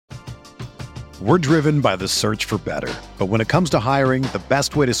We're driven by the search for better. But when it comes to hiring, the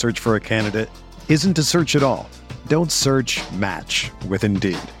best way to search for a candidate isn't to search at all. Don't search, match with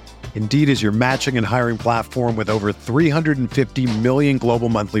Indeed. Indeed is your matching and hiring platform with over 350 million global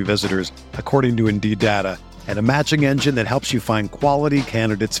monthly visitors, according to Indeed data, and a matching engine that helps you find quality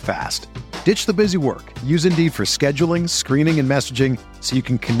candidates fast. Ditch the busy work. Use Indeed for scheduling, screening, and messaging so you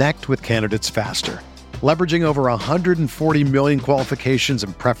can connect with candidates faster. Leveraging over 140 million qualifications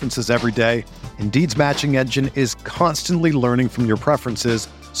and preferences every day, Indeed's matching engine is constantly learning from your preferences,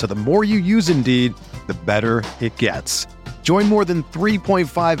 so the more you use Indeed, the better it gets. Join more than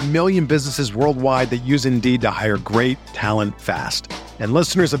 3.5 million businesses worldwide that use Indeed to hire great talent fast. And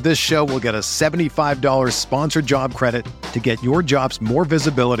listeners of this show will get a $75 sponsored job credit to get your jobs more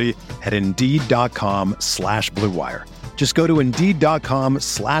visibility at Indeed.com/Blue Wire. Just go to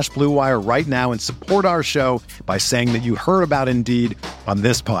Indeed.com/Blue Wire right now and support our show by saying that you heard about Indeed on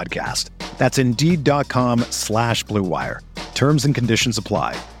this podcast. That's Indeed.com/Blue Wire. Terms and conditions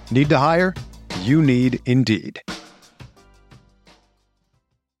apply. Need to hire? You need Indeed.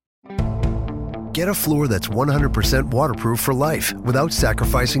 Get a floor that's 100% waterproof for life without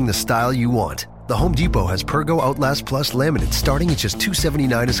sacrificing the style you want. The Home Depot has Pergo Outlast Plus laminate starting at just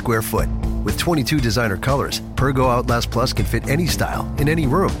 $279 a square foot. With 22 designer colors, Pergo Outlast Plus can fit any style in any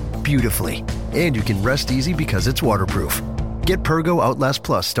room beautifully. And you can rest easy because it's waterproof. Get Pergo Outlast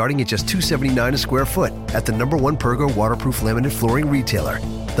Plus starting at just $279 a square foot at the #1 Pergo waterproof laminate flooring retailer.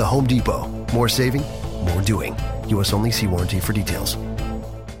 The Home Depot. More saving, more doing. U.S. only. See warranty for details.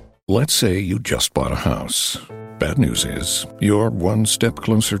 Let's say you just bought a house. Bad news is, you're one step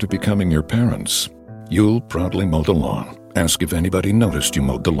closer to becoming your parents. You'll proudly mow the lawn. Ask if anybody noticed you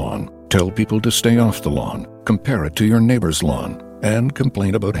mowed the lawn. Tell people to stay off the lawn. Compare it to your neighbor's lawn. And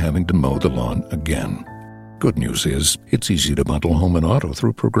complain about having to mow the lawn again. Good news is, it's easy to bundle home and auto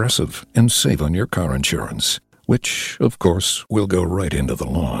through Progressive and save on your car insurance, which, of course, will go right into the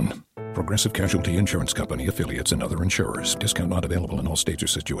lawn. Progressive Casualty Insurance Company, affiliates, and other insurers. Discount not available in all states or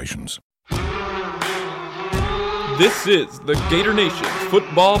situations. This is the Gator Nation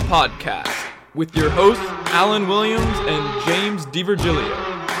Football Podcast with your hosts, Alan Williams and James DiVirgilio.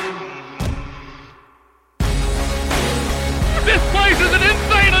 This place is an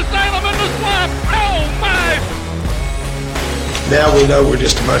insane asylum in the swamp! Oh my! Now we know we're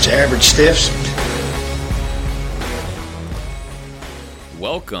just a bunch of average stiffs.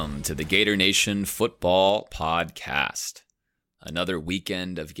 Welcome to the Gator Nation Football Podcast. Another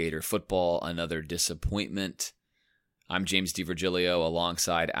weekend of Gator football, another disappointment. I'm James DiVirgilio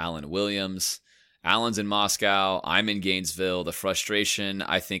alongside Alan Williams. Alan's in Moscow. I'm in Gainesville. The frustration,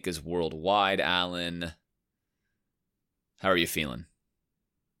 I think, is worldwide, Alan. How are you feeling?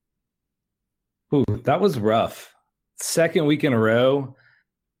 Ooh, that was rough. Second week in a row.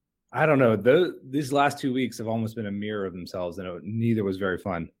 I don't know. These last 2 weeks have almost been a mirror of themselves, and neither was very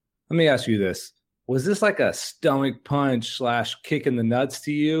fun. Let me ask you this. Was this like a stomach punch / kick in the nuts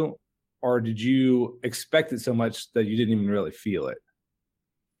to you, or did you expect it so much that you didn't even really feel it?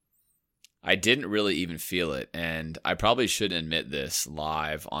 I didn't really even feel it, and I probably shouldn't admit this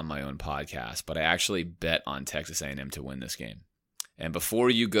live on my own podcast, but I actually bet on Texas A&M to win this game. And before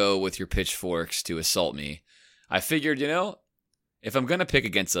you go with your pitchforks to assault me, I figured, if I'm going to pick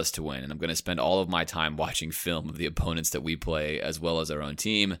against us to win, and I'm going to spend all of my time watching film of the opponents that we play as well as our own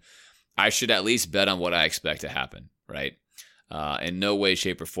team, I should at least bet on what I expect to happen, right? In no way,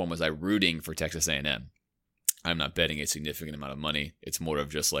 shape, or form was I rooting for Texas A&M. I'm not betting a significant amount of money. It's more of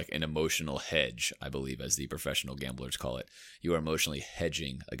just like an emotional hedge, I believe, as the professional gamblers call it. You are emotionally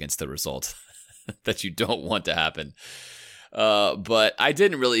hedging against the result that you don't want to happen. But I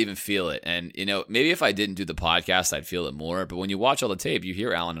didn't really even feel it. And, maybe if I didn't do the podcast, I'd feel it more. But when you watch all the tape, you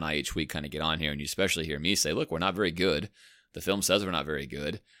hear Alan and I each week kind of get on here, and you especially hear me say, look, we're not very good. The film says we're not very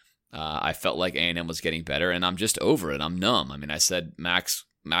good. I felt like A&M was getting better, and I'm just over it. I'm numb. I mean, I said Mac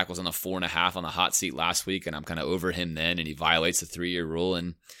was on the 4.5 on the hot seat last week, and I'm kind of over him then, and he violates the 3-year rule,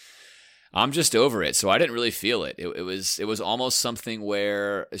 and I'm just over it. So I didn't really feel it. It was almost something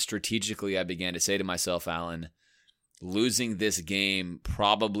where strategically I began to say to myself, Alan, losing this game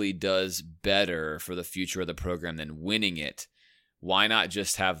probably does better for the future of the program than winning it. Why not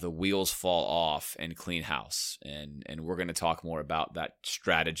just have the wheels fall off and clean house? And we're going to talk more about that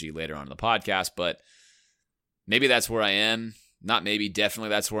strategy later on in the podcast, but maybe that's where I am. Not maybe, definitely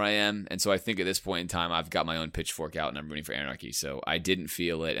that's where I am. And so I think at this point in time, I've got my own pitchfork out and I'm rooting for anarchy. So I didn't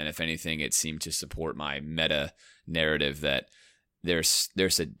feel it. And if anything, it seemed to support my meta narrative that there's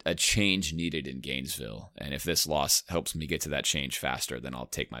a change needed in Gainesville. And if this loss helps me get to that change faster, then I'll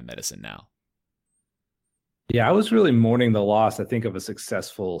take my medicine now. Yeah, I was really mourning the loss, I think, of a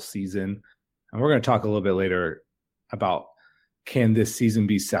successful season. And we're going to talk a little bit later about can this season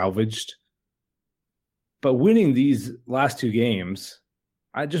be salvaged. But winning these last 2 games,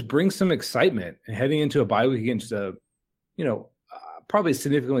 I just brings some excitement. And heading into a bye week against a, probably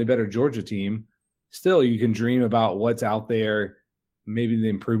significantly better Georgia team, still you can dream about what's out there, maybe the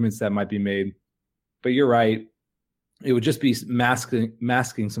improvements that might be made. But you're right. It would just be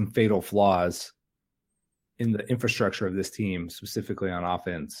masking some fatal flaws in the infrastructure of this team, specifically on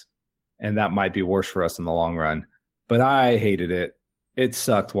offense. And that might be worse for us in the long run. But I hated it. It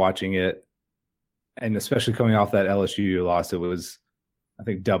sucked watching it. And especially coming off that LSU loss, it was, I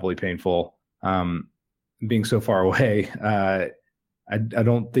think, doubly painful. Being so far away, I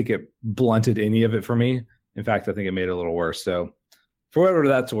don't think it blunted any of it for me. In fact, I think it made it a little worse. So for whatever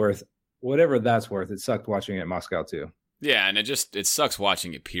that's worth, it sucked watching it in Moscow too. Yeah, and it sucks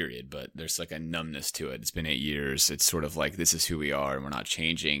watching it, period, but there's like a numbness to it. It's been 8 years. It's sort of like, this is who we are and we're not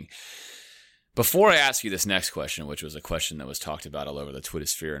changing. Before I ask you this next question, which was a question that was talked about all over the Twitter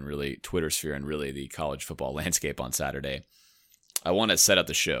sphere and really the college football landscape on Saturday, I want to set up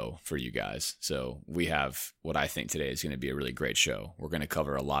the show for you guys. So we have what I think today is going to be a really great show. We're going to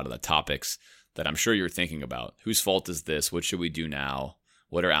cover a lot of the topics that I'm sure you're thinking about. Whose fault is this? What should we do now?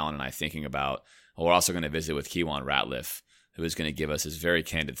 What are Alan and I thinking about? We're also going to visit with Kewan Ratliff, who is going to give us his very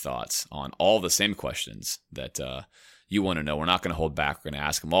candid thoughts on all the same questions that you want to know. We're not going to hold back. We're going to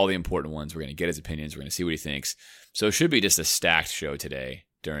ask him all the important ones. We're going to get his opinions. We're going to see what he thinks. So it should be just a stacked show today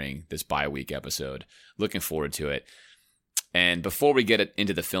during this bye week episode. Looking forward to it. And before we get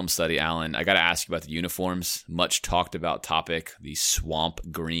into the film study, Alan, I got to ask you about the uniforms. Much talked about topic, the swamp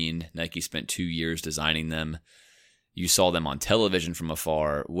green. Nike spent 2 years designing them. You saw them on television from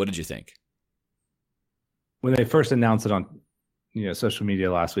afar. What did you think? When they first announced it on social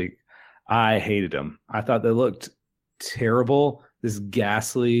media last week, I hated them. I thought they looked terrible. This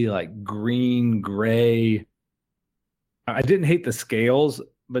ghastly, like green, gray. I didn't hate the scales,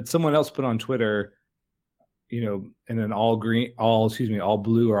 but someone else put on Twitter, in an all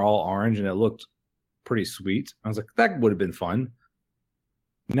blue or all orange, and it looked pretty sweet. I was like, that would have been fun.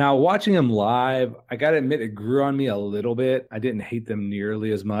 Now, watching them live, I got to admit, it grew on me a little bit. I didn't hate them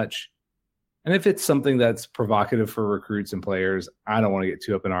nearly as much. And if it's something that's provocative for recruits and players, I don't want to get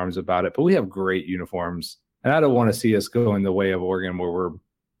too up in arms about it. But we have great uniforms. And I don't want to see us going the way of Oregon where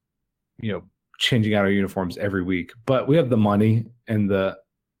we're, changing out our uniforms every week. But we have the money and the,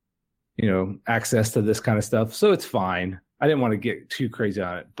 access to this kind of stuff. So it's fine. I didn't want to get too crazy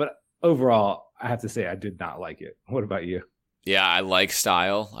on it. But overall, I have to say I did not like it. What about you? Yeah, I like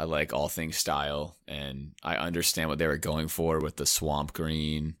style. I like all things style. And I understand what they were going for with the swamp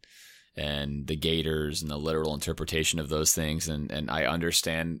green and the Gators and the literal interpretation of those things. And I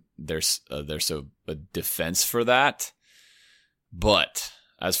understand there's a defense for that. But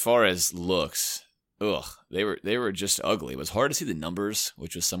as far as looks, they were just ugly. It was hard to see the numbers,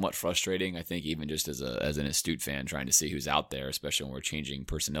 which was somewhat frustrating. I think even just as an astute fan trying to see who's out there, especially when we're changing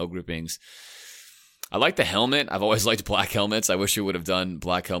personnel groupings. I like the helmet. I've always liked black helmets. I wish we would have done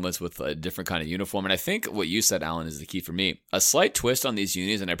black helmets with a different kind of uniform. And I think what you said, Alan, is the key for me. A slight twist on these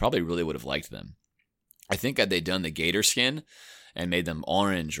unis, and I probably really would have liked them. I think had they done the gator skin and made them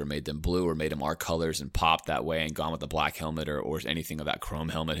orange or made them blue or made them our colors and popped that way and gone with the black helmet or anything of that chrome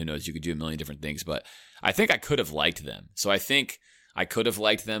helmet, who knows, you could do a million different things. But I think I could have liked them. So I think I could have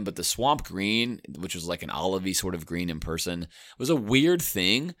liked them. But the swamp green, which was like an olivey sort of green in person, was a weird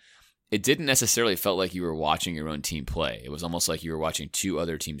thing. It didn't necessarily felt like you were watching your own team play. It was almost like you were watching two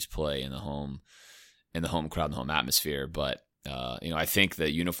other teams play in the home crowd, in the home atmosphere. But I think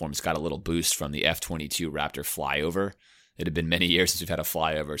the uniforms got a little boost from the F-22 Raptor flyover. It had been many years since we've had a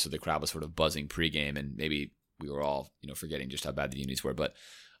flyover, so the crowd was sort of buzzing pregame, and maybe we were all forgetting just how bad the unis were. But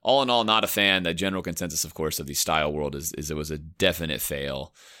all in all, not a fan. The general consensus, of course, of the style world is it was a definite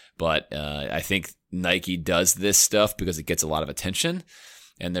fail. But I think Nike does this stuff because it gets a lot of attention.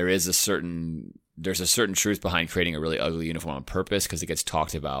 And there's a certain truth behind creating a really ugly uniform on purpose because it gets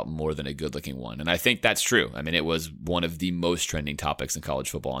talked about more than a good-looking one. And I think that's true. I mean, it was one of the most trending topics in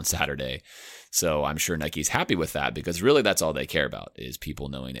college football on Saturday. So I'm sure Nike's happy with that because really that's all they care about is people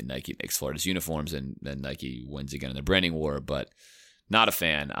knowing that Nike makes Florida's uniforms and Nike wins again in the branding war. But not a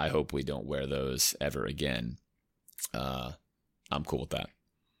fan. I hope we don't wear those ever again. I'm cool with that.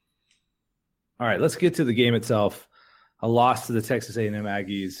 All right, let's get to the game itself. A loss to the Texas A&M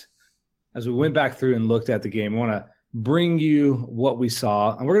Aggies. As we went back through and looked at the game, I want to bring you what we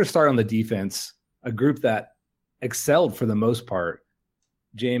saw. And we're going to start on the defense, a group that excelled for the most part.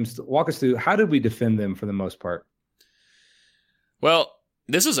 James, walk us through, how did we defend them for the most part? Well,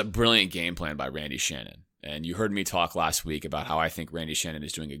 this was a brilliant game plan by Randy Shannon. And you heard me talk last week about how I think Randy Shannon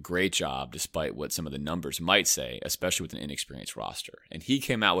is doing a great job despite what some of the numbers might say, especially with an inexperienced roster. And he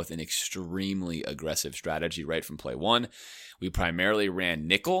came out with an extremely aggressive strategy right from play one. We primarily ran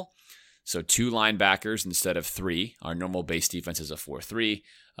nickel, so 2 linebackers instead of 3. Our normal base defense is a 4-3.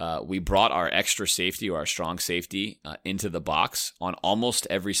 We brought our extra safety or our strong safety into the box on almost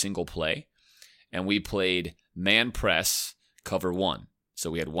every single play. And we played man press cover 1. So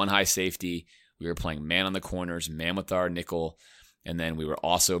we had 1 high safety. We were playing man on the corners, man with our nickel, and then we were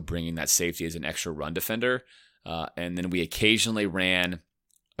also bringing that safety as an extra run defender. And then we occasionally ran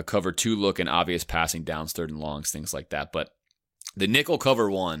a cover 2 look and obvious passing downs, 3rd and longs, things like that. But the nickel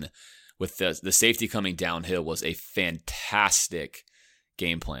cover 1 with the safety coming downhill was a fantastic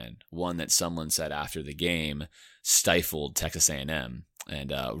game plan, one that someone said after the game stifled Texas A&M.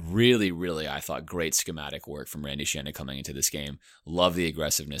 And really, really, I thought great schematic work from Randy Shannon coming into this game. Love the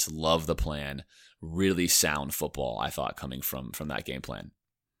aggressiveness, love the plan. Really sound football, I thought, coming from that game plan.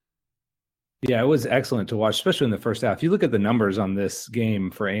 Yeah, it was excellent to watch, especially in the first half. You look at the numbers on this game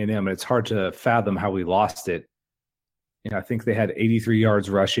for A&M, and it's hard to fathom how we lost it. I think they had 83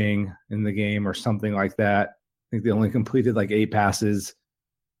 yards rushing in the game or something like that. I think they only completed like 8 passes.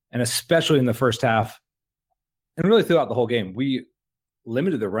 And especially in the first half, and really throughout the whole game, we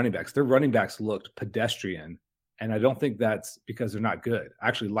limited their running backs. Their running backs looked pedestrian, and I don't think that's because they're not good. I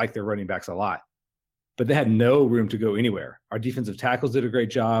actually like their running backs a lot, but they had no room to go anywhere. Our defensive tackles did a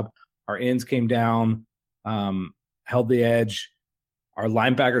great job. Our ends came down, held the edge. Our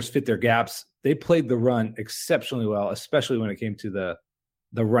linebackers fit their gaps. They played the run exceptionally well, especially when it came to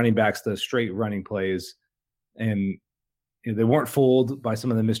the running backs, the straight running plays, and they weren't fooled by some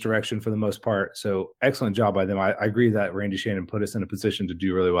of the misdirection for the most part. So excellent job by them. I agree that Randy Shannon put us in a position to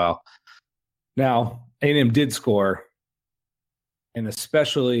do really well. Now, A&M did score, and we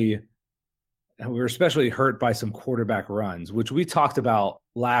were especially hurt by some quarterback runs, which we talked about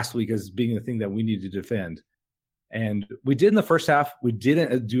last week as being the thing that we need to defend. And we did in the first half. We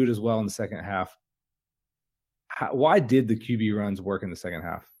didn't do it as well in the second half. Why did the QB runs work in the second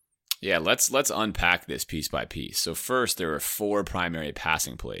half? Yeah, let's unpack this piece by piece. So first, there were 4 primary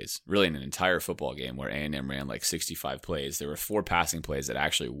passing plays, really in an entire football game where A&M ran like 65 plays. There were 4 passing plays that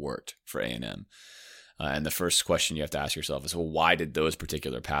actually worked for A&M. And the first question you have to ask yourself is, well, why did those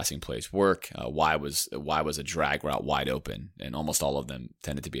particular passing plays work? Why was a drag route wide open? And almost all of them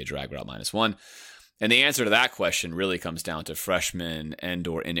tended to be a drag route -1. And the answer to that question really comes down to freshmen and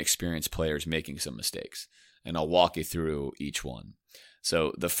or inexperienced players making some mistakes. And I'll walk you through each one.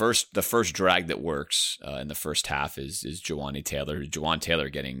 So the first drag that works in the first half is Jawaan Taylor. Jawaan Taylor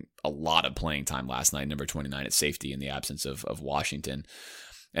getting a lot of playing time last night, number 29 at safety in the absence of Washington.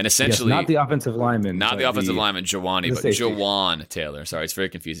 And essentially, yes, not the offensive lineman. Not the offensive lineman, Jawaan, but Jawaan Taylor. Sorry, it's very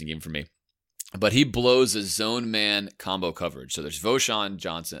confusing even for me. But he blows a zone man combo coverage. So there's Voshon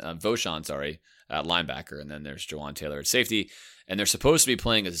at linebacker, and then there's Jawaan Taylor at safety. And they're supposed to be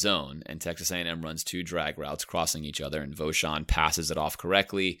playing a zone, and Texas A&M runs 2 drag routes crossing each other, and Voshon passes it off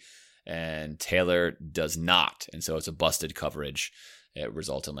correctly, and Taylor does not. And so it's a busted coverage. It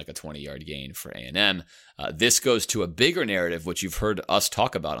results in like a 20-yard gain for A&M. This goes to a bigger narrative, which you've heard us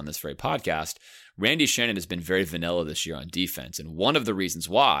talk about on this very podcast. Randy Shannon has been very vanilla this year on defense. And one of the reasons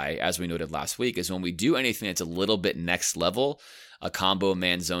why, as we noted last week, is when we do anything that's a little bit next level, a combo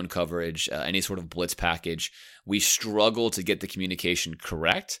man zone coverage, any sort of blitz package, we struggle to get the communication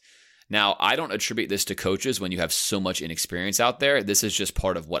correct. Now, I don't attribute this to coaches when you have so much inexperience out there. This is just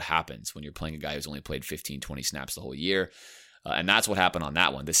part of what happens when you're playing a guy who's only played 15, 20 snaps the whole year. And that's what happened on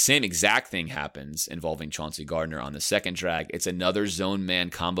that one. The same exact thing happens involving Chauncey Gardner on the second drag. It's another zone man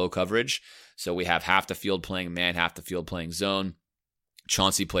combo coverage. So we have half the field playing man, half the field playing zone.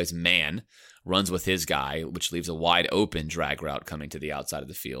 Chauncey plays man, runs with his guy, which leaves a wide open drag route coming to the outside of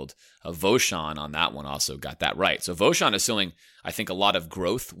the field. Voshon on that one also got that right. So Voshon is showing, I think, a lot of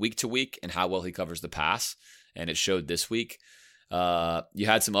growth week to week in how well he covers the pass, and it showed this week. You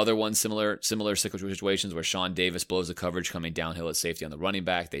had some other ones, similar situations where Sean Davis blows the coverage coming downhill at safety on the running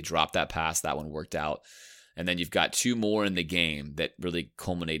back. They dropped that pass. That one worked out. And then you've got 2 more in the game that really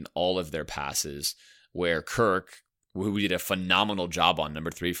culminate in all of their passes where Kirk, who did a phenomenal job on,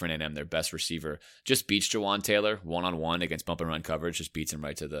 number 3 for A&M, their best receiver, just beats Jawaan Taylor one-on-one against bump and run coverage, just beats him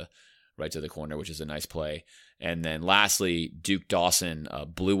right to the corner, which is a nice play. And then lastly, Duke Dawson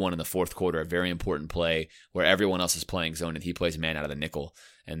blew one in the fourth quarter, a very important play where everyone else is playing zone and he plays man out of the nickel,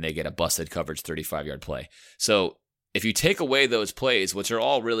 and they get a busted coverage 35-yard play. So if you take away those plays, which are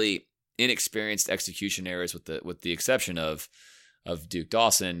all really inexperienced execution errors with the exception of of Duke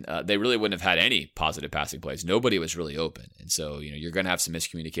Dawson, they really wouldn't have had any positive passing plays. Nobody was really open. And so, you're going to have some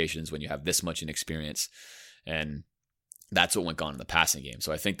miscommunications when you have this much inexperience. And that's what went on in the passing game.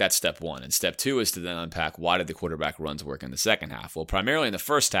 So I think that's step one. And step two is to then unpack, why did the quarterback runs work in the second half? Well, primarily in the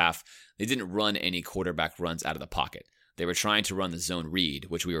first half, they didn't run any quarterback runs out of the pocket. They were trying to run the zone read,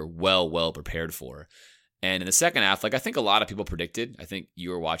 which we were well prepared for. And in the second half, like I think a lot of people predicted, I think you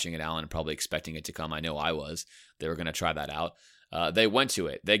were watching it, Alan, probably expecting it to come. I know I was. They were going to try that out. They went to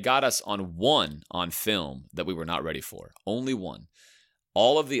it. They got us on one on film that we were not ready for. Only one.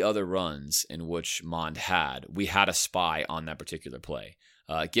 All of the other runs in which Mond had, we had a spy on that particular play.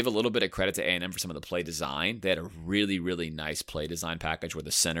 Give a little bit of credit to A&M for some of the play design. They had a really, really nice play design package where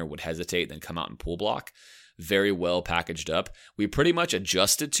the center would hesitate, then come out and pull block. Very well packaged up. We pretty much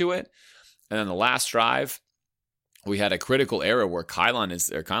adjusted to it. And then the last drive, we had a critical error where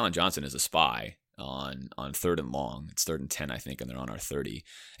Kylan Johnson is a spy on 3rd and long. It's 3rd and 10, I think, and they're on our 30.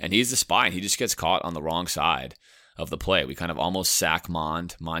 And he's the spy, and he just gets caught on the wrong side of the play. We kind of almost sack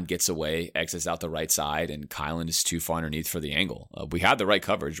Mond. Mond gets away, exits out the right side, and Kylan is too far underneath for the angle. We had the right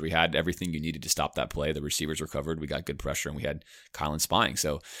coverage. We had everything you needed to stop that play. The receivers were covered. We got good pressure, and we had Kylan spying.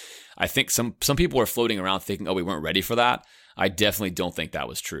 So I think some people are floating around thinking, we weren't ready for that. I definitely don't think that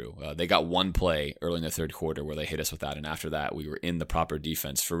was true. They got one play early in the third quarter where they hit us with that, and after that, we were in the proper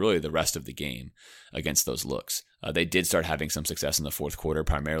defense for really the rest of the game against those looks. They did start having some success in the fourth quarter,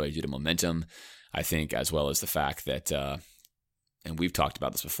 primarily due to momentum, I think, as well as the fact that, and we've talked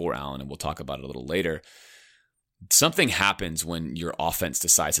about this before, Alan, and we'll talk about it a little later, something happens when your offense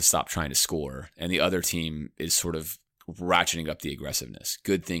decides to stop trying to score and the other team is sort of ratcheting up the aggressiveness.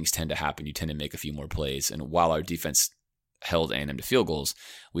 Good things tend to happen. You tend to make a few more plays, and while our defense held A&M to field goals,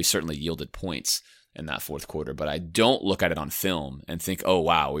 we certainly yielded points in that fourth quarter. But I don't look at it on film and think, oh,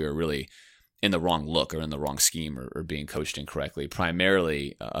 wow, we were really in the wrong look or in the wrong scheme or being coached incorrectly.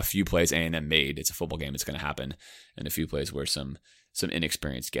 Primarily, a few plays A&M made. It's a football game. It's going to happen. And a few plays where some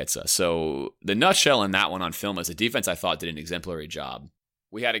inexperience gets us. So the nutshell in that one on film is the defense, I thought, did an exemplary job.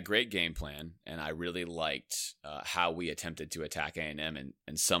 We had a great game plan, and I really liked how we attempted to attack A&M.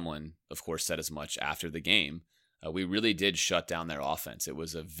 And someone, of course, said as much after the game. We really did shut down their offense. It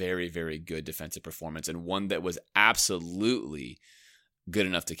was a very, very good defensive performance, and one that was absolutely good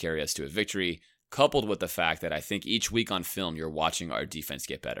enough to carry us to a victory, coupled with the fact that I think each week on film, you're watching our defense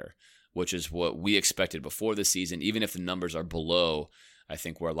get better, which is what we expected before the season, even if the numbers are below, I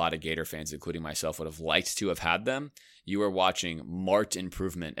think, where a lot of Gator fans, including myself, would have liked to have had them. You are watching marked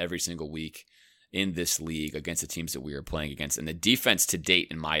improvement every single week in this league against the teams that we are playing against. And the defense to date,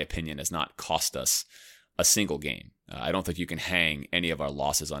 in my opinion, has not cost us a single game. I don't think you can hang any of our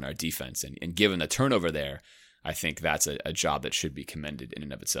losses on our defense. And given the turnover there, I think that's a job that should be commended in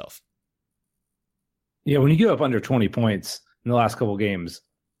and of itself. Yeah, when you give up under 20 points in the last couple of games,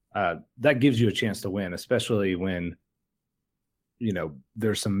 that gives you a chance to win, especially when,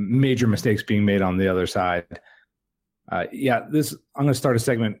 there's some major mistakes being made on the other side. I'm going to start a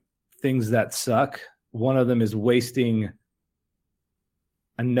segment, things that suck. One of them is wasting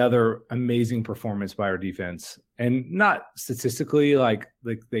another amazing performance by our defense, and not statistically like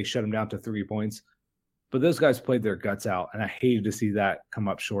they shut them down to 3 points, but those guys played their guts out, and I hated to see that come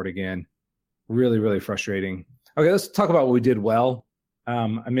up short again. Really, really frustrating. Okay, let's talk about what we did well.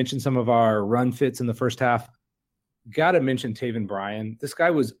 I mentioned some of our run fits in the first half. Got to mention Taven Bryan. This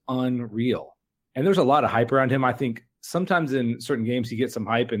guy was unreal, and there's a lot of hype around him. I think sometimes in certain games he gets some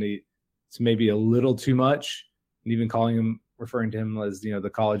hype, and it's maybe a little too much, and even referring to him as,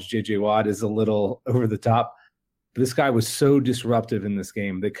 the college J.J. Watt is a little over the top. But this guy was so disruptive in this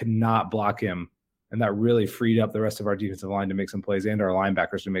game. They could not block him, and that really freed up the rest of our defensive line to make some plays and our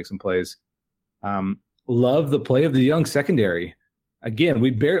linebackers to make some plays. Love the play of the young secondary. Again, we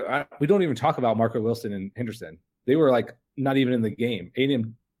don't even talk about Marco Wilson and Henderson. They were not even in the game.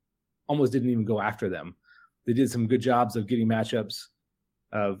 A&M almost didn't even go after them. They did some good jobs of getting matchups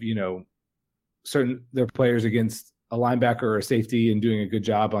of, certain their players against a linebacker or a safety and doing a good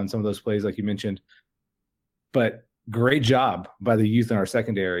job on some of those plays, like you mentioned. But great job by the youth in our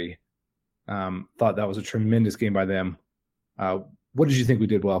secondary. Thought that was a tremendous game by them. What did you think we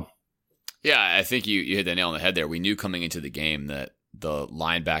did well? Yeah, I think you hit the nail on the head there. We knew coming into the game that the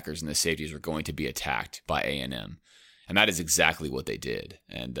linebackers and the safeties were going to be attacked by A&M. And that is exactly what they did.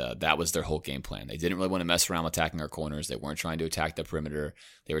 And that was their whole game plan. They didn't really want to mess around with attacking our corners. They weren't trying to attack the perimeter.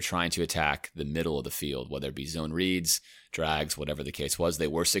 They were trying to attack the middle of the field, whether it be zone reads, drags, whatever the case was. They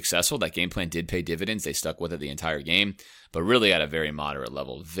were successful. That game plan did pay dividends. They stuck with it the entire game, but really at a very moderate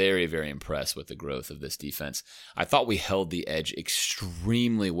level. Very, very impressed with the growth of this defense. I thought we held the edge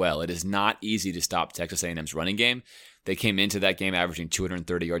extremely well. It is not easy to stop Texas A&M's running game. They came into that game averaging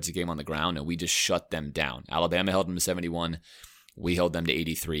 230 yards a game on the ground, and we just shut them down. Alabama held them to 71. We held them to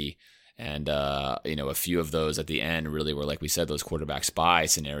 83. And, a few of those at the end really were, like we said, those quarterback spy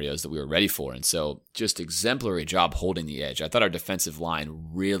scenarios that we were ready for. And so just exemplary job holding the edge. I thought our defensive line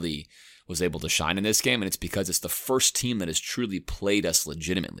really was able to shine in this game, and it's because it's the first team that has truly played us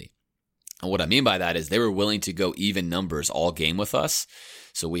legitimately. And what I mean by that is they were willing to go even numbers all game with us.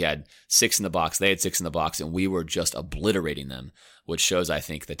 So we had 6 in the box, they had 6 in the box, and we were just obliterating them, which shows, I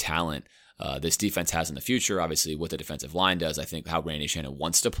think, the talent this defense has in the future. Obviously, what the defensive line does, I think how Randy Shannon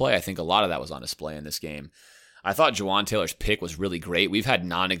wants to play. I think a lot of that was on display in this game. I thought Jawaan Taylor's pick was really great. We've had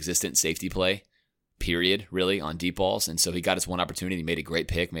non-existent safety play, period, really, on deep balls. And so he got his one opportunity. He made a great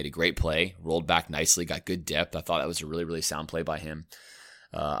pick, made a great play, rolled back nicely, got good depth. I thought that was a really, really sound play by him.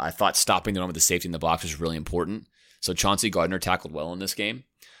 I thought stopping the run with the safety in the box was really important. So Chauncey Gardner tackled well in this game,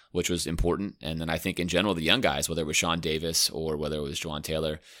 which was important. And then I think in general, the young guys, whether it was Sean Davis or whether it was Jawaan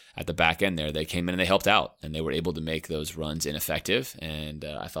Taylor at the back end there, they came in and they helped out and they were able to make those runs ineffective. And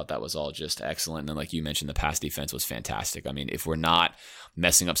I thought that was all just excellent. And then like you mentioned, the pass defense was fantastic. I mean, if we're not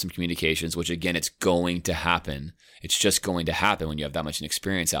messing up some communications, which again, it's going to happen. It's just going to happen when you have that much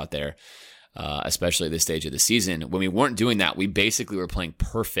experience out there, especially at this stage of the season. When we weren't doing that, we basically were playing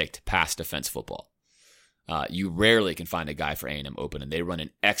perfect pass defense football. You rarely can find a guy for A&M open, and they run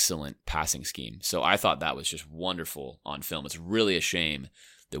an excellent passing scheme. So I thought that was just wonderful on film. It's really a shame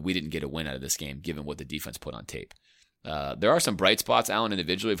that we didn't get a win out of this game, given what the defense put on tape. There are some bright spots, Alan,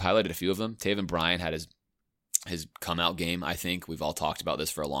 individually. We've highlighted a few of them. Taven Bryan had his come-out game, I think. We've all talked about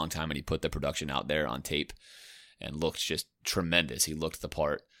this for a long time, and he put the production out there on tape and looked just tremendous. He looked the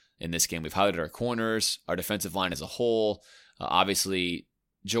part in this game. We've highlighted our corners, our defensive line as a whole. Obviously,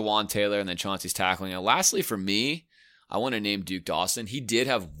 Jawaan Taylor and then Chauncey's tackling. And lastly, for me, I want to name Duke Dawson. He did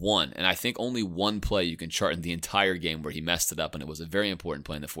have one, and I think only one play you can chart in the entire game where he messed it up, and it was a very important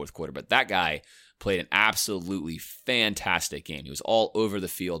play in the fourth quarter. But that guy played an absolutely fantastic game. He was all over the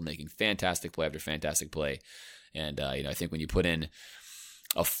field, making fantastic play after fantastic play. And I think when you put in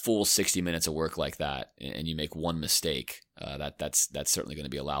a full 60 minutes of work like that, and you make one mistake, that's certainly going to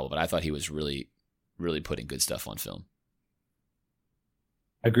be allowable. But I thought he was really, really putting good stuff on film.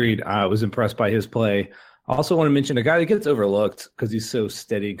 Agreed. I was impressed by his play. I also want to mention a guy that gets overlooked because he's so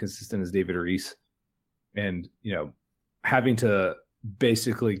steady and consistent as David Reese. And, having to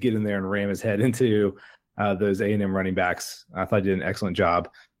basically get in there and ram his head into those A&M running backs, I thought he did an excellent job.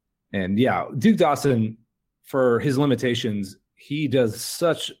 And, yeah, Duke Dawson, for his limitations, he does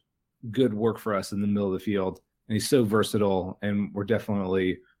such good work for us in the middle of the field. And he's so versatile, and we're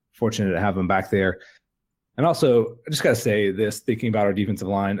definitely fortunate to have him back there. And also, I just got to say this, thinking about our defensive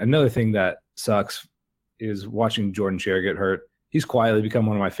line, another thing that sucks is watching Jordan Sher get hurt. He's quietly become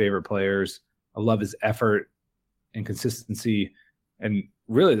one of my favorite players. I love his effort and consistency and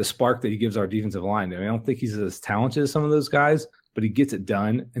really the spark that he gives our defensive line. I mean, I don't think he's as talented as some of those guys, but he gets it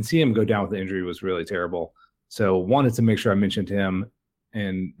done. And seeing him go down with the injury was really terrible. So wanted to make sure I mentioned him.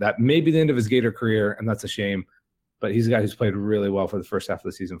 And that may be the end of his Gator career, and that's a shame. But he's a guy who's played really well for the first half of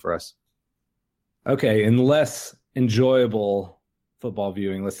the season for us. Okay, in less enjoyable football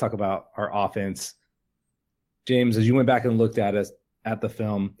viewing, let's talk about our offense. James, as you went back and looked at the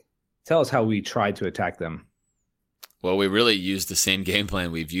film, tell us how we tried to attack them. Well, we really used the same game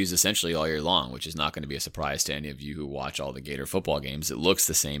plan we've used essentially all year long, which is not going to be a surprise to any of you who watch all the Gator football games. It looks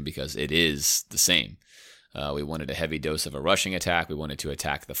the same because it is the same. We wanted a heavy dose of a rushing attack. We wanted to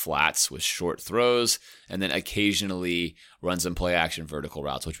attack the flats with short throws and then occasionally run some play action vertical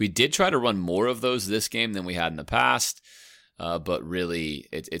routes, which we did try to run more of those this game than we had in the past. But really,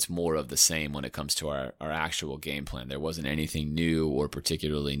 it's more of the same when it comes to our actual game plan. There wasn't anything new or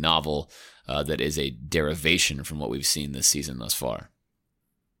particularly novel that is a derivation from what we've seen this season thus far.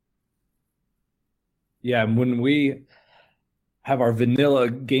 Yeah, when we have our vanilla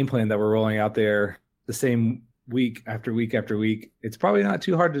game plan that we're rolling out there the same week after week after week, it's probably not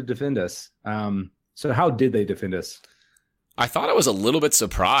too hard to defend us. So how did they defend us? I thought I was a little bit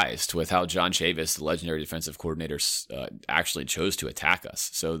surprised with how John Chavis, the legendary defensive coordinator, actually chose to attack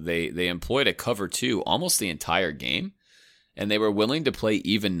us. So they employed a cover 2 almost the entire game, and they were willing to play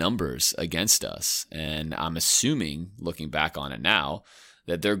even numbers against us. And I'm assuming, looking back on it now,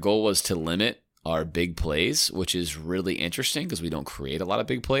 that their goal was to limit our big plays, which is really interesting because we don't create a lot of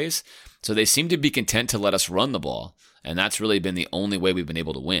big plays. So they seem to be content to let us run the ball, and that's really been the only way we've been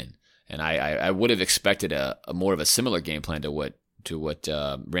able to win. And I would have expected a more of a similar game plan to what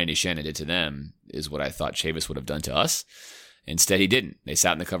Randy Shannon did to them is what I thought Chavis would have done to us. Instead, he didn't. They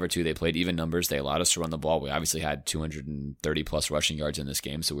sat in the cover 2. They played even numbers. They allowed us to run the ball. We obviously had 230 plus rushing yards in this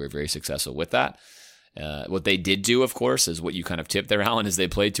game, so we were very successful with that. What they did do, of course, is what you kind of tipped there, Alan, is they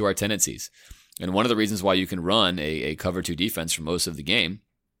played to our tendencies. And one of the reasons why you can run a cover 2 defense for most of the game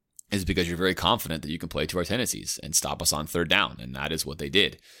is because you're very confident that you can play to our tendencies and stop us on third down. And that is what they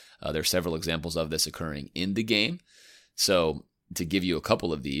did. There are several examples of this occurring in the game. So to give you a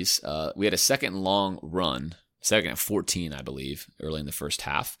couple of these, we had a second long run, second and 14, I believe, early in the first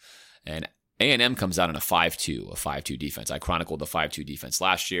half. And A&M comes out in a 5-2 defense. I chronicled the 5-2 defense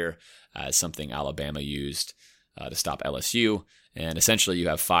last year as something Alabama used to stop LSU. And essentially you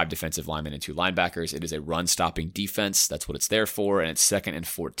have 5 defensive linemen and 2 linebackers. It is a run-stopping defense. That's what it's there for. And it's second and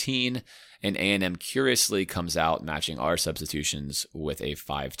 14. And A&M curiously comes out matching our substitutions with a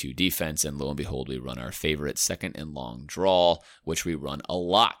 5-2 defense. And lo and behold, we run our favorite second and long draw, which we run a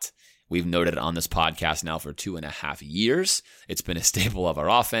lot. We've noted it on this podcast now for 2.5 years. It's been a staple of our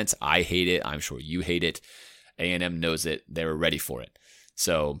offense. I hate it. I'm sure you hate it. A&M knows it. They were ready for it.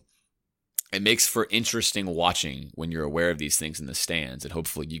 So it makes for interesting watching when you're aware of these things in the stands. And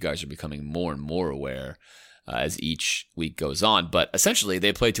hopefully you guys are becoming more and more aware as each week goes on. But essentially,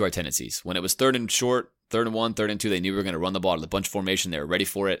 they played to our tendencies. When it was third and short, 3rd and 1, 3rd and 2, they knew we were going to run the ball to the bunch formation. They were ready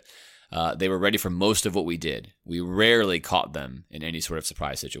for it. They were ready for most of what we did. We rarely caught them in any sort of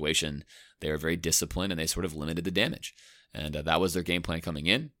surprise situation. They were very disciplined, and they sort of limited the damage. And that was their game plan coming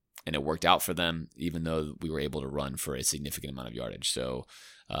in, and it worked out for them, even though we were able to run for a significant amount of yardage. So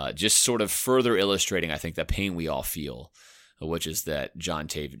just sort of further illustrating, I think, the pain we all feel, which is that John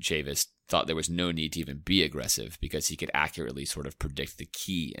Chavis thought there was no need to even be aggressive because he could accurately sort of predict the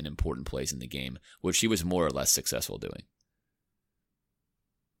key and important plays in the game, which he was more or less successful doing.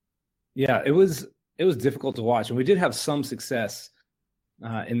 Yeah, it was difficult to watch, and we did have some success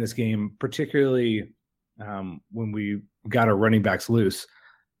in this game, particularly when we got our running backs loose.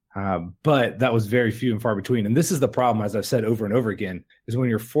 But that was very few and far between. And this is the problem, as I've said over and over again, is when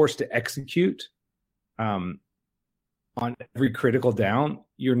you're forced to execute on every critical down,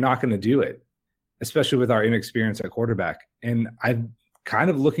 you're not going to do it, especially with our inexperience at quarterback. And I kind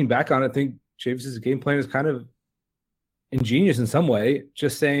of looking back on it, think Chavis's game plan is kind of ingenious in some way,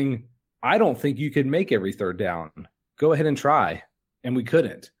 just saying, I don't think you could make every third down. Go ahead and try. And we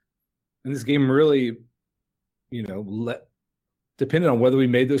couldn't. And this game really, depended on whether we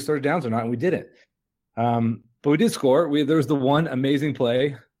made those third downs or not, and we didn't. But we did score. There was the one amazing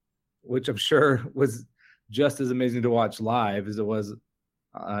play, which I'm sure was just as amazing to watch live as it was,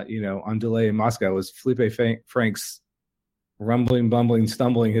 on delay in Moscow, was Felipe Franks rumbling, bumbling,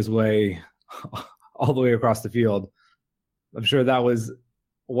 stumbling his way all the way across the field. I'm sure that was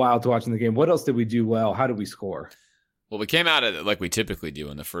wild to watch in the game. What else did we do well? How did we score? Well, we came out of it like we typically do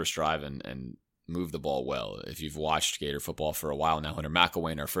in the first drive and move the ball well. If you've watched Gator football for a while now, Hunter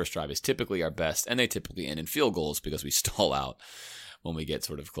McElwain, our first drive is typically our best, and they typically end in field goals because we stall out when we get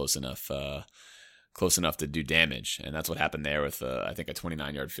sort of close enough to do damage. And that's what happened there with, I think, a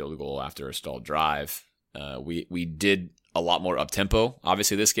 29-yard field goal after a stalled drive. We did a lot more up-tempo,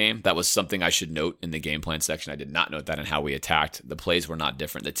 obviously, this game. That was something I should note in the game plan section. I did not note that in how we attacked. The plays were not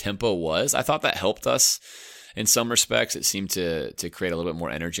different. The tempo was. I thought that helped us in some respects. It seemed to create a little bit more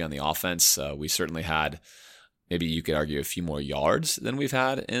energy on the offense. We certainly had, maybe you could argue, a few more yards than we've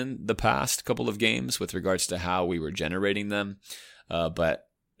had in the past couple of games with regards to how we were generating them. But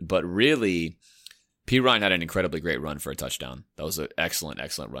really, P. Ryan had an incredibly great run for a touchdown. That was an excellent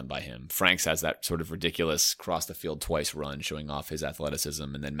run by him. Franks has that sort of ridiculous cross the field twice run showing off his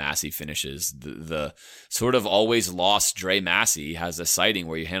athleticism. And then Massey finishes the sort of always lost Dre Massey has a sighting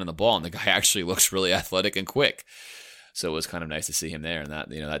where you hand him the ball and the guy actually looks really athletic and quick. So it was kind of nice to see him there. And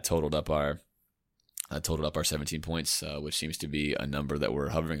that totaled up our 17 points, which seems to be a number that we're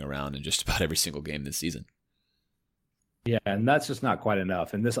hovering around in just about every single game this season. Yeah. And that's just not quite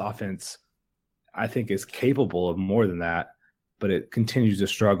enough. And this offense, I think, is capable of more than that, but it continues to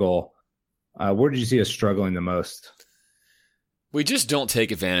struggle. Where did you see us struggling the most? We just don't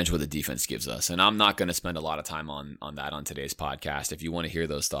take advantage of what the defense gives us, and I'm not going to spend a lot of time on that on today's podcast. If you want to hear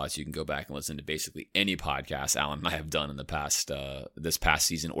those thoughts, you can go back and listen to basically any podcast Alan and I have done in the past, this past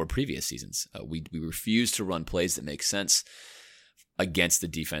season or previous seasons. We refuse to run plays that make sense against the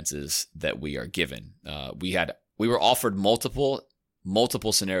defenses that we are given. We were offered multiple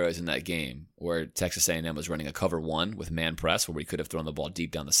scenarios in that game where Texas A&M was running a cover one with man press, where we could have thrown the ball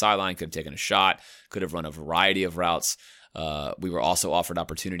deep down the sideline, could have taken a shot, could have run a variety of routes. We were also offered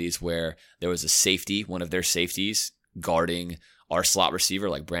opportunities where there was a safety, one of their safeties, guarding our slot receiver,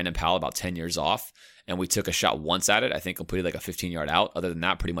 like Brandon Powell, about 10 years off. And we took a shot once at it, I think completed like a 15-yard out. Other than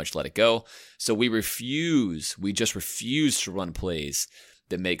that, pretty much let it go. So we just refuse to run plays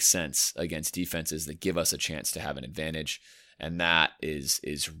that make sense against defenses that give us a chance to have an advantage. And that is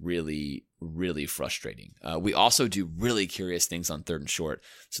really, really frustrating. We also do really curious things on 3rd and short.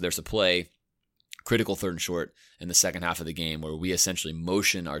 So there's a play, critical 3rd and short in the second half of the game, where we essentially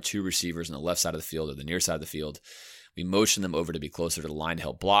motion our 2 receivers on the left side of the field or the near side of the field. We motion them over to be closer to the line to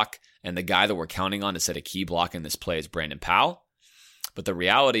help block. And the guy that we're counting on to set a key block in this play is Brandon Powell. But the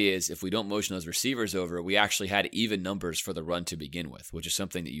reality is, if we don't motion those receivers over, we actually had even numbers for the run to begin with, which is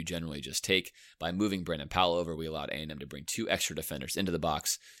something that you generally just take. By moving Brandon Powell over, we allowed A&M to bring 2 extra defenders into the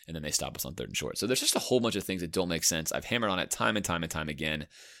box, and then they stop us on 3rd and short. So there's just a whole bunch of things that don't make sense. I've hammered on it time and time and time again,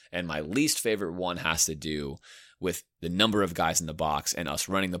 and my least favorite one has to do with the number of guys in the box and us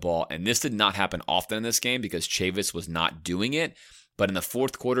running the ball. And this did not happen often in this game because Chavis was not doing it. But in the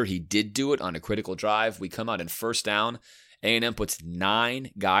 4th quarter, he did do it on a critical drive. We come out in 1st down. A&M puts 9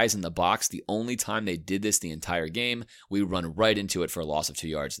 guys in the box. The only time they did this the entire game, we run right into it for a loss of 2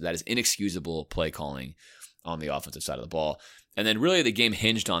 yards. That is inexcusable play calling on the offensive side of the ball. And then really the game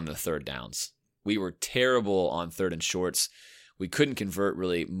hinged on the 3rd downs. We were terrible on 3rd and shorts. We couldn't convert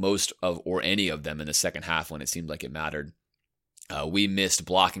really most of or any of them in the second half when it seemed like it mattered. We missed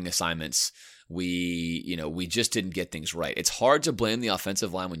blocking assignments. We just didn't get things right. It's hard to blame the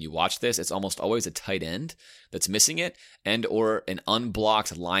offensive line when you watch this. It's almost always a tight end that's missing it and or an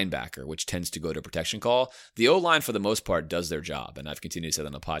unblocked linebacker, which tends to go to protection call. The O-line, for the most part, does their job. And I've continued to say that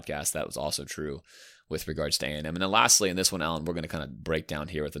on the podcast. That was also true with regards to A&M. And then lastly, in this one, Alan, we're going to kind of break down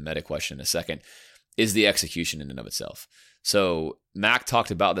here with the meta question in a second, is the execution in and of itself. So Mac talked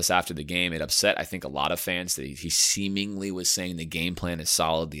about this after the game. It upset, I think, a lot of fans that he seemingly was saying the game plan is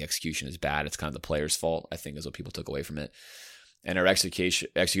solid, the execution is bad. It's kind of the player's fault, I think, is what people took away from it. And our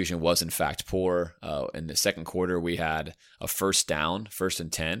execution was, in fact, poor. In the second quarter, we had a 1st down, 1st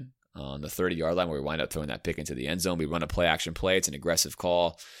and 10 on the 30-yard line where we wind up throwing that pick into the end zone. We run a play-action play. It's an aggressive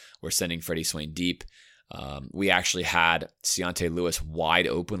call. We're sending Freddie Swain deep. We actually had Ciante Lewis wide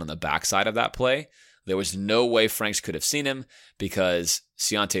open on the backside of that play. There was no way Franks could have seen him because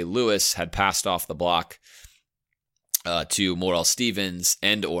Ciante Lewis had passed off the block to Morrell Stevens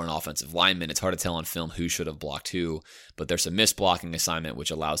and or an offensive lineman. It's hard to tell on film who should have blocked who, but there's a missed blocking assignment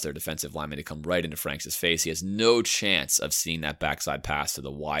which allows their defensive lineman to come right into Franks' face. He has no chance of seeing that backside pass to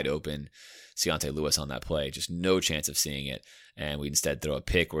the wide open Ciante Lewis on that play. Just no chance of seeing it. And we instead throw a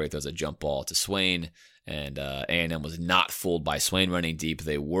pick where he throws a jump ball to Swain. And A&M was not fooled by Swain running deep.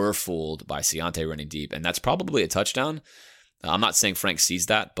 They were fooled by Ciante running deep. And that's probably a touchdown. I'm not saying Frank sees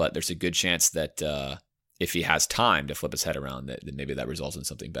that, but there's a good chance that if he has time to flip his head around, that maybe that results in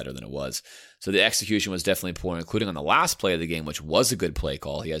something better than it was. So the execution was definitely poor, including on the last play of the game, which was a good play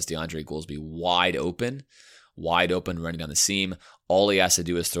call. He has DeAndre Goolsby wide open, running down the seam. All he has to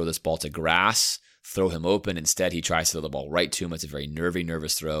do is throw this ball to grass, throw him open. Instead, he tries to throw the ball right to him. It's a very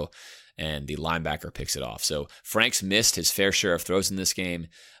nervous throw, and the linebacker picks it off. So Franks missed his fair share of throws in this game.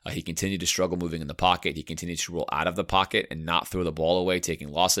 He continued to struggle moving in the pocket. He continued to roll out of the pocket and not throw the ball away, taking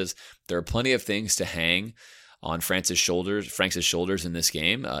losses. There are plenty of things to hang on Franks' shoulders in this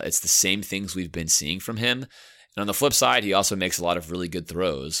game. It's the same things we've been seeing from him. And on the flip side, he also makes a lot of really good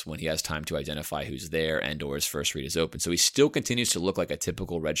throws when he has time to identify who's there and or his first read is open. So he still continues to look like a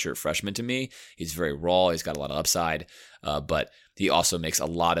typical redshirt freshman to me. He's very raw. He's got a lot of upside, but he also makes a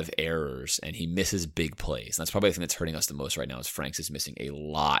lot of errors and he misses big plays. And that's probably the thing that's hurting us the most right now is Franks is missing a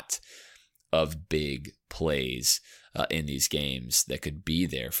lot of big plays in these games that could be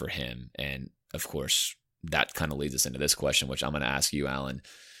there for him. And of course, that kind of leads us into this question, which I'm going to ask you, Alan.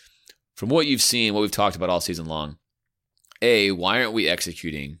 From what you've seen, what we've talked about all season long, A, why aren't we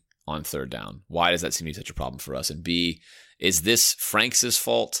executing on 3rd down? Why does that seem to be such a problem for us? And B, is this Franks'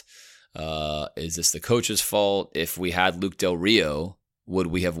 fault? Is this the coach's fault? If we had Luke Del Rio, would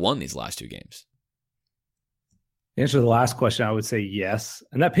we have won these last 2 games? To answer the last question, I would say yes.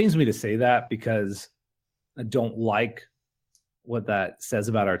 And that pains me to say that because I don't like what that says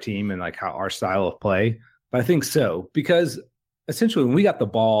about our team and like how our style of play. But I think so, because essentially when we got the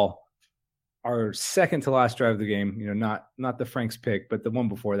ball, our second to last drive of the game, not the Franks pick, but the one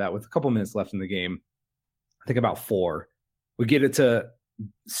before that with a couple minutes left in the game, I think about 4, we get it to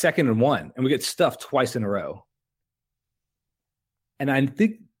 2nd and 1 and we get stuffed twice in a row. And I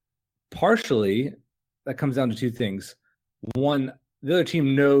think partially that comes down to 2 things. One, the other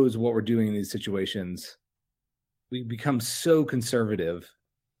team knows what we're doing in these situations. We become so conservative.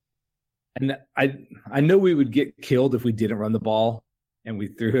 And I know we would get killed if we didn't run the ball and we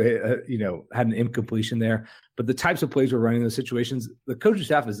threw had an incompletion there. But the types of plays we're running in those situations, the coaching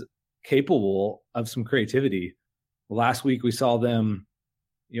staff is capable of some creativity. Last week we saw them,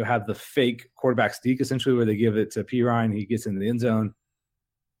 have the fake quarterback sneak essentially where they give it to P. Ryan. He gets into the end zone.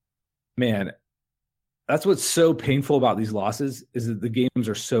 Man, that's what's so painful about these losses is that the games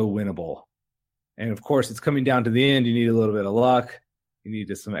are so winnable. And of course, it's coming down to the end. You need a little bit of luck. You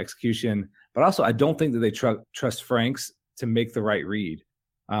need some execution. But also, I don't think that they trust Franks to make the right read.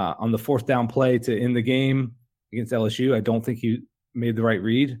 On the fourth down play to end the game against LSU, I don't think he made the right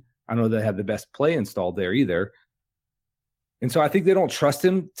read. I don't know they had the best play installed there either. And so I think they don't trust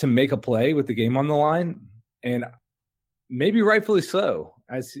him to make a play with the game on the line. And maybe rightfully so.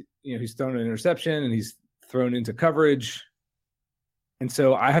 As you know, he's thrown an interception and he's thrown into coverage. And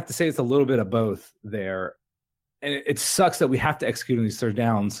so I have to say it's a little bit of both there. And it sucks that we have to execute on these third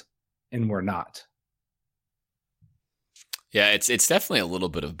downs and we're not. Yeah, it's definitely a little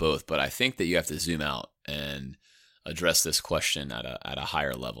bit of both, but I think that you have to zoom out and address this question at a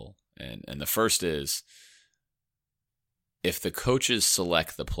higher level. And the first is, if the coaches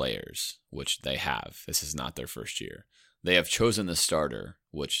select the players, which they have, this is not their first year, they have chosen the starter,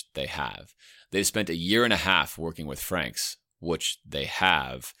 which they have. They've spent a year and a half working with Franks, which they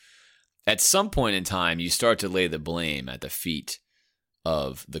have. At some point in time, you start to lay the blame at the feet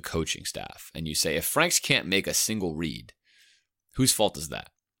of the coaching staff. And you say, if Franks can't make a single read, whose fault is that?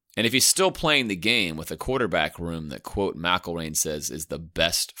 And if he's still playing the game with a quarterback room that, quote, McElrain says is the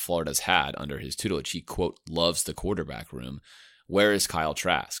best Florida's had under his tutelage, he, quote, loves the quarterback room, where is Kyle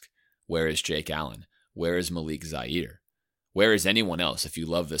Trask? Where is Jake Allen? Where is Malik Zaire? Where is anyone else if you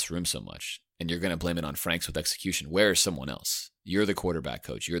love this room so much and you're going to blame it on Franks with execution? Where is someone else? You're the quarterback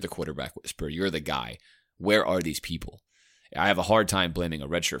coach. You're the quarterback whisperer. You're the guy. Where are these people? I have a hard time blaming a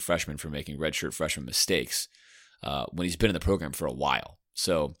redshirt freshman for making redshirt freshman mistakes when he's been in the program for a while.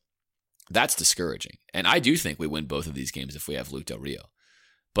 So that's discouraging. And I do think we win both of these games if we have Luke Del Rio.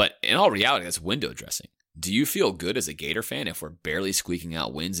 But in all reality, that's window dressing. Do you feel good as a Gator fan if we're barely squeaking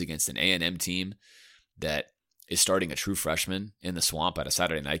out wins against an A&M team that is starting a true freshman in the swamp at a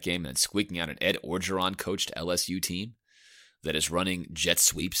Saturday night game and squeaking out an Ed Orgeron-coached LSU team that is running jet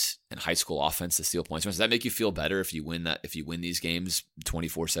sweeps and high school offense to steal points? Does that make you feel better if you win these games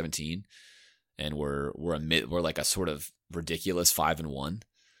 24-17 and we're like a sort of ridiculous 5-1,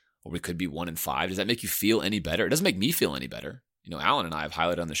 or we could be 1-5? Does that make you feel any better? It doesn't make me feel any better. You know, Alan and I have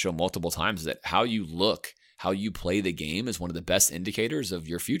highlighted on the show multiple times that how you look, how you play the game is one of the best indicators of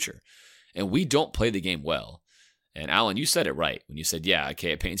your future. And we don't play the game well. And Alan, you said it right when you said, yeah,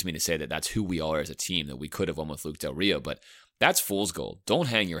 okay, it pains me to say that that's who we are as a team, that we could have won with Luke Del Rio, but that's fool's gold. Don't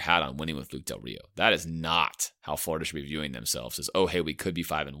hang your hat on winning with Luke Del Rio. That is not how Florida should be viewing themselves as, oh, hey, we could be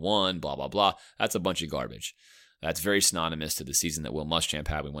 5-1, blah, blah, blah. That's a bunch of garbage. That's very synonymous to the season that Will Muschamp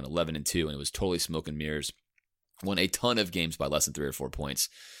had. We went 11-2, and it was totally smoke and mirrors. Won a ton of games by less than 3 or 4 points,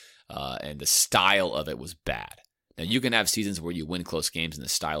 and the style of it was bad. Now, you can have seasons where you win close games and the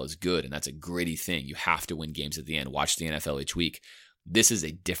style is good, and that's a gritty thing. You have to win games at the end. Watch the NFL each week. This is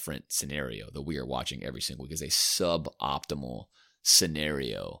a different scenario that we are watching every single week. It's a suboptimal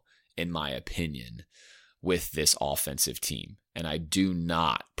scenario, in my opinion, with this offensive team. And I do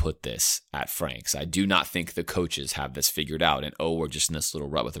not put this at Franks. I do not think the coaches have this figured out. And, we're just in this little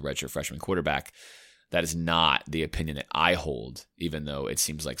rut with a redshirt freshman quarterback. That is not the opinion that I hold, even though it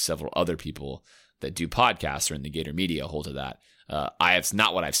seems like several other people that do podcasts or in the Gator media hold to that. It's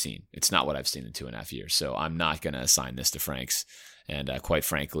not what I've seen. It's not what I've seen in 2.5 years. So I'm not going to assign this to Franks. And quite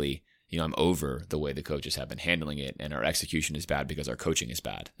frankly, I'm over the way the coaches have been handling it, and our execution is bad because our coaching is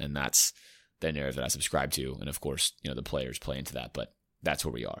bad. And that's the narrative that I subscribe to. And of course, the players play into that, but that's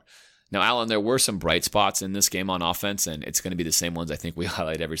where we are. Now, Alan, there were some bright spots in this game on offense, and it's going to be the same ones I think we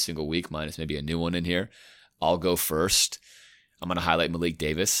highlight every single week, minus maybe a new one in here. I'll go first. I'm going to highlight Malik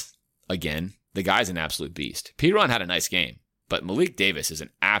Davis again. The guy's an absolute beast. Piron had a nice game, but Malik Davis is an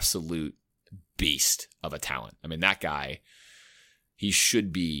absolute beast of a talent. I mean, that guy, he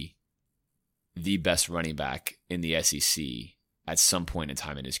should be the best running back in the SEC at some point in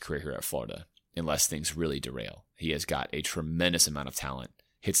time in his career here at Florida, unless things really derail. He has got a tremendous amount of talent,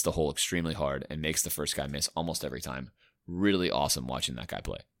 hits the hole extremely hard, and makes the first guy miss almost every time. Really awesome watching that guy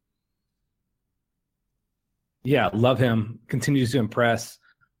play. Yeah, love him. Continues to impress.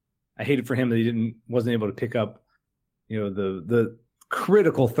 I hated for him that he wasn't able to pick up, the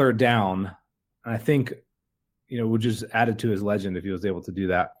critical third down. And I think, would just added to his legend if he was able to do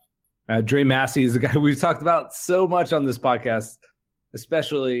that. Dre Massey is a guy we've talked about so much on this podcast,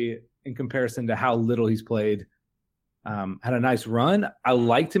 especially in comparison to how little he's played. Had a nice run. I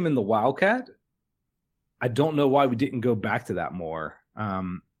liked him in the Wildcat. I don't know why we didn't go back to that more.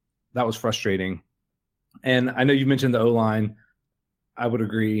 That was frustrating. And I know you mentioned the O-line. I would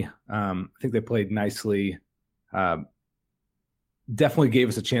agree. I think they played nicely. Definitely gave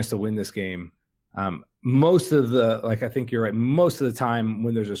us a chance to win this game. Most of I think you're right. Most of the time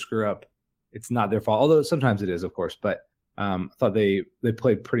when there's a screw up, it's not their fault. Although sometimes it is, of course. But I thought they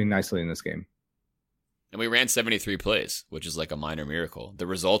played pretty nicely in this game. And we ran 73 plays, which is like a minor miracle. The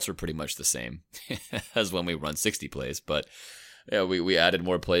results were pretty much the same as when we run 60 plays, but yeah, we added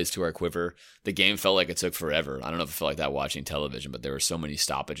more plays to our quiver. The game felt like it took forever. I don't know if it felt like that watching television, but there were so many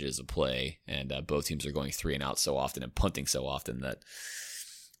stoppages of play, and both teams are going 3 and out so often and punting so often that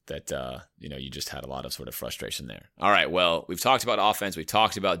you just had a lot of sort of frustration there. All right, well, we've talked about offense, we've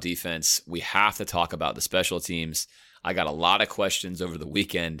talked about defense. We have to talk about the special teams. I got a lot of questions over the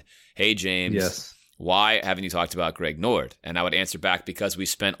weekend. Hey, James. Yes. Why haven't you talked about Greg Nord? And I would answer back, because we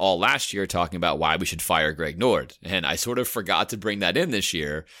spent all last year talking about why we should fire Greg Nord. And I sort of forgot to bring that in this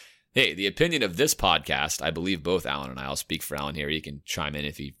year. Hey, the opinion of this podcast, I believe both Alan and I'll speak for Alan here. He can chime in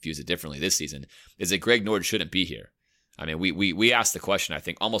if he views it differently this season, is that Greg Nord shouldn't be here. I mean, we asked the question, I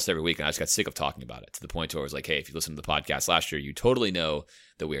think, almost every week, and I just got sick of talking about it to the point where I was like, hey, if you listen to the podcast last year, you totally know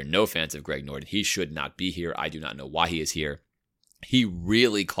that we are no fans of Greg Nord. He should not be here. I do not know why he is here. He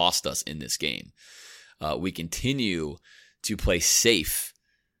really cost us in this game. We continue to play safe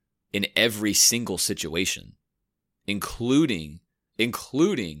in every single situation, including a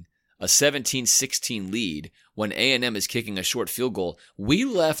 17-16 lead when A&M is kicking a short field goal. We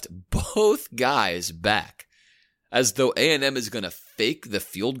left both guys back as though A&M is going to fake the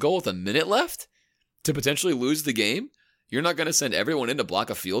field goal with a minute left to potentially lose the game. You're not going to send everyone in to block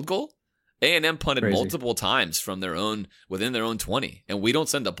a field goal? A&M punted multiple times from within their own 20, and we don't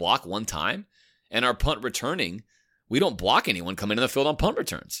send a block one time. And our punt returning, we don't block anyone coming in the field on punt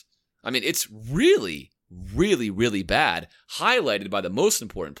returns. I mean, it's really, really, really bad. Highlighted by the most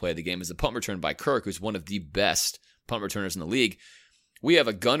important play of the game is the punt return by Kirk, who's one of the best punt returners in the league. We have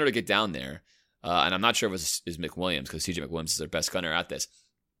a gunner to get down there, and I'm not sure if it is McWilliams, because CJ McWilliams is their best gunner at this.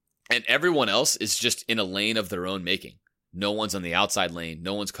 And everyone else is just in a lane of their own making. No one's on the outside lane.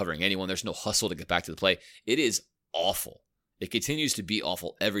 No one's covering anyone. There's no hustle to get back to the play. It is awful. It continues to be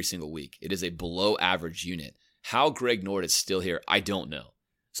awful every single week. It is a below average unit. How Greg Nord is still here, I don't know.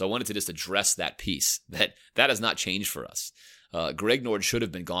 So I wanted to just address that piece, that has not changed for us. Greg Nord should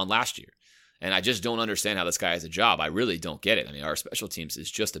have been gone last year. And I just don't understand how this guy has a job. I really don't get it. I mean, our special teams is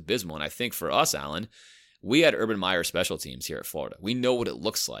just abysmal. And I think for us, Alan, we had Urban Meyer special teams here at Florida. We know what it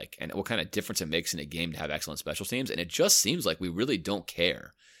looks like and what kind of difference it makes in a game to have excellent special teams. And it just seems like we really don't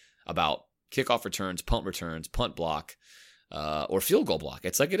care about kickoff returns, punt block, or field goal block.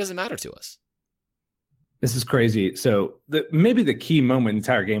 It's like it doesn't matter to us. This is crazy. So maybe the key moment in the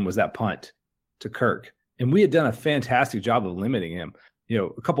entire game was that punt to Kirk. And we had done a fantastic job of limiting him. You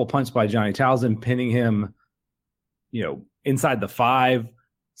know, a couple punts by Johnny Townsend, pinning him, inside the 5,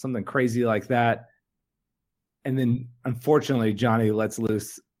 something crazy like that. And then, unfortunately, Johnny lets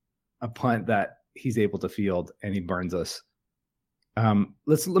loose a punt that he's able to field, and he burns us. Let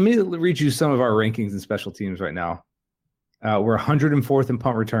me read you some of our rankings in special teams right now. We're 104th in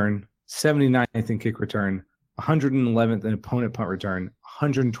punt return, 79th in kick return, 111th in opponent punt return,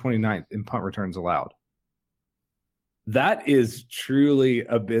 129th in punt returns allowed. That is truly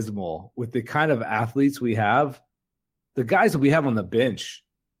abysmal with the kind of athletes we have. The guys that we have on the bench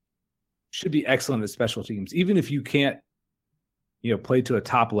should be excellent at special teams. Even if you can't, play to a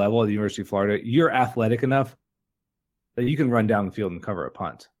top level at the University of Florida, you're athletic enough that you can run down the field and cover a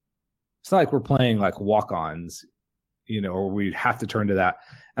punt. It's not like we're playing like walk-ons, or we'd have to turn to that.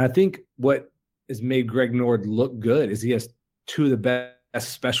 And I think what has made Greg Nord look good is he has 2 of the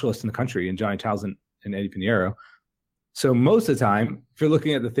best specialists in the country in Johnny Townsend and Eddie Pinheiro. So most of the time, if you're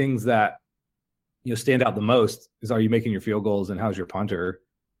looking at the things that stand out the most, is are you making your field goals and how's your punter?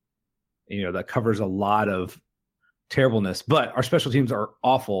 That covers a lot of terribleness. But our special teams are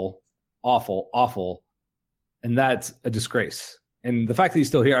awful, awful, awful. And that's a disgrace. And the fact that he's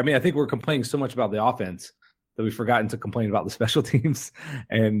still here, I think we're complaining so much about the offense that we've forgotten to complain about the special teams.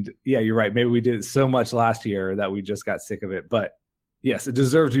 And yeah, you're right. Maybe we did it so much last year that we just got sick of it. But yes, it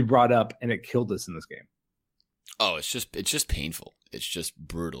deserves to be brought up, and it killed us in this game. Oh, it's just painful. It's just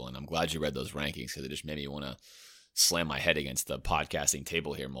brutal. And I'm glad you read those rankings, because it just made me want to slam my head against the podcasting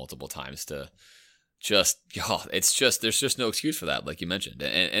table here multiple times to there's just no excuse for that, like you mentioned.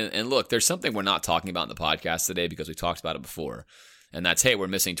 And look, there's something we're not talking about in the podcast today because we talked about it before. And that's, hey, we're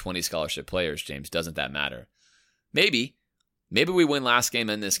missing 20 scholarship players, James. Doesn't that matter? Maybe we win last game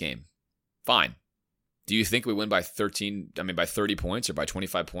and this game. Fine. Do you think we win by 30 points or by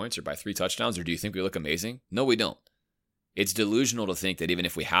 25 points or by 3 touchdowns? Or do you think we look amazing? No, we don't. It's delusional to think that even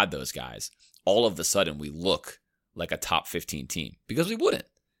if we had those guys, all of a sudden we look like a top 15 team, because we wouldn't.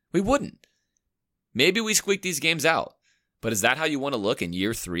 We wouldn't. Maybe we squeak these games out, but is that how you want to look in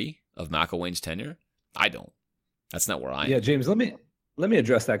year 3 of McElwain's tenure? I don't. That's not where I am. Yeah, James, let me let me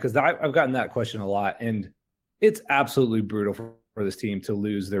address that because I've gotten that question a lot, and it's absolutely brutal for this team to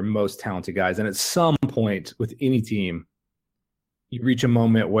lose their most talented guys. And at some point with any team, you reach a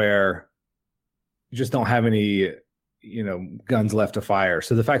moment where you just don't have any, guns left to fire.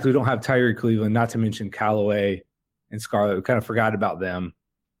 So the fact that we don't have Tyree Cleveland, not to mention Callaway and Scarlett, we kind of forgot about them.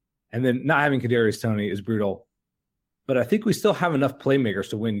 And then not having Kadarius Toney is brutal. But I think we still have enough playmakers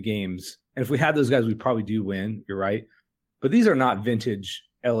to win games. And if we had those guys, we probably do win. You're right. But these are not vintage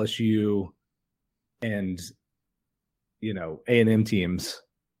LSU and, A&M teams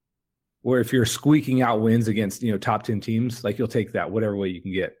where if you're squeaking out wins against, top 10 teams, like you'll take that whatever way you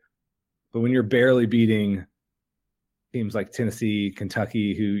can get. But when you're barely beating teams like Tennessee,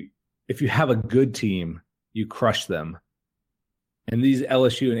 Kentucky, who, if you have a good team, you crush them. And these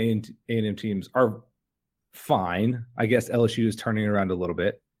LSU and A&M teams are fine. I guess LSU is turning around a little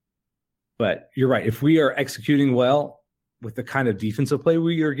bit. But you're right. If we are executing well with the kind of defensive play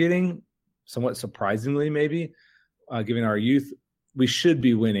we are getting, somewhat surprisingly maybe, given our youth, we should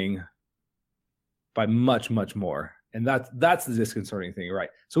be winning by much, much more. And that's the disconcerting thing, right?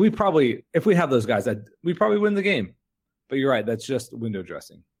 So we probably, if we have those guys, we probably win the game. But you're right, that's just window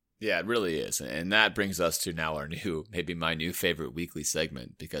dressing. Yeah, it really is. And that brings us to now maybe my new favorite weekly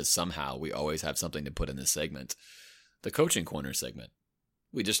segment, because somehow we always have something to put in this segment. The Coaching Corner segment.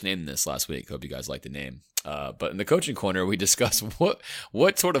 We just named this last week. Hope you guys like the name. But in the Coaching Corner, we discuss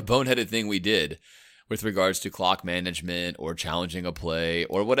what sort of boneheaded thing we did with regards to clock management or challenging a play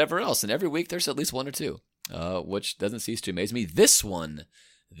or whatever else. And every week there's at least one or two, which doesn't cease to amaze me. This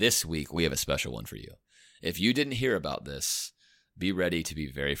week, we have a special one for you. If you didn't hear about this, be ready to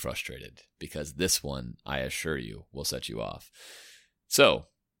be very frustrated, because this one, I assure you, will set you off. So,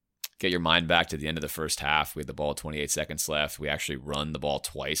 get your mind back to the end of the first half. We had the ball 28 seconds left. We actually run the ball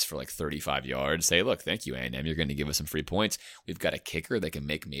twice for like 35 yards. Say, look, thank you, A&M. You're going to give us some free points. We've got a kicker that can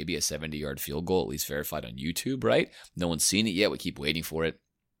make maybe a 70-yard field goal, at least verified on YouTube, right? No one's seen it yet. We keep waiting for it.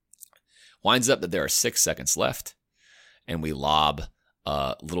 Winds up that there are 6 seconds left, and we lob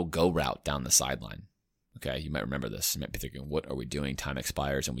a little go route down the sideline. Okay, you might remember this. You might be thinking, what are we doing? Time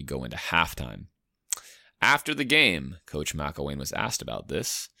expires, and we go into halftime. After the game, Coach McElwain was asked about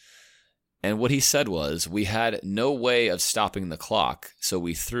this, and what he said was, we had no way of stopping the clock, so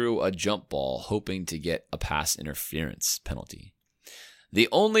we threw a jump ball hoping to get a pass interference penalty. The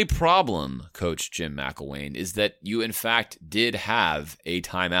only problem, Coach Jim McElwain, is that you in fact did have a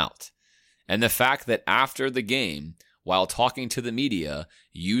timeout. And the fact that after the game, while talking to the media,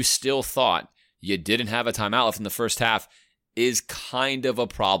 you still thought you didn't have a timeout left in the first half is kind of a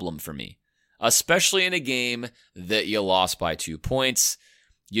problem for me, especially in a game that you lost by 2 points.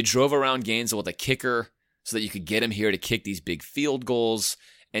 You drove around Gainesville with a kicker so that you could get him here to kick these big field goals,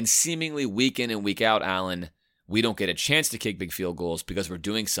 and seemingly week in and week out, Alan, we don't get a chance to kick big field goals because we're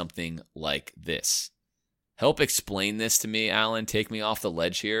doing something like this. Help explain this to me, Alan. Take me off the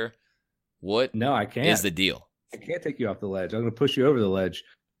ledge here. What No, I can't. is the deal? I can't take you off the ledge. I'm going to push you over the ledge.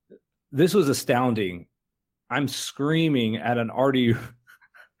 This was astounding. I'm screaming at a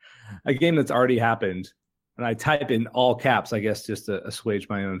game that's already happened. And I type in all caps, I guess, just to assuage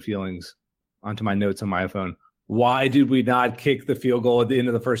my own feelings onto my notes on my iPhone. Why did we not kick the field goal at the end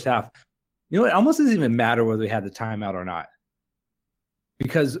of the first half? You know, it almost doesn't even matter whether we had the timeout or not,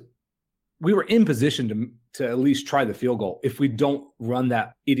 because we were in position to at least try the field goal if we don't run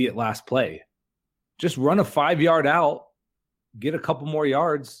that idiot last play. Just run a 5-yard out, get a couple more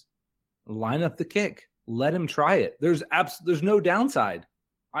yards, line up the kick, let him try it. There's no downside.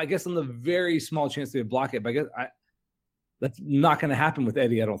 I guess on the very small chance they block it, but I guess that's not going to happen with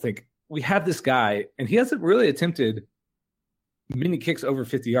Eddie, I don't think. We have this guy, and he hasn't really attempted many kicks over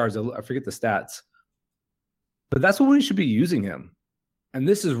 50 yards. I forget the stats. But that's what we should be using him. And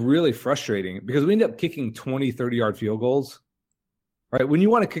this is really frustrating because we end up kicking 20, 30-yard field goals. Right? When you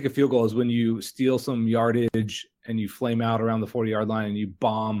want to kick a field goal is when you steal some yardage and you flame out around the 40-yard line and you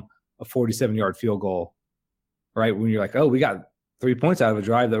bomb a 47-yard field goal. Right? When you're like, oh, we got 3 points out of a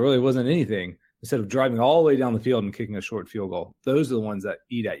drive that really wasn't anything, instead of driving all the way down the field and kicking a short field goal. Those are the ones that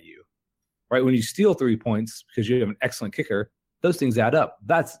eat at you. Right? When you steal 3 points because you have an excellent kicker, those things add up.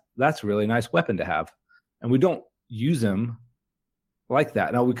 That's a really nice weapon to have. And we don't use them like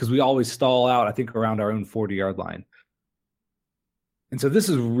that now because we always stall out, I think, around our own 40-yard line. And so this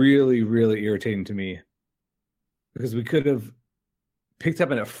is really, really irritating to me because we could have picked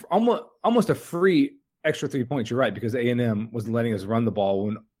up almost a free extra 3 points. You're right, because A&M was letting us run the ball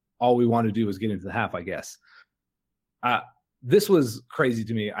when all we wanted to do was get into the half, I guess. This was crazy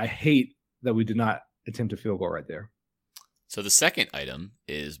to me. I hate that we did not attempt a field goal right there. So the second item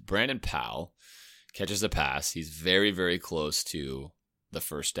is Brandon Powell catches a pass. He's very, very close to the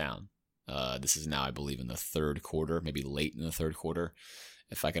first down. This is now, I believe, in the third quarter, maybe late in the third quarter,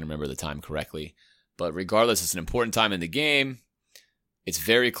 if I can remember the time correctly. But regardless, it's an important time in the game. It's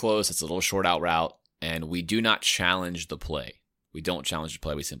very close. It's a little short out route, and we do not challenge the play. We don't challenge the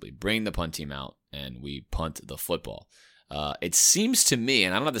play. We simply bring the punt team out, and we punt the football. It seems to me,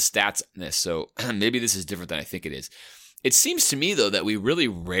 and I don't have the stats on this, so maybe this is different than I think it is. It seems to me, though, that we really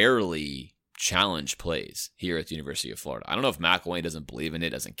rarely challenge plays here at the University of Florida. I don't know if McElwain doesn't believe in it,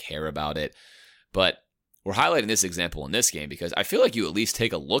 doesn't care about it, but we're highlighting this example in this game because I feel like you at least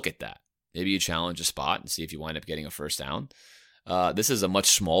take a look at that. Maybe you challenge a spot and see if you wind up getting a first down. This is a much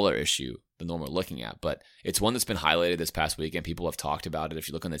smaller issue than the one we're looking at, but it's one that's been highlighted this past weekend. People have talked about it. If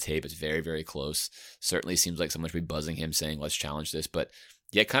you look on the tape, it's very, very close. Certainly seems like someone should be buzzing him saying, let's challenge this. But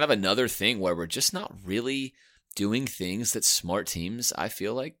yet kind of another thing where we're just not really doing things that smart teams, I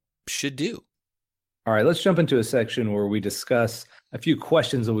feel like, should do. All right, let's jump into a section where we discuss a few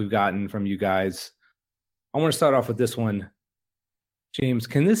questions that we've gotten from you guys. I want to start off with this one. James,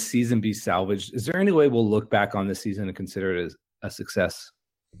 can this season be salvaged? Is there any way we'll look back on this season and consider it as a success?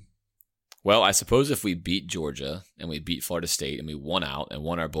 Well, I suppose if we beat Georgia and we beat Florida State and we won out and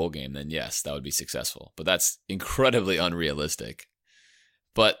won our bowl game, then yes, that would be successful. But that's incredibly unrealistic.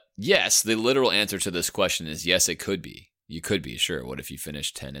 But yes, the literal answer to this question is yes, it could be. You could be, sure. What if you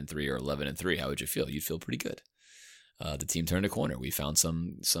finished 10-3 or 11-3? How would you feel? You'd feel pretty good. The team turned a corner. We found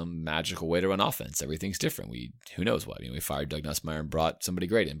some magical way to run offense. Everything's different. Who knows what? I mean, we fired Doug Nussmeier and brought somebody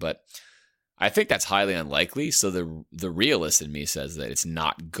great in. But I think that's highly unlikely. So the realist in me says that it's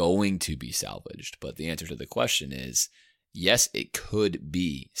not going to be salvaged. But the answer to the question is yes, it could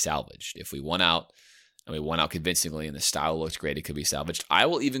be salvaged. If we won out and we won out convincingly and the style looked great, it could be salvaged. I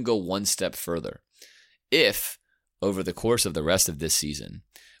will even go one step further. If over the course of the rest of this season,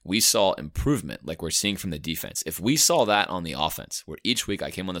 we saw improvement like we're seeing from the defense. If we saw that on the offense, where each week I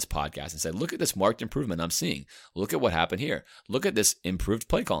came on this podcast and said, look at this marked improvement I'm seeing. Look at what happened here. Look at this improved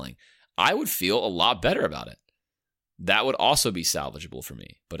play calling. I would feel a lot better about it. That would also be salvageable for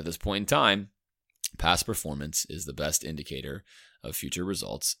me. But at this point in time, past performance is the best indicator of future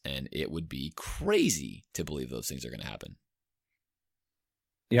results, and it would be crazy to believe those things are going to happen.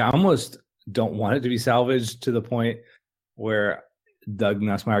 Yeah, I almost don't want it to be salvaged to the point where Doug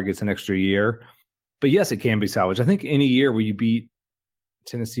Nussmeier gets an extra year. But yes, it can be salvaged. I think any year where you beat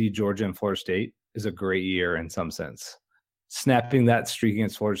Tennessee, Georgia, and Florida State is a great year in some sense. Snapping that streak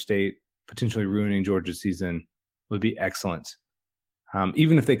against Florida State, potentially ruining Georgia's season, would be excellent.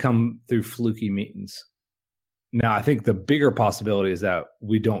 Even if they come through fluky meetings. Now, I think the bigger possibility is that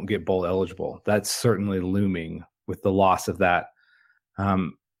we don't get bowl eligible. That's certainly looming with the loss of that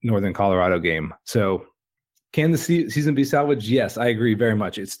Northern Colorado game. So can the season be salvaged? Yes, I agree very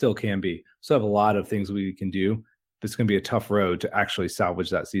much. It still can be. So have a lot of things we can do, but it's going to be a tough road to actually salvage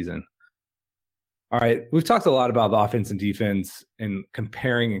that season. All right, we've talked a lot about the offense and defense and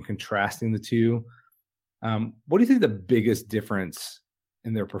comparing and contrasting the two. What do you think the biggest difference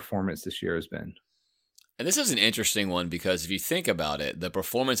in their performance this year has been? And this is an interesting one because if you think about it, the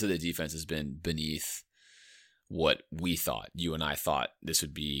performance of the defense has been beneath what we thought, you and I thought this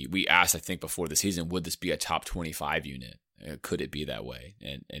would be. We asked, I think, before the season, would this be a top 25 unit? Could it be that way?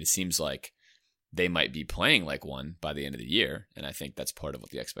 And it seems like they might be playing like one by the end of the year. And I think that's part of what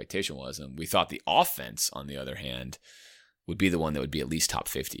the expectation was. And we thought the offense, on the other hand, would be the one that would be at least top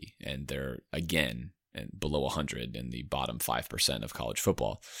 50. And they're, again, and below 100 in the bottom 5% of college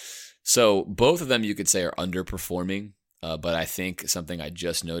football. So both of them, you could say, are underperforming. But I think something I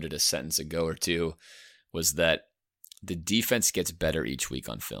just noted a sentence ago or two was that the defense gets better each week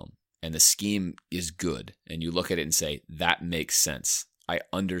on film. And the scheme is good. And you look at it and say, that makes sense. I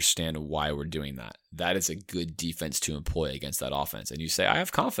understand why we're doing that. That is a good defense to employ against that offense. And you say, I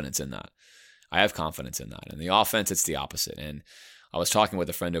have confidence in that. I have confidence in that. And the offense, it's the opposite. And I was talking with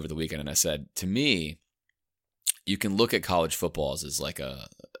a friend over the weekend, and I said, to me, you can look at college football as like a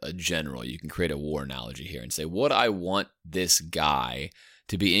general. You can create a war analogy here and say, would I want this guy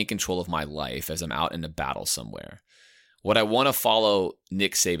to be in control of my life as I'm out in a battle somewhere? Would I want to follow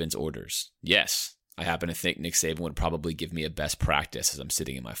Nick Saban's orders? Yes. I happen to think Nick Saban would probably give me a best practice as I'm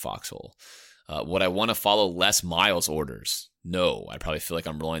sitting in my foxhole. Would I want to follow Les Miles' orders? No. I probably feel like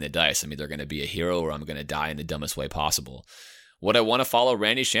I'm rolling the dice. I'm either going to be a hero or I'm going to die in the dumbest way possible. Would I want to follow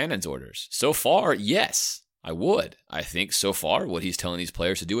Randy Shannon's orders? So far, yes, I would. I think so far what he's telling these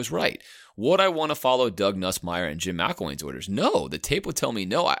players to do is right. Would I want to follow Doug Nussmeier and Jim McElwain's orders? No. The tape would tell me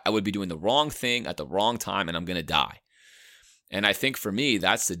no. I would be doing the wrong thing at the wrong time and I'm going to die. And I think for me,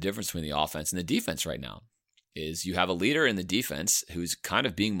 that's the difference between the offense and the defense right now. is you have a leader in the defense who's kind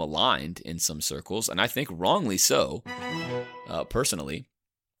of being maligned in some circles, and I think wrongly so, personally.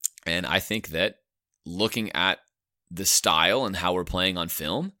 And I think that looking at the style and how we're playing on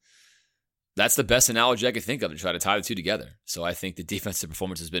film, that's the best analogy I could think of to try to tie the two together. So I think the defensive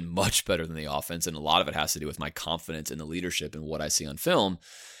performance has been much better than the offense, and a lot of it has to do with my confidence in the leadership and what I see on film.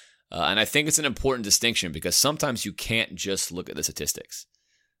 And I think it's an important distinction because sometimes you can't just look at the statistics.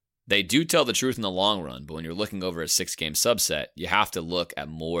 They do tell the truth in the long run, but when you're looking over a 6-game subset, you have to look at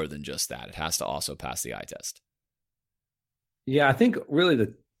more than just that. It has to also pass the eye test. Yeah, I think really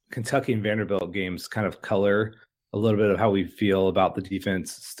the Kentucky and Vanderbilt games kind of color a little bit of how we feel about the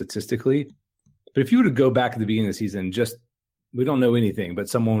defense statistically. But if you were to go back at the beginning of the season, we don't know anything, but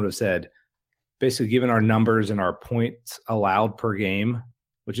someone would have said, basically given our numbers and our points allowed per game,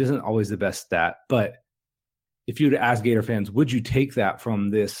 which isn't always the best stat, but if you were to ask Gator fans, would you take that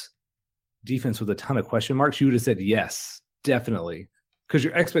from this defense with a ton of question marks? You would have said yes, definitely. Because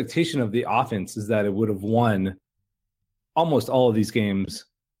your expectation of the offense is that it would have won almost all of these games,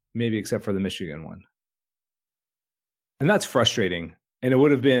 maybe except for the Michigan one. And that's frustrating. And it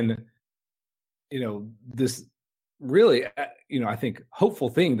would have been, this really, I think hopeful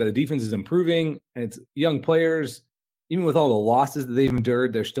thing that the defense is improving and it's young players, even with all the losses that they've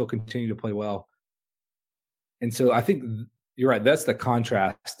endured, they're still continuing to play well. And so I think you're right. That's the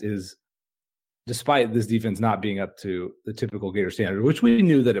contrast is despite this defense not being up to the typical Gator standard, which we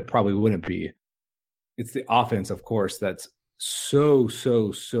knew that it probably wouldn't be, it's the offense, of course, that's so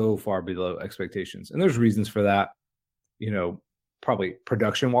far below expectations. And there's reasons for that, probably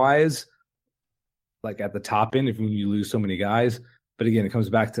production-wise, like at the top end, when you lose so many guys. But again, it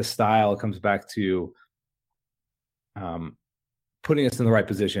comes back to style. It comes back to putting us in the right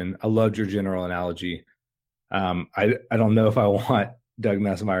position. I loved your general analogy. I don't know if I want Doug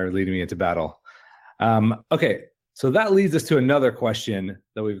Nussmeier leading me into battle. Okay, so that leads us to another question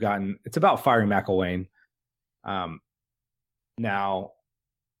that we've gotten. It's about firing McElwain. Now,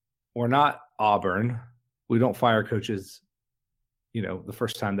 we're not Auburn. We don't fire coaches, the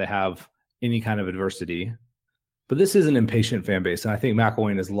first time they have any kind of adversity. But this is an impatient fan base, and I think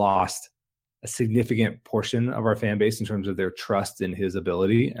McElwain has lost a significant portion of our fan base in terms of their trust in his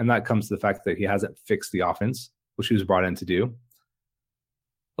ability. And that comes to the fact that he hasn't fixed the offense, which he was brought in to do.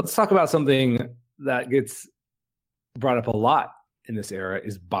 Let's talk about something that gets brought up a lot in this era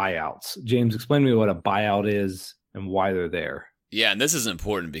is buyouts. James, explain to me what a buyout is and why they're there. Yeah, and this is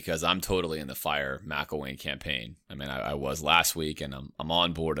important because I'm totally in the fire McElwain campaign. I mean, I was last week, and I'm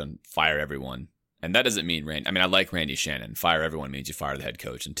on board on fire everyone. And that doesn't mean I like Randy Shannon. Fire everyone means you fire the head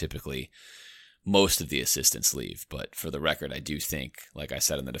coach, and typically most of the assistants leave. But for the record, I do think, like I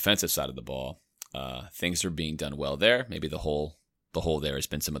said, on the defensive side of the ball, things are being done well there. Maybe the hole there has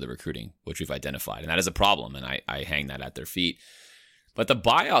been some of the recruiting, which we've identified. And that is a problem, and I hang that at their feet. But the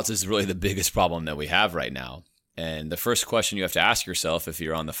buyouts is really the biggest problem that we have right now. And the first question you have to ask yourself if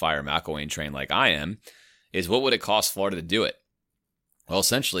you're on the fire McElwain train like I am is, what would it cost Florida to do it? Well,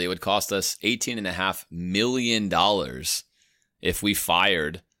 essentially, it would cost us $18.5 million if we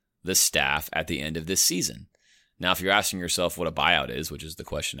fired the staff at the end of this season. Now, if you're asking yourself what a buyout is, which is the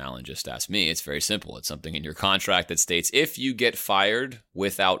question Alan just asked me, it's very simple. It's something in your contract that states if you get fired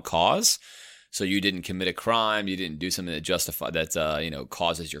without cause, so you didn't commit a crime, you didn't do something that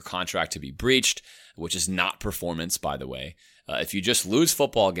causes your contract to be breached, which is not performance, by the way. If you just lose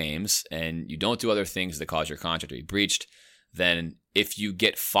football games and you don't do other things that cause your contract to be breached, then if you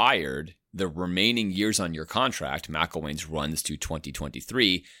get fired, the remaining years on your contract, McElwain's runs to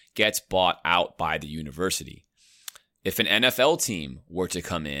 2023, gets bought out by the university. If an NFL team were to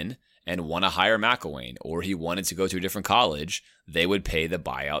come in and want to hire McElwain, or he wanted to go to a different college, they would pay the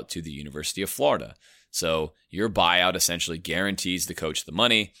buyout to the University of Florida. So your buyout essentially guarantees the coach the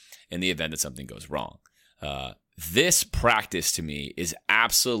money in the event that something goes wrong. This practice to me is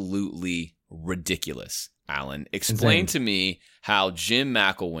absolutely ridiculous. Alan, explain to me how Jim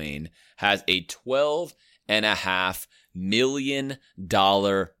McElwain has a $12.5 million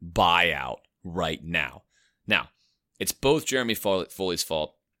buyout right now. Now, it's both Jeremy Foley's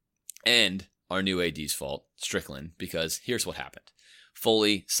fault and our new AD's fault, Strickland, because here's what happened.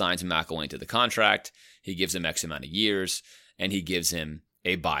 Foley signs McElwain to the contract, he gives him X amount of years, and he gives him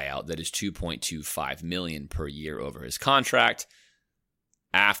a buyout that is $2.25 million per year over his contract.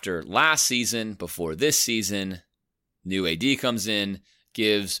 After last season, before this season, new AD comes in,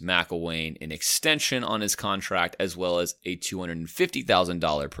 gives McElwain an extension on his contract, as well as a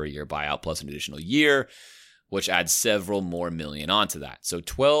 $250,000 per year buyout plus an additional year, which adds several more million onto that. So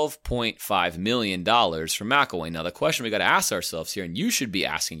 $12.5 million for McElwain. Now, the question we got to ask ourselves here, and you should be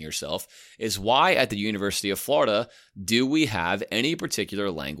asking yourself, is why at the University of Florida do we have any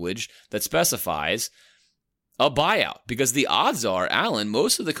particular language that specifies a buyout? Because the odds are, Alan,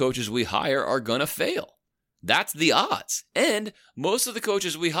 most of the coaches we hire are going to fail. That's the odds. And most of the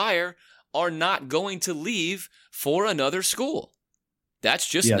coaches we hire are not going to leave for another school. That's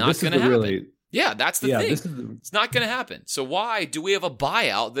just not going to happen. Yeah, that's the thing. It's not going to happen. So why do we have a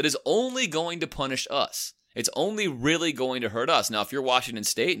buyout that is only going to punish us? It's only really going to hurt us. Now, if you're Washington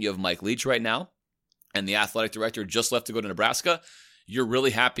State and you have Mike Leach right now, and the athletic director just left to go to Nebraska, you're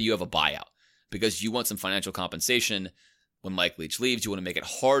really happy you have a buyout because you want some financial compensation. When Mike Leach leaves, you want to make it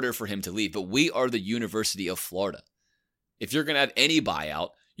harder for him to leave. But we are the University of Florida. If you're going to have any buyout,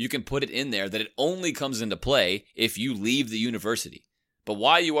 you can put it in there that it only comes into play if you leave the university. But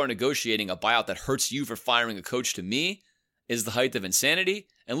why you are negotiating a buyout that hurts you for firing a coach, to me, is the height of insanity.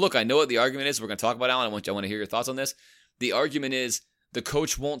 And look, I know what the argument is. We're going to talk about it, Alan. I want to hear your thoughts on this. The argument is the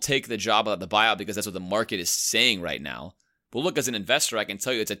coach won't take the job without the buyout because that's what the market is saying right now. But look, as an investor, I can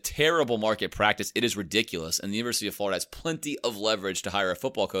tell you it's a terrible market practice. It is ridiculous. And the University of Florida has plenty of leverage to hire a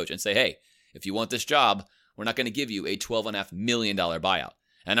football coach and say, hey, if you want this job, we're not going to give you a $12.5 million buyout.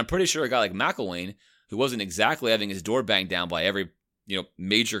 And I'm pretty sure a guy like McElwain, who wasn't exactly having his door banged down by every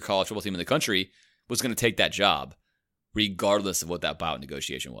major college football team in the country, was going to take that job regardless of what that buyout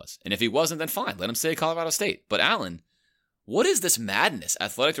negotiation was. And if he wasn't, then fine. Let him stay at Colorado State. But Alan, what is this madness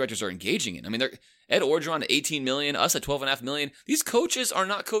athletic directors are engaging in? I mean, they're Ed Orgeron at $18 million, us at $12.5 million. These coaches are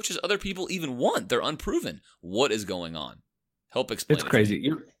not coaches other people even want. They're unproven. What is going on? Help explain. It's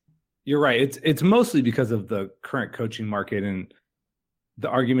crazy. You're right. It's mostly because of the current coaching market, and the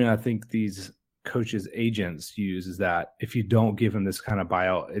argument I think these coaches' agents use is that if you don't give him this kind of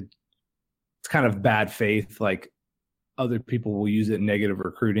buyout, it's kind of bad faith. Like other people will use it in negative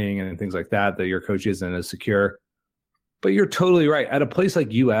recruiting and things like that your coach isn't as secure. But you're totally right. At a place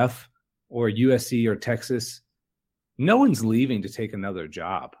like UF or USC or Texas, no one's leaving to take another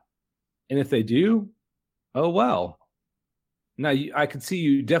job. And if they do, oh well. Now, I could see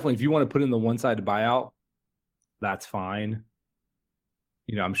you definitely, if you want to put in the one-sided buyout, that's fine.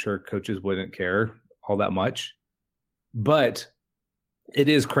 I'm sure coaches wouldn't care all that much. But it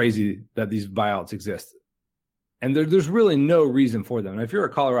is crazy that these buyouts exist. And there's really no reason for them. And if you're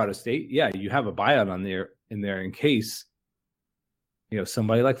at Colorado State, yeah, you have a buyout in there in case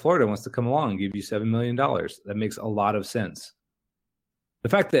somebody like Florida wants to come along and give you $7 million. That makes a lot of sense. The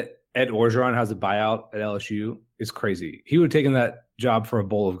fact that Ed Orgeron has a buyout at LSU is crazy. He would have taken that job for a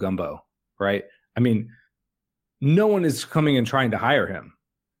bowl of gumbo, right? I mean, no one is coming and trying to hire him.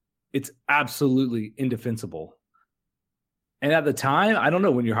 It's absolutely indefensible. And at the time, I don't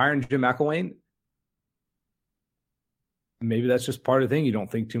know, when you're hiring Jim McElwain, maybe that's just part of the thing. You don't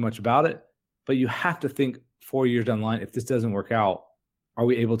think too much about it, but you have to think 4 years down the line, if this doesn't work out, are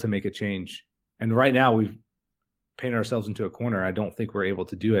we able to make a change? And right now we've painted ourselves into a corner. I don't think we're able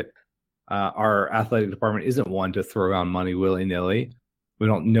to do it. Our athletic department isn't one to throw around money willy-nilly. We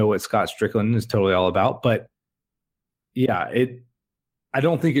don't know what Scott Strickland is totally all about, but yeah, I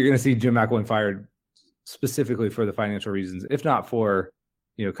don't think you're going to see Jim McElwain fired specifically for the financial reasons, if not for,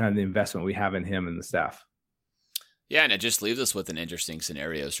 kind of the investment we have in him and the staff. Yeah, and it just leaves us with an interesting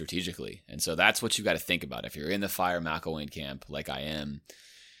scenario strategically. And so that's what you got to think about. If you're in the fire McElwain camp, like I am,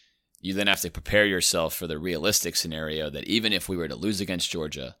 you then have to prepare yourself for the realistic scenario that even if we were to lose against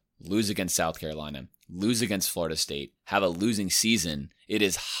Georgia, lose against South Carolina, lose against Florida State, have a losing season, it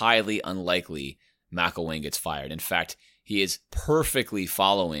is highly unlikely McElwain gets fired. In fact, he is perfectly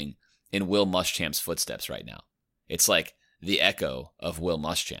following in Will Muschamp's footsteps right now. It's like the echo of Will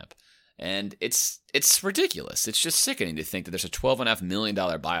Muschamp. And it's ridiculous. It's just sickening to think that there's a $12.5 million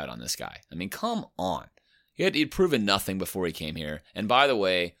buyout on this guy. I mean, come on. He'd proven nothing before he came here. And by the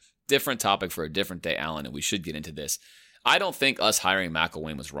way, different topic for a different day, Alan, and we should get into this. I don't think us hiring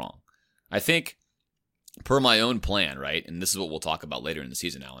McElwain was wrong. I think, per my own plan, right, and this is what we'll talk about later in the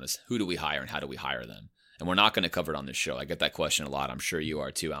season, Alan, is who do we hire and how do we hire them? And we're not going to cover it on this show. I get that question a lot. I'm sure you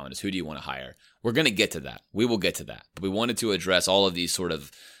are too, Alan, is who do you want to hire? We're going to get to that. We will get to that. But we wanted to address all of these sort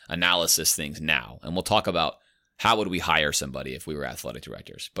of analysis things now. And we'll talk about how would we hire somebody if we were athletic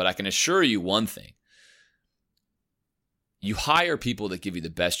directors. But I can assure you one thing. You hire people that give you the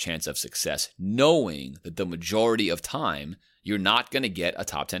best chance of success, knowing that the majority of time, you're not going to get a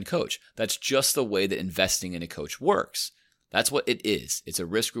top 10 coach. That's just the way that investing in a coach works. That's what it is. It's a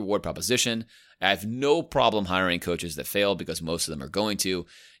risk-reward proposition. I have no problem hiring coaches that fail because most of them are going to.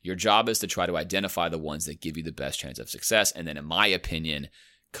 Your job is to try to identify the ones that give you the best chance of success. And then, in my opinion,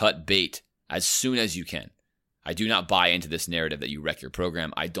 cut bait as soon as you can. I do not buy into this narrative that you wreck your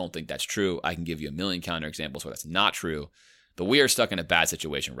program. I don't think that's true. I can give you a million counterexamples where that's not true. But we are stuck in a bad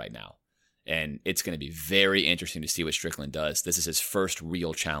situation right now. And it's going to be very interesting to see what Strickland does. This is his first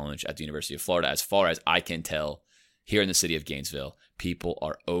real challenge at the University of Florida. As far as I can tell, here in the city of Gainesville, people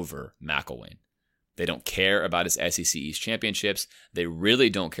are over McElwain. They don't care about his SEC East championships. They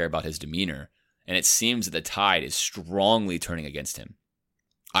really don't care about his demeanor. And it seems that the tide is strongly turning against him.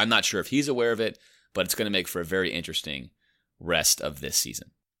 I'm not sure if he's aware of it, but it's going to make for a very interesting rest of this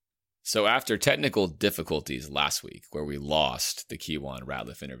season. So after technical difficulties last week, where we lost the Kewan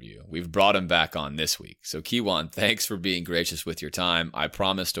Ratliff interview, we've brought him back on this week. So Kewan, thanks for being gracious with your time. I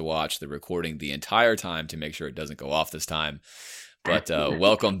promise to watch the recording the entire time to make sure it doesn't go off this time. But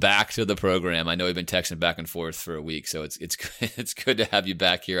welcome back to the program. I know we've been texting back and forth for a week, so it's good to have you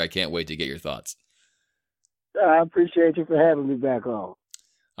back here. I can't wait to get your thoughts. I appreciate you for having me back on.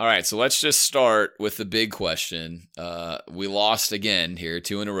 All right, so let's just start with the big question. We lost again here,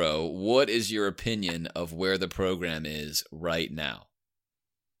 2 in a row. What is your opinion of where the program is right now?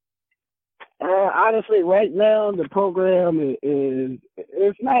 Honestly, right now, the program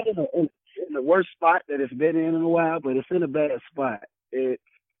it's not in the worst spot that it's been in a while, but it's in a bad spot. It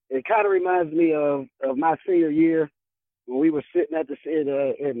kind of reminds me of my senior year when we were sitting at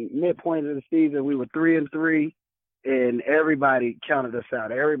in midpoint of the season. We were 3-3. And everybody counted us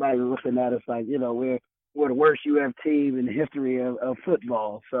out. Everybody was looking at us like, we're the worst UF team in the history of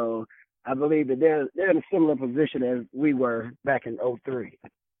football. So I believe that they're in a similar position as we were back in 2003.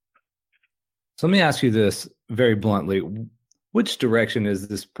 So let me ask you this very bluntly. Which direction is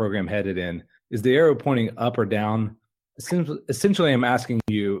this program headed in? Is the arrow pointing up or down? Essentially, I'm asking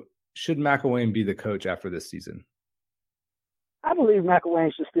you, should McElwain be the coach after this season? I believe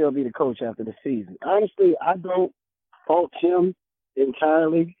McElwain should still be the coach after the season. Honestly, I don't fault him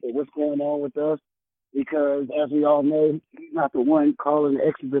entirely for what's going on with us because, as we all know, he's not the one calling the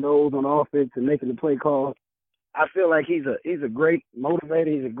X's and O's on offense and making the play calls. I feel like he's a great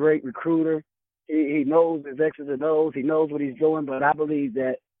motivator. He's a great recruiter. He knows his X's and O's. He knows what he's doing. But I believe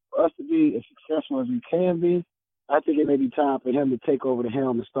that for us to be as successful as we can be, I think it may be time for him to take over the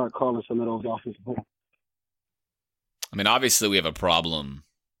helm and start calling some of those offensive plays. I mean, obviously we have a problem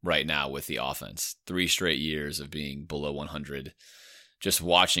right now with the offense. 3 straight years of being below 100. Just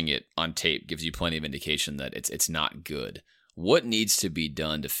watching it on tape gives you plenty of indication that it's not good. What needs to be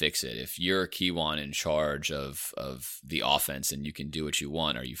done to fix it? If you're Kewan in charge of the offense and you can do what you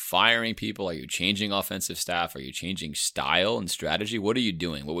want, are you firing people? Are you changing offensive staff? Are you changing style and strategy? What are you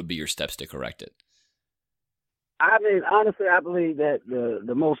doing? What would be your steps to correct it? I mean, honestly, I believe that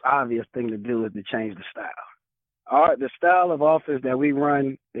the most obvious thing to do is to change the style. The style of offense that we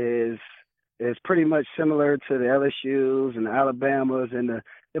run is pretty much similar to the LSU's and the Alabamas and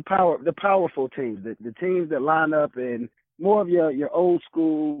the powerful teams, the teams that line up in more of your old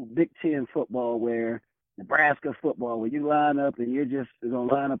school Big Ten football, where Nebraska football, where you line up and you're just going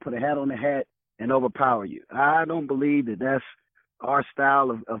to line up, put a hat on the hat, and overpower you. I don't believe that that's our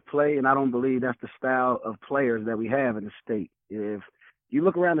style of play, and I don't believe that's the style of players that we have in the state. If you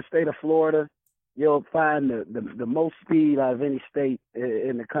look around the state of Florida, you'll find the most speed out of any state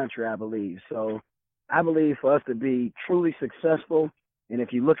in the country, I believe. So I believe for us to be truly successful, and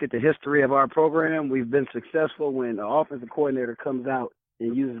if you look at the history of our program, we've been successful when the offensive coordinator comes out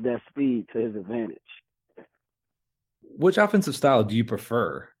and uses that speed to his advantage. Which offensive style do you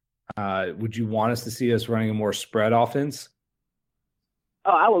prefer? Would you want us to see us running a more spread offense?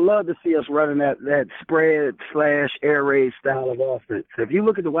 Oh, I would love to see us running that spread/air raid style of offense. If you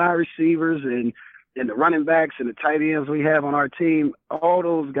look at the wide receivers and the running backs and the tight ends we have on our team, all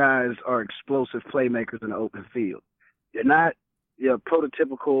those guys are explosive playmakers in the open field. They're not your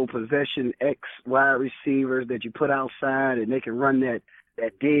prototypical possession X wide receivers that you put outside and they can run that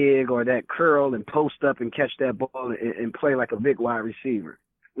dig or that curl and post up and catch that ball and play like a big wide receiver.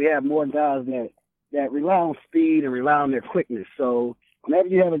 We have more guys that rely on speed and rely on their quickness. So whenever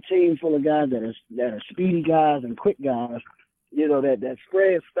you have a team full of guys that are speedy guys and quick guys, that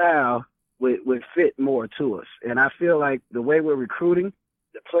spread style would fit more to us. And I feel like the way we're recruiting,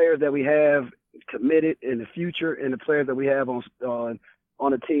 the players that we have committed in the future and the players that we have on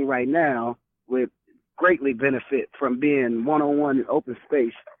the team right now would greatly benefit from being one-on-one in open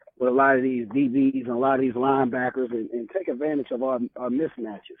space with a lot of these DBs and a lot of these linebackers and take advantage of our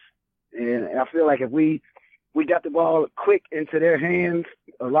mismatches. And I feel like if we got the ball quick into their hands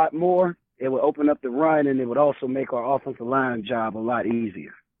a lot more, it would open up the run, and it would also make our offensive line job a lot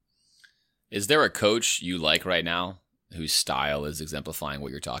easier. Is there a coach you like right now whose style is exemplifying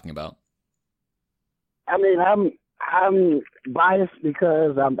what you're talking about? I mean, I'm biased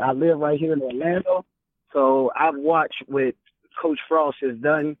because I live right here in Orlando, So I've watched what Coach Frost has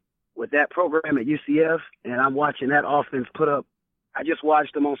done with that program at UCF, and I'm watching that offense put up. I just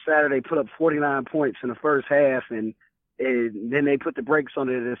watched them on Saturday put up 49 points in the first half, and then they put the brakes on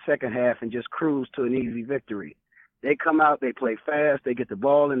it in the second half and just cruise to an easy victory. They come out, they play fast, they get the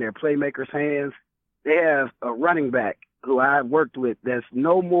ball in their playmakers' hands. They have a running back who I've worked with that's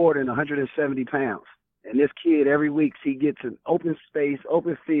no more than 170 pounds. And this kid, every week, he gets an open space,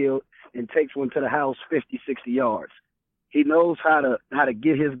 open field, and takes one to the house 50, 60 yards. He knows how to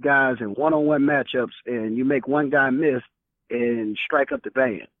get his guys in one-on-one matchups, and you make one guy miss and strike up the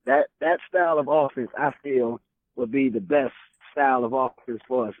band. That style of offense, I feel, would be the best style of offense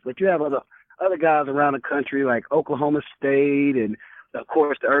for us. But you have other guys around the country like Oklahoma State and, of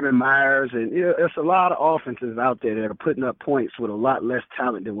course, the Urban Meyers. And there's a lot of offenses out there that are putting up points with a lot less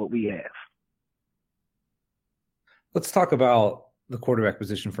talent than what we have. Let's talk about the quarterback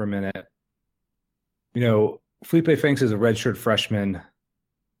position for a minute. Felipe Franks is a redshirt freshman.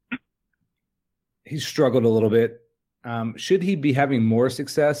 He's struggled a little bit. Should he be having more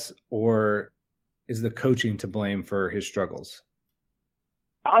success, or is the coaching to blame for his struggles?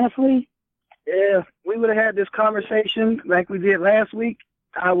 Honestly, if we would have had this conversation like we did last week,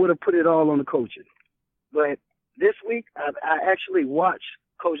 I would have put it all on the coaching. But this week, I actually watched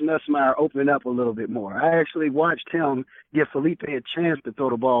Coach Nussmeier open up a little bit more. I actually watched him give Felipe a chance to throw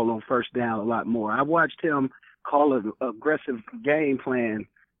the ball on first down a lot more. I watched him call an aggressive game plan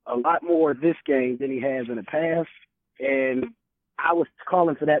a lot more this game than he has in the past. And I was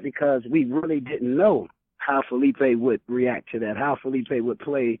calling for that because we really didn't know how Felipe would react to that, how Felipe would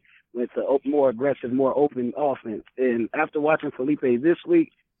play with a more aggressive, more open offense. And after watching Felipe this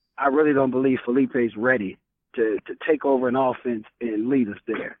week, I really don't believe Felipe's ready to take over an offense and lead us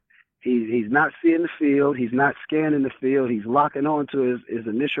there. He's not seeing the field. He's not scanning the field. He's locking on to his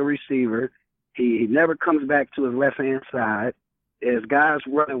initial receiver. He never comes back to his left-hand side. There's guys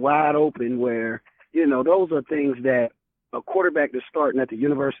running wide open where, those are things that a quarterback that's starting at the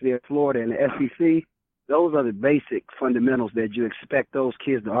University of Florida and the SEC, those are the basic fundamentals that you expect those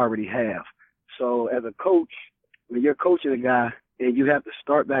kids to already have. So as a coach, when you're coaching a guy and you have to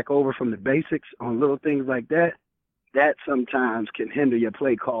start back over from the basics on little things like that, that sometimes can hinder your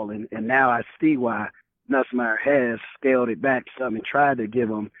play calling. And now I see why Nussmeier has scaled it back some and tried to give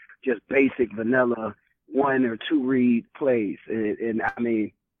them just basic vanilla 1 or 2 read plays. And I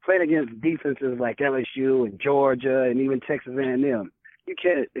mean, playing against defenses like LSU and Georgia and even Texas A&M, you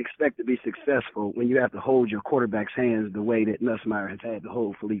can't expect to be successful when you have to hold your quarterback's hands the way that Nussmeier has had to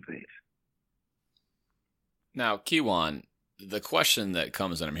hold Felipe's. Now, Kiwan, the question that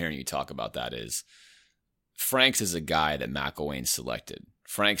comes when I'm hearing you talk about that is, Franks is a guy that McElwain selected.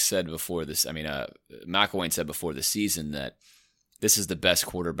 McElwain said before the season that this is the best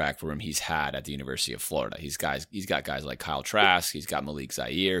quarterback room he's had at the University of Florida. He's got guys like Kyle Trask. He's got Malik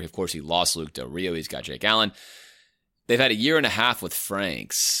Zaire. Of course, he lost Luke Del Rio. He's got Jake Allen. They've had a year and a half with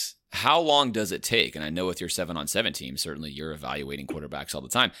Franks. How long does it take? And I know with your 7-on-7 team, certainly you're evaluating quarterbacks all the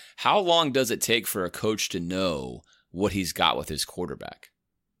time. How long does it take for a coach to know what he's got with his quarterback?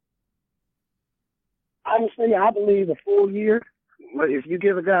 Honestly, I believe a full year. But if you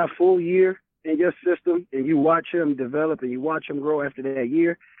give a guy a full year in your system and you watch him develop and you watch him grow after that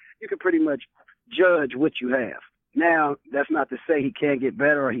year, you can pretty much judge what you have. Now, that's not to say he can't get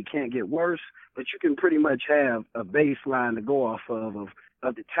better or he can't get worse, but you can pretty much have a baseline to go off of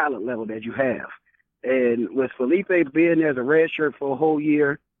the talent level that you have. And with Felipe being there as a redshirt for a whole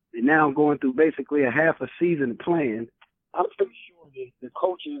year and now going through basically a half a season playing, I'm pretty sure that the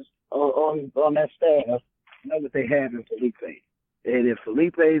coaches on that staff know what they have in Felipe. And if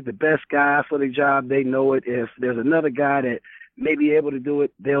Felipe is the best guy for the job, they know it. If there's another guy that may be able to do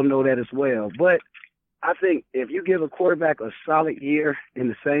it, they'll know that as well. But I think if you give a quarterback a solid year in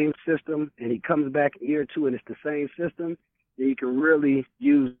the same system and he comes back in year 2 and it's the same system, then you can really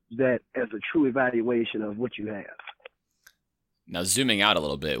use that as a true evaluation of what you have. Now, zooming out a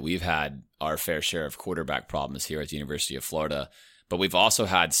little bit, we've had our fair share of quarterback problems here at the University of Florida, but we've also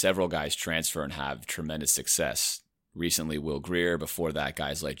had several guys transfer and have tremendous success. Recently, Will Grier. Before that,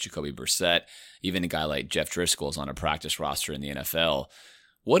 guys like Jacoby Brissett. Even a guy like Jeff Driscoll is on a practice roster in the NFL.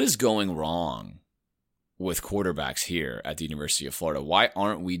 What is going wrong with quarterbacks here at the University of Florida? Why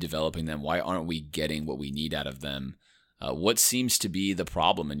aren't we developing them? Why aren't we getting what we need out of them? What seems to be the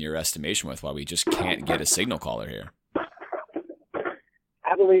problem in your estimation with why we just can't get a signal caller here?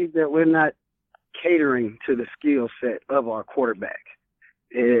 I believe that we're not catering to the skill set of our quarterback.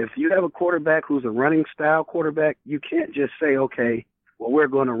 If you have a quarterback who's a running style quarterback, you can't just say, okay, well, we're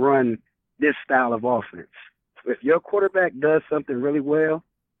going to run this style of offense. If your quarterback does something really well,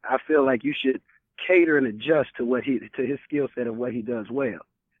 I feel like you should cater and adjust to his skill set of what he does well.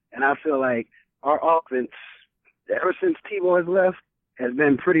 And I feel like our offense, ever since Tebow has left, has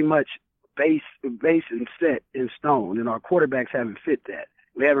been pretty much base and set in stone, and our quarterbacks haven't fit that.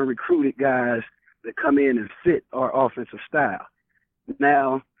 We haven't recruited guys that come in and fit our offensive style.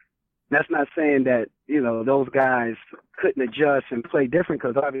 Now, that's not saying that, those guys couldn't adjust and play different,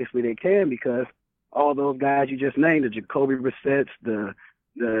 because obviously they can, because all those guys you just named, the Jacoby Brissett's, the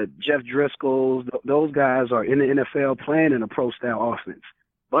Jeff Driscolls, those guys are in the NFL playing in a pro-style offense.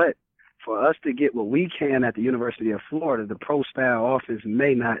 But for us to get what we can at the University of Florida, the pro-style offense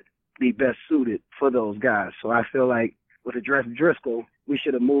may not be best suited for those guys. So I feel like with a Jeff Driscoll, we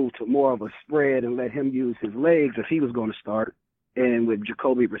should have moved to more of a spread and let him use his legs if he was going to start. And with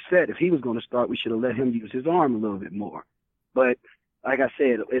Jacoby Brissett, if he was going to start, we should have let him use his arm a little bit more. But like I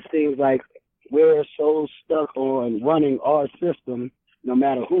said, it seems like we're so stuck on running our system, no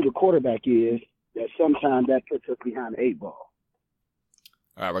matter who the quarterback is, that sometimes that puts us behind the 8 ball.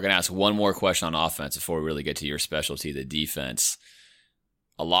 All right, we're going to ask one more question on offense before we really get to your specialty, the defense.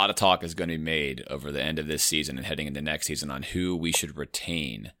 A lot of talk is going to be made over the end of this season and heading into next season on who we should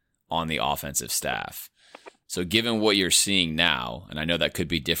retain on the offensive staff. So given what you're seeing now, and I know that could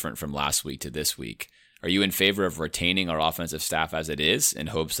be different from last week to this week, are you in favor of retaining our offensive staff as it is in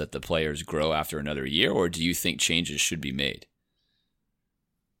hopes that the players grow after another year, or do you think changes should be made?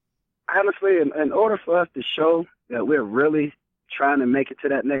 Honestly, in order for us to show that we're really trying to make it to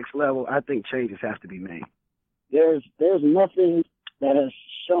that next level, I think changes have to be made. There's nothing that has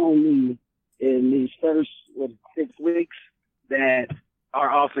shown me in these first 6 weeks that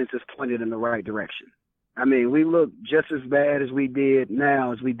our offense is pointed in the right direction. I mean, we look just as bad as we did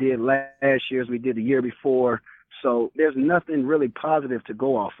now, as we did last year, as we did the year before. So there's nothing really positive to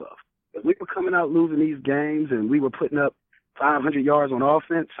go off of. If we were coming out losing these games and we were putting up 500 yards on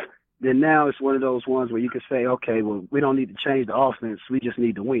offense, then now it's one of those ones where you can say, okay, well, we don't need to change the offense. We just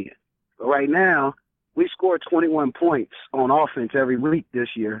need to win. But right now, we scored 21 points on offense every week this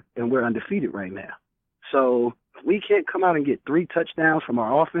year, and we're undefeated right now. So if we can't come out and get 3 touchdowns from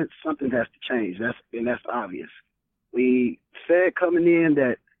our offense, something has to change. That's obvious. We said coming in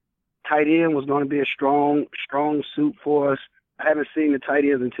that tight end was going to be a strong suit for us. I haven't seen the tight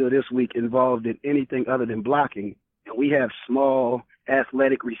ends until this week involved in anything other than blocking. And we have small,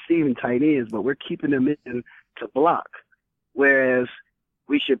 athletic receiving tight ends, but we're keeping them in to block. Whereas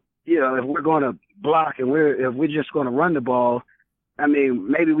we should, if we're going to block and if we're just going to run the ball, I mean,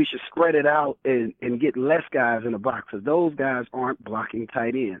 maybe we should spread it out and get less guys in the box, because those guys aren't blocking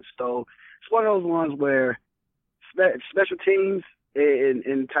tight ends. So it's one of those ones where special teams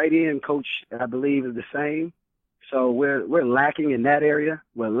and tight end coach, I believe, is the same. So we're lacking in that area.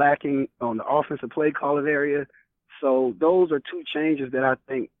 We're lacking on the offensive play calling area. So those are 2 changes that I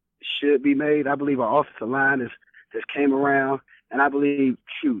think should be made. I believe our offensive line has came around, and I believe,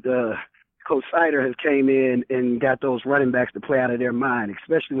 Coach Sider has came in and got those running backs to play out of their mind,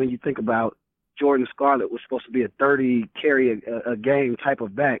 especially when you think about Jordan Scarlett was supposed to be a 30 carry a game type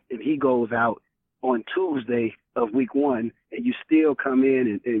of back, and he goes out on Tuesday of week 1, and you still come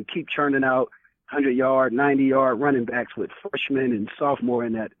in and keep churning out 100-yard, 90-yard running backs with freshmen and sophomore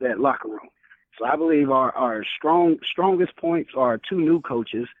in that locker room. So I believe our strongest points are 2 new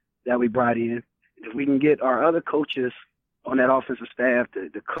coaches that we brought in. If we can get our other coaches on that offensive staff to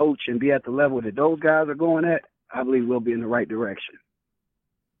coach and be at the level that those guys are going at, I believe we'll be in the right direction.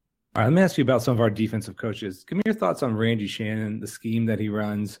 All right, let me ask you about some of our defensive coaches. Give me your thoughts on Randy Shannon, the scheme that he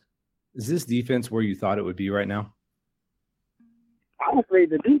runs. Is this defense where you thought it would be right now? Honestly,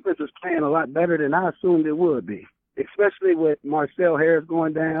 the defense is playing a lot better than I assumed it would be, especially with Marcel Harris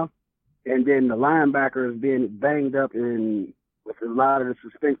going down and then the linebackers being banged up and with a lot of the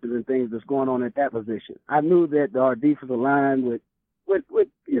suspensions and things that's going on at that position. I knew that our defensive line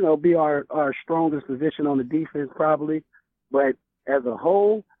would be our strongest position on the defense probably. But as a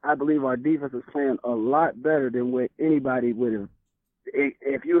whole, I believe our defense is playing a lot better than what anybody would have.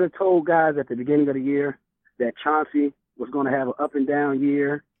 If you would have told guys at the beginning of the year that Chauncey was going to have an up and down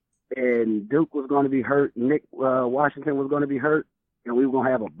year and Duke was going to be hurt, Nick Washington was going to be hurt, and we were going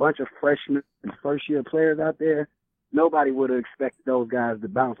to have a bunch of freshmen and first-year players out there, nobody would have expected those guys to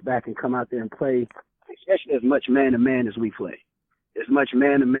bounce back and come out there and play, especially as much man-to-man as we play. As much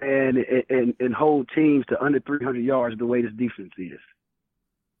man-to-man and hold teams to under 300 yards the way this defense is.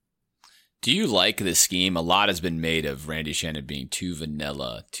 Do you like this scheme? A lot has been made of Randy Shannon being too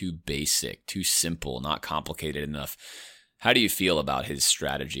vanilla, too basic, too simple, not complicated enough. How do you feel about his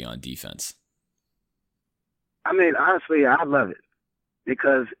strategy on defense? I mean, honestly, I love it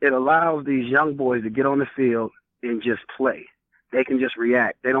because it allows these young boys to get on the field and just play. they can just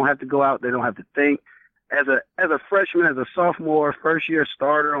react. They don't have to go out. They don't have to think. As a freshman, as a sophomore, first-year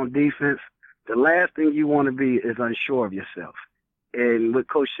starter on defense, the last thing you want to be is unsure of yourself. And what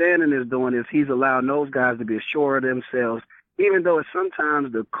Coach Shannon is doing is he's allowing those guys to be assured of themselves, even though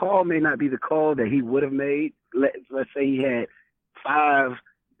sometimes the call may not be the call that he would have made. Let's say he had 5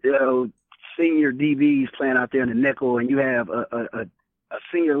 senior DBs playing out there in the nickel, and you have a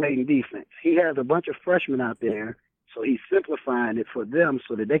senior-laden defense. He has a bunch of freshmen out there, so he's simplifying it for them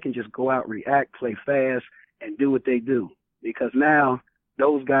so that they can just go out, react, play fast, and do what they do. Because now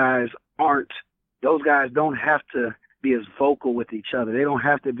those guys don't have to be as vocal with each other. They don't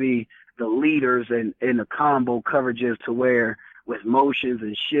have to be the leaders in the combo coverages to where with motions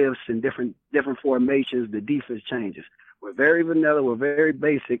and shifts and different formations, the defense changes. We're very vanilla, we're very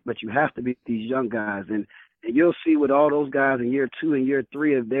basic, but you have to be these young guys. And you'll see with all those guys in year 2 and year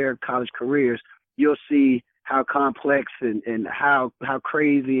 3 of their college careers, you'll see how complex and how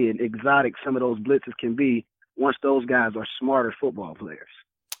crazy and exotic some of those blitzes can be once those guys are smarter football players.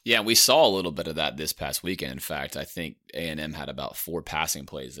 Yeah, we saw a little bit of that this past weekend. In fact, I think A&M had about 4 passing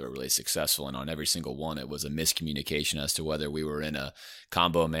plays that were really successful, and on every single one, it was a miscommunication as to whether we were in a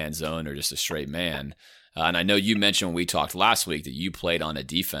combo man zone or just a straight man. And I know you mentioned when we talked last week that you played on a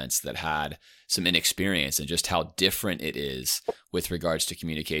defense that had some inexperience and just how different it is with regards to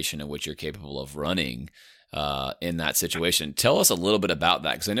communication and what you're capable of running in that situation. Tell us a little bit about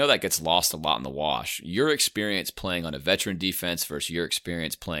that, because I know that gets lost a lot in the wash. Your experience playing on a veteran defense versus your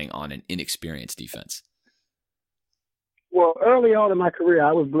experience playing on an inexperienced defense. Well, early on in my career,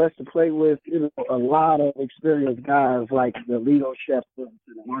 I was blessed to play with a lot of experienced guys like the Lito Shepard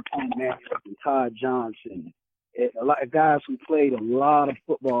and Marquand Manuel and Todd Johnson, and a lot of guys who played a lot of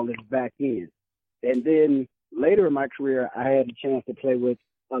football in the back end. And then later in my career, I had the chance to play with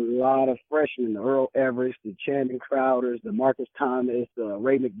a lot of freshmen, the Earl Everest, the Channing Crowders, the Marcus Thomas, the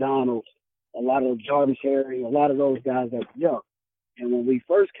Ray McDonalds, a lot of Jarvis Herring, a lot of those guys that were young. And when we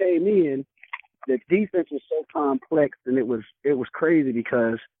first came in, the defense was so complex, and it was crazy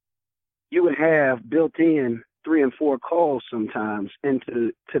because you would have built in 3 and 4 calls sometimes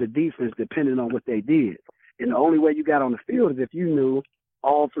to the defense depending on what they did. And the only way you got on the field is if you knew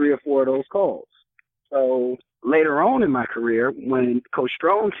all 3 or 4 of those calls. So later on in my career, when Coach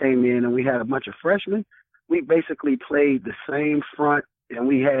Strong came in and we had a bunch of freshmen, we basically played the same front, and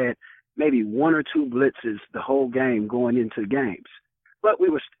we had maybe 1 or 2 blitzes the whole game going into games. But we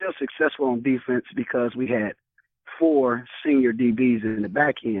were still successful on defense because we had 4 senior DBs in the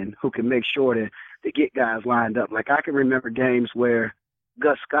back end who could make sure to get guys lined up. Like I can remember games where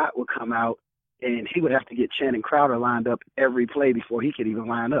Gus Scott would come out and he would have to get Channing Crowder lined up every play before he could even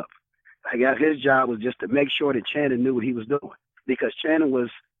line up. His job was just to make sure that Channing knew what he was doing, because Channing was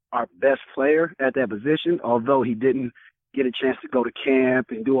our best player at that position, although he didn't get a chance to go to camp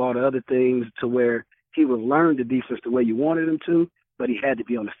and do all the other things to where he would learn the defense the way you wanted him to, but he had to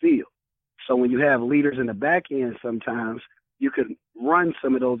be on the field. So when you have leaders in the back end, sometimes you can run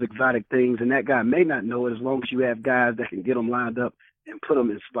some of those exotic things, and that guy may not know it as long as you have guys that can get them lined up and put them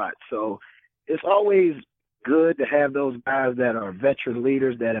in spots. So it's always good to have those guys that are veteran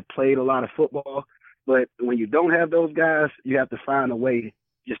leaders that have played a lot of football. But when you don't have those guys, you have to find a way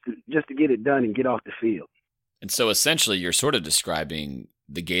just to get it done and get off the field. And so essentially you're sort of describing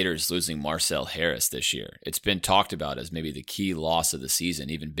the Gators losing Marcel Harris this year. It's been talked about as maybe the key loss of the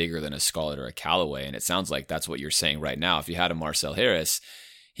season, even bigger than a Scarlett or a Callaway. And it sounds like that's what you're saying right now. If you had a Marcel Harris,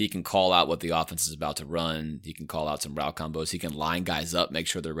 he can call out what the offense is about to run. He can call out some route combos. He can line guys up, make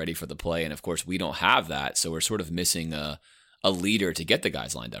sure they're ready for the play. And of course, we don't have that. So we're sort of missing a leader to get the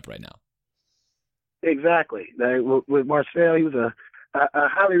guys lined up right now. Exactly. With Marcel, he was a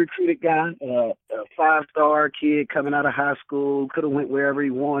highly recruited guy, a 5-star kid coming out of high school, could have went wherever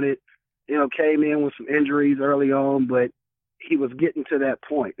he wanted, came in with some injuries early on, but he was getting to that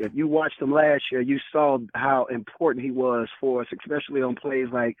point. If you watched him last year, you saw how important he was for us, especially on plays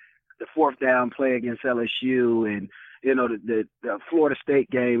like the 4th down play against LSU and, the Florida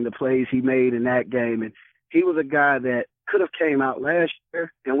State game, the plays he made in that game. And he was a guy that could have came out last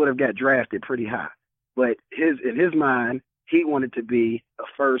year and would have got drafted pretty high. But in his mind, he wanted to be a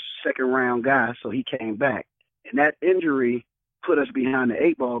first, second-round guy, so he came back. And that injury put us behind the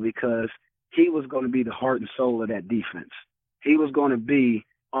 8 ball because he was going to be the heart and soul of that defense. He was going to be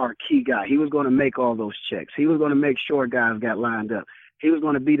our key guy. He was going to make all those checks. He was going to make sure guys got lined up. He was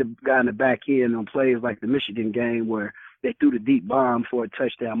going to be the guy in the back end on plays like the Michigan game where they threw the deep bomb for a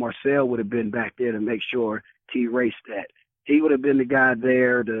touchdown. Marcel would have been back there to make sure he erased that. He would have been the guy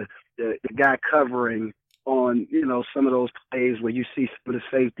there, the guy covering on, some of those plays where you see some of the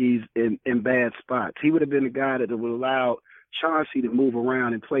safeties in bad spots. He would have been the guy that would allow Chauncey to move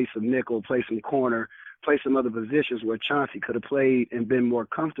around and play some nickel, play some corner, play some other positions where Chauncey could have played and been more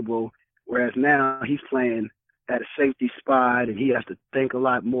comfortable, whereas now he's playing at a safety spot and he has to think a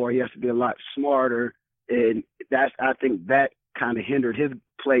lot more. He has to be a lot smarter, and I think that kind of hindered his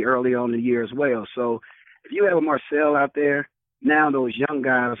play early on in the year as well. So if you have a Marcel out there, now those young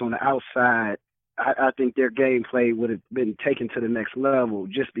guys on the outside, I think their gameplay would have been taken to the next level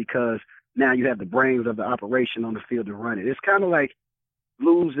just because now you have the brains of the operation on the field to run it. It's kind of like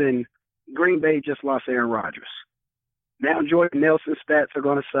losing – Green Bay just lost Aaron Rodgers. Now Jordan Nelson's stats are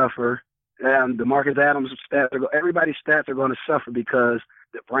going to suffer. DeMarcus Adams' stats everybody's stats are going to suffer because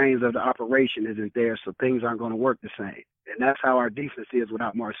the brains of the operation isn't there, so things aren't going to work the same. And that's how our defense is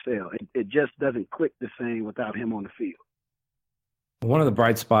without Marcel. It just doesn't click the same without him on the field. One of the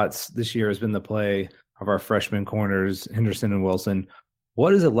bright spots this year has been the play of our freshman corners, Henderson and Wilson.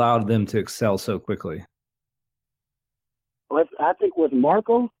 What has allowed them to excel so quickly? Well, I think with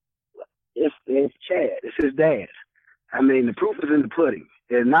Marco, it's Chad. It's his dad. I mean, the proof is in the pudding.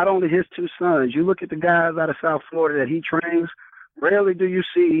 And not only his two sons, you look at the guys out of South Florida that he trains, rarely do you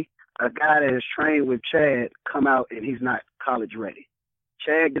see a guy that has trained with Chad come out and he's not college ready.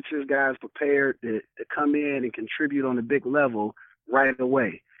 Chad gets his guys prepared to come in and contribute on a big level right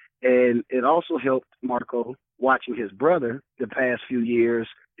away. And it also helped Marco watching his brother the past few years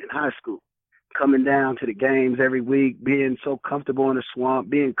in high school, coming down to the games every week, being so comfortable in the swamp,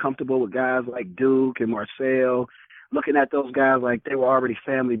 being comfortable with guys like Duke and Marcel, looking at those guys like they were already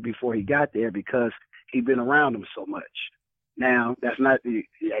family before he got there because he'd been around them so much. Now, that's not –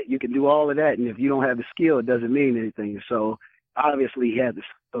 you can do all of that, and if you don't have the skill, it doesn't mean anything. So, obviously, he had the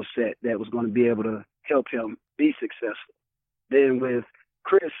skill set that was going to be able to help him be successful. Then with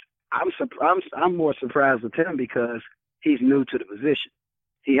Chris, I'm more surprised with him because he's new to the position.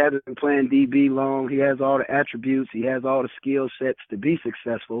 He hasn't been playing DB long. He has all the attributes. He has all the skill sets to be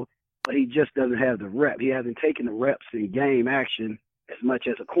successful, but he just doesn't have the rep. He hasn't taken the reps in game action as much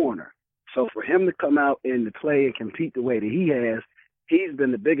as a corner. So for him to come out and to play and compete the way that he has, he's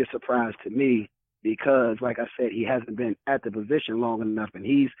been the biggest surprise to me because, like I said, he hasn't been at the position long enough, and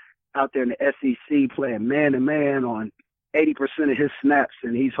he's out there in the SEC playing man-to-man on 80% of his snaps,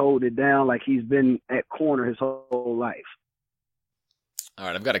 and he's holding it down like he's been at corner his whole life. All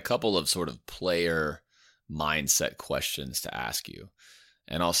right, I've got a couple of sort of player mindset questions to ask you.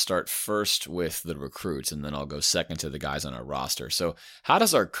 And I'll start first with the recruits, and then I'll go second to the guys on our roster. So how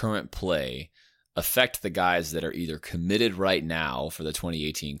does our current play affect the guys that are either committed right now for the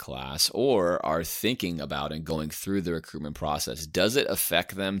 2018 class or are thinking about and going through the recruitment process? Does it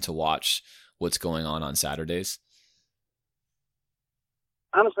affect them to watch what's going on Saturdays?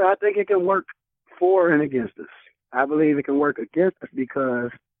 Honestly, I think it can work for and against us. I believe it can work against us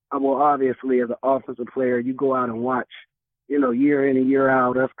because, well, obviously, as an offensive player, you go out and watch, year in and year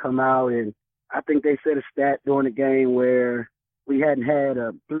out, us come out, and I think they said a stat during the game where we hadn't had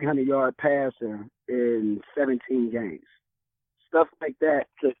a 300-yard passer in 17 games. Stuff like that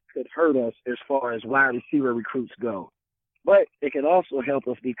could hurt us as far as wide receiver recruits go. But it can also help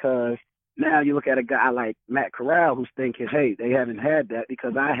us because now you look at a guy like Matt Corral who's thinking, hey, they haven't had that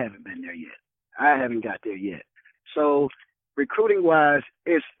because I haven't been there yet. I haven't got there yet. So recruiting-wise,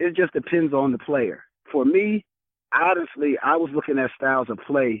 it just depends on the player. For me, honestly, I was looking at styles of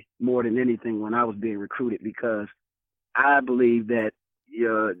play more than anything when I was being recruited because I believe that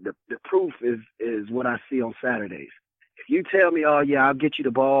the proof is what I see on Saturdays. If you tell me, oh, yeah, I'll get you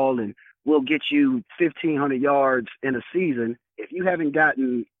the ball and we'll get you 1,500 yards in a season, if you haven't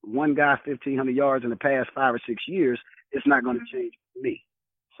gotten one guy 1,500 yards in the past 5 or 6 years, it's not going to change for me.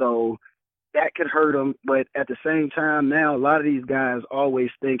 So that could hurt them. But at the same time, now a lot of these guys always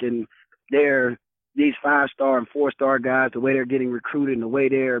thinking they're these 5-star and 4-star guys, the way they're getting recruited and the way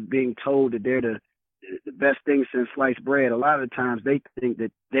they're being told that they're the best thing since sliced bread. A lot of the times they think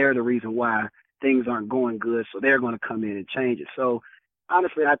that they're the reason why things aren't going good, so they're going to come in and change it. So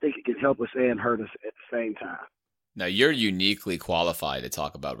honestly, I think it can help us and hurt us at the same time. Now, you're uniquely qualified to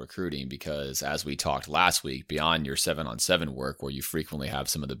talk about recruiting because, as we talked last week, beyond your 7-on-7 work, where you frequently have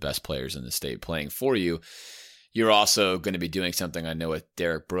some of the best players in the state playing for you, you're also going to be doing something I know with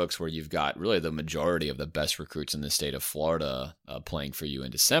Derek Brooks, where you've got really the majority of the best recruits in the state of Florida playing for you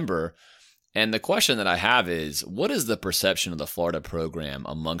in December. And the question that I have is, what is the perception of the Florida program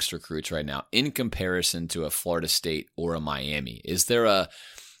amongst recruits right now in comparison to a Florida State or a Miami? Is there a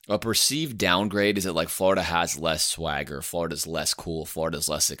perceived downgrade? Is it like Florida has less swagger, Florida's less cool, Florida's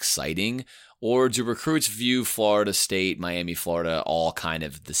less exciting? Or do recruits view Florida State, Miami, Florida all kind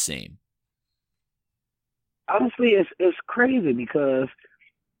of the same? Honestly, it's crazy because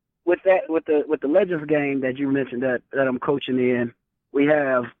with the Legends game that you mentioned that I'm coaching in, we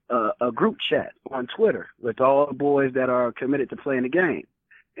have a group chat on Twitter with all the boys that are committed to playing the game.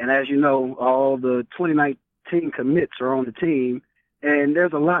 And as you know, all the 2019 commits are on the team, and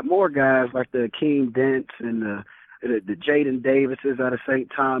there's a lot more guys like the Akeem Dents and the Jaden Davises out of St.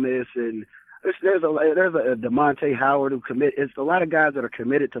 Thomas, and there's a DeMonte Howard who commit. It's a lot of guys that are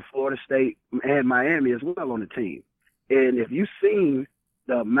committed to Florida State and Miami as well on the team. And if you've seen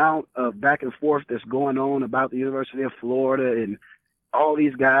the amount of back and forth that's going on about the University of Florida and all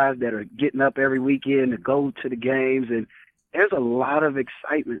these guys that are getting up every weekend to go to the games, and there's a lot of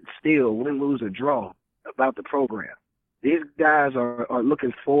excitement still, win, lose, or draw, about the program. These guys are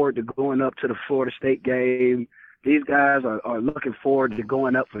looking forward to going up to the Florida State game. These guys are looking forward to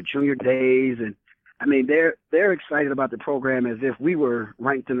going up for junior days. And, I mean, they're excited about the program as if we were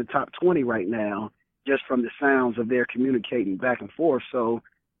ranked in the top 20 right now, just from the sounds of their communicating back and forth. So,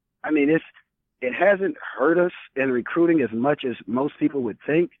 I mean, it hasn't hurt us in recruiting as much as most people would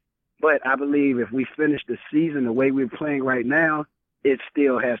think. But I believe if we finish the season the way we're playing right now, it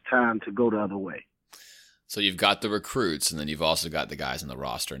still has time to go the other way. So you've got the recruits, and then you've also got the guys on the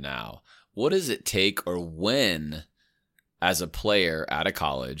roster now. What does it take, or when, as a player at a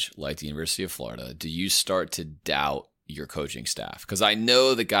college like the University of Florida, do you start to doubt your coaching staff? Because I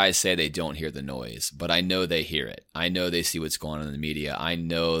know the guys say they don't hear the noise, but I know they hear it. I know they see what's going on in the media. I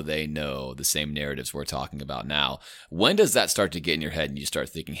know they know the same narratives we're talking about now. When does that start to get in your head and you start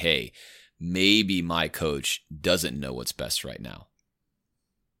thinking, hey, maybe my coach doesn't know what's best right now?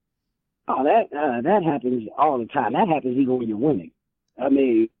 Oh, that happens all the time. That happens even when you're winning. I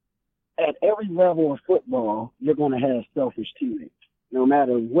mean, at every level of football, you're going to have selfish teammates, no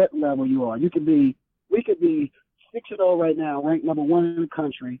matter what level you are. We could be 6-0 right now, ranked number 1 in the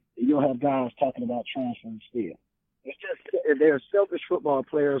country, and you'll have guys talking about transferring still. It's just there are selfish football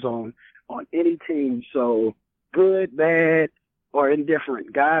players on any team. So good, bad, or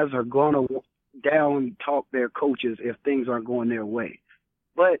indifferent, guys are going to down talk their coaches if things aren't going their way.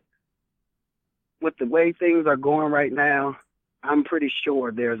 But with the way things are going right now, I'm pretty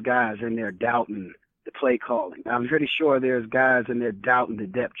sure there's guys in there doubting the play calling. I'm pretty sure there's guys in there doubting the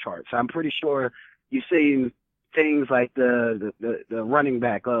depth charts. I'm pretty sure you've seen things like the running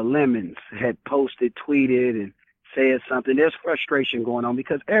back, Lemons, had posted, tweeted, and said something. There's frustration going on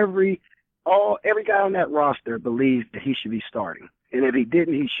because every guy on that roster believes that he should be starting. And if he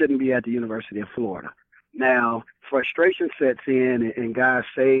didn't, he shouldn't be at the University of Florida. Now, frustration sets in and guys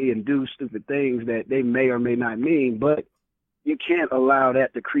say and do stupid things that they may or may not mean, but you can't allow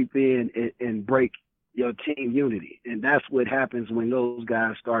that to creep in and break your team unity. And that's what happens when those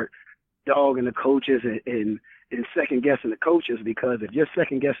guys start dogging the coaches and second-guessing the coaches, because if you're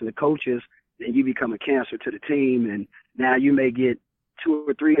second-guessing the coaches, then you become a cancer to the team, and now you may get 2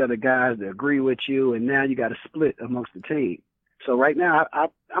 or 3 other guys that agree with you, and now you got a split amongst the team. So right now,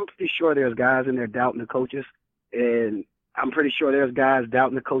 I'm pretty sure there's guys in there doubting the coaches, and I'm pretty sure there's guys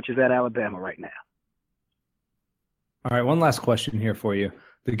doubting the coaches at Alabama right now. All right, one last question here for you.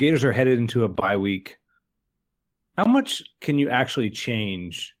 The Gators are headed into a bye week. How much can you actually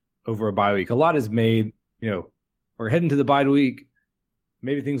change over a bye week? A lot is made, we're heading to the bye week.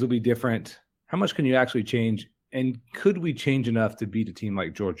 Maybe things will be different. How much can you actually change? And could we change enough to beat a team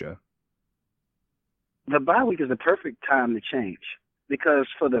like Georgia? The bye week is the perfect time to change, because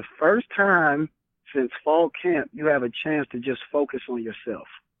for the first time since fall camp, you have a chance to just focus on yourself.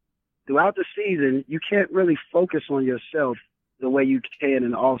 Throughout the season, you can't really focus on yourself the way you can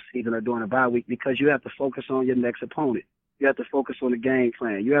in the off season or during a bye week, because you have to focus on your next opponent. You have to focus on the game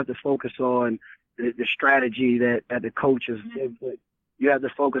plan. You have to focus on the strategy that the coaches input. You have to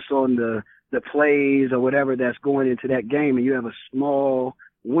focus on the plays or whatever that's going into that game, and you have a small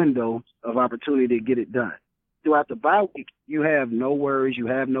window of opportunity to get it done. Throughout the bye week, you have no worries. You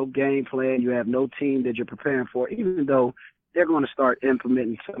have no game plan. You have no team that you're preparing for, even though they're going to start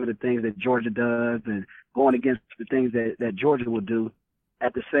implementing some of the things that Georgia does and going against the things that Georgia will do.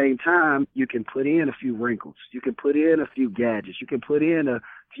 At the same time, you can put in a few wrinkles. You can put in a few gadgets. You can put in a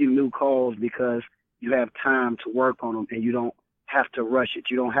few new calls because you have time to work on them, and you don't have to rush it.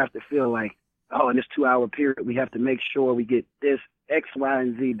 You don't have to feel like, oh, in this 2-hour period, we have to make sure we get this X, Y,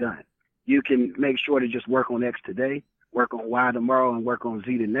 and Z done. You can make sure to just work on X today, work on Y tomorrow, and work on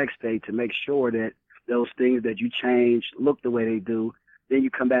Z the next day to make sure that those things that you change look the way they do. Then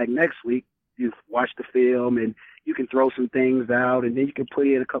you come back next week, you watch the film, and you can throw some things out, and then you can put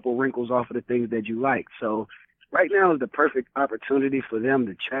in a couple wrinkles off of the things that you like. So right now is the perfect opportunity for them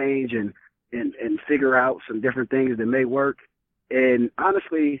to change and figure out some different things that may work. And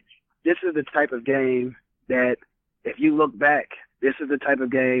honestly, this is the type of game that if you look back this is the type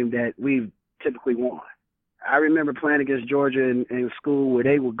of game that we've typically won. I remember playing against Georgia in school where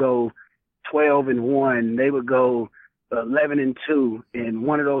they would go 12-1, they would go 11-2, and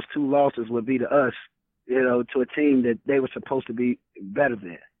one of those two losses would be to us, to a team that they were supposed to be better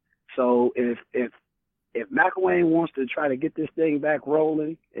than. So if McElwain wants to try to get this thing back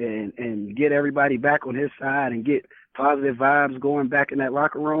rolling and get everybody back on his side and get positive vibes going back in that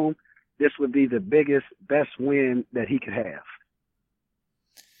locker room, this would be the best win that he could have.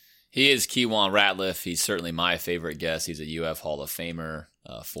 He is Keyjuan Ratliff. He's certainly my favorite guest. He's a UF Hall of Famer,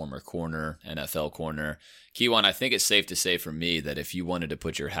 former corner, NFL corner. Keyjuan, I think it's safe to say for me that if you wanted to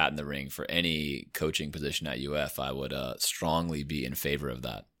put your hat in the ring for any coaching position at UF, I would strongly be in favor of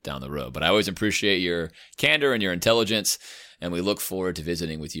that down the road. But I always appreciate your candor and your intelligence, and we look forward to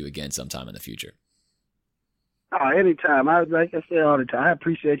visiting with you again sometime in the future. Oh, anytime. Like I say all the time, I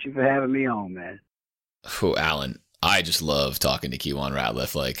appreciate you for having me on, man. Oh, Alan, I just love talking to Keyjuan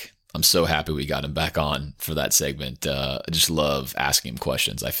Ratliff. I'm so happy we got him back on for that segment. I just love asking him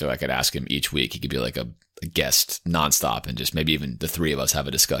questions. I feel like I could ask him each week. He could be like a guest nonstop and just maybe even the three of us have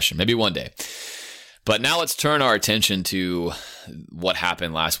a discussion, maybe one day. But now let's turn our attention to what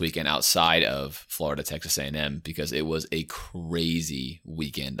happened last weekend outside of Florida, Texas A&M, because it was a crazy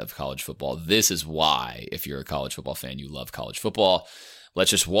weekend of college football. This is why, if you're a college football fan, you love college football.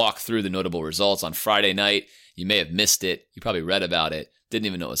 Let's just walk through the notable results on Friday night. You may have missed it. You probably read about it. Didn't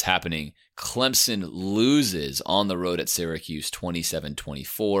even know what was happening. Clemson loses on the road at Syracuse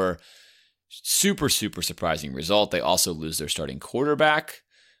 27-24. Super, super surprising result. They also lose their starting quarterback,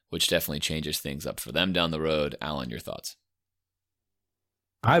 which definitely changes things up for them down the road. Alan, your thoughts?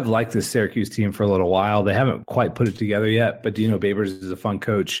 I've liked this Syracuse team for a little while. They haven't quite put it together yet, but Dino Babers is a fun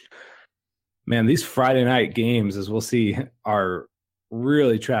coach. Man, these Friday night games, as we'll see, are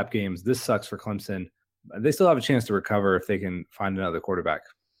really trap games. This sucks for Clemson. They still have a chance to recover if they can find another quarterback.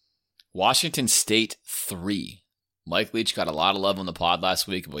 Washington State 3. Mike Leach got a lot of love on the pod last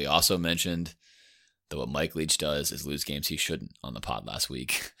week, but we also mentioned that what Mike Leach does is lose games he shouldn't on the pod last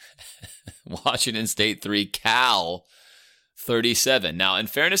week. Washington State 3, Cal 37. Now, in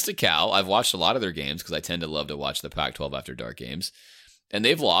fairness to Cal, I've watched a lot of their games because I tend to love to watch the Pac-12 After Dark games. And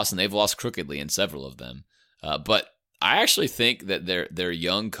they've lost crookedly in several of them. But I actually think that their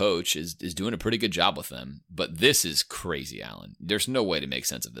young coach is doing a pretty good job with them. But this is crazy, Alan. There's no way to make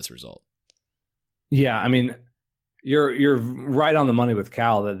sense of this result. Yeah, I mean, you're right on the money with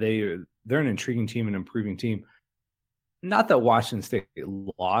Cal that they're an intriguing team, an improving team. Not that Washington State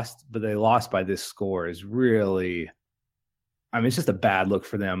lost, but they lost by this score is really, I mean, it's just a bad look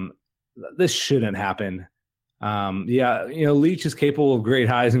for them. This shouldn't happen. Leach is capable of great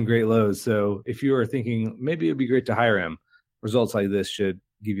highs and great lows. So if you are thinking maybe it'd be great to hire him, results like this should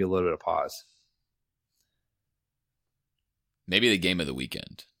give you a little bit of pause. Maybe the game of the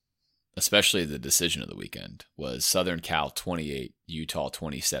weekend, especially the decision of the weekend, was Southern Cal 28, Utah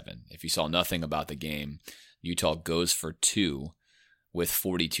 27. If you saw nothing about the game, Utah goes for 2 with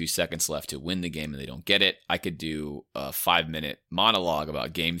 42 seconds left to win the game, and they don't get it. I could do a 5-minute monologue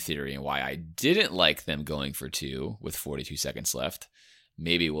about game theory and why I didn't like them going for 2 with 42 seconds left.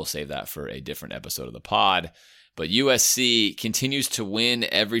 Maybe we'll save that for a different episode of the pod. But USC continues to win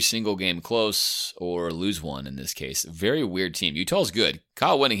every single game close or lose one in this case. Very weird team. Utah's good.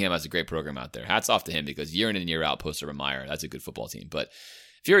 Kyle Whittingham has a great program out there. Hats off to him because year in and year out, post Urban Meyer, that's a good football team. But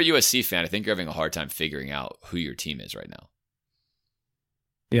if you're a USC fan, I think you're having a hard time figuring out who your team is right now.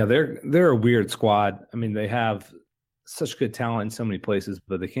 Yeah, they're a weird squad. I mean, they have such good talent in so many places,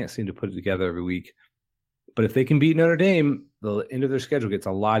 but they can't seem to put it together every week. But if they can beat Notre Dame, the end of their schedule gets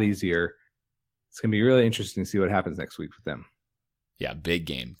a lot easier. It's going to be really interesting to see what happens next week with them. Yeah, big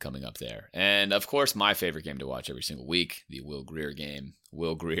game coming up there. And, of course, my favorite game to watch every single week, the Will Grier game.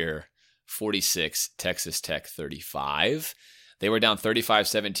 Will Grier, 46, Texas Tech 35. They were down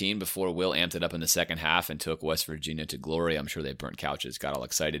 35-17 before Will amped it up in the second half and took West Virginia to glory. I'm sure they burnt couches, got all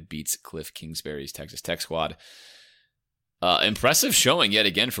excited, beats Cliff Kingsbury's Texas Tech squad. Impressive showing yet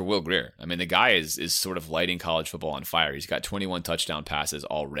again for Will Grier. I mean, the guy is sort of lighting college football on fire. He's got 21 touchdown passes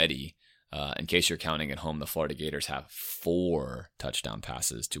already. In case you're counting at home, the Florida Gators have 4 touchdown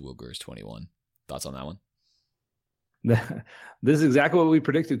passes to Will Grier's 21. Thoughts on that one? This is exactly what we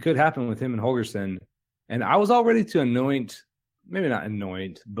predicted could happen with him and Holgorsen. And I was all ready to anoint, maybe not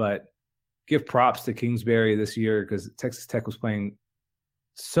anoint, but give props to Kingsbury this year because Texas Tech was playing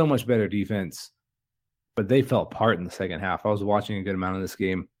so much better defense, but they fell apart in the second half. I was watching a good amount of this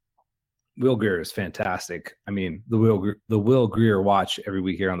game. Will Grier is fantastic. I mean, the Will Grier watch every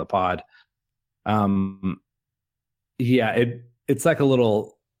week here on the pod. It's like a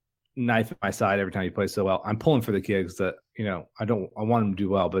little knife at my side every time he plays so well. I'm pulling for the kid because I want them to do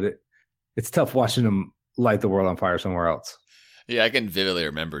well, but it's tough watching them light the world on fire somewhere else. Yeah, I can vividly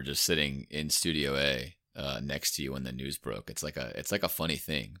remember just sitting in Studio A next to you when the news broke. It's like a funny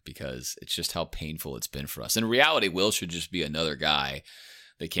thing because it's just how painful it's been for us. In reality, Will should just be another guy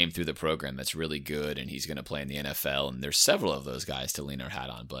that came through the program that's really good, and he's going to play in the NFL. And there's several of those guys to lean our hat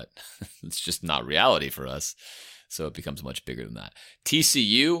on, but it's just not reality for us. So it becomes much bigger than that.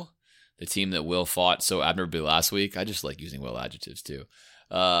 TCU, the team that Will fought so admirably last week. I just like using Will adjectives too.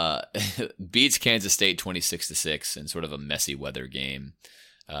 Beats Kansas State 26-6 in sort of a messy weather game.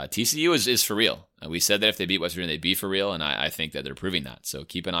 TCU is for real. We said that if they beat West Virginia, they'd be for real, and I think that they're proving that. So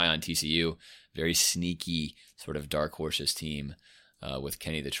keep an eye on TCU. Very sneaky sort of dark horses team with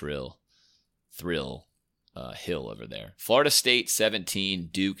Kenny the Thrill Hill over there. Florida State 17,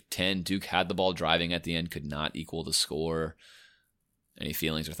 Duke 10. Duke had the ball driving at the end, could not equal the score. Any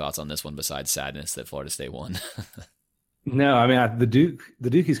feelings or thoughts on this one besides sadness that Florida State won? No, I mean the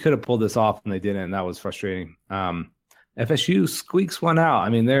Dukies could have pulled this off and they didn't, and that was frustrating. FSU squeaks one out. I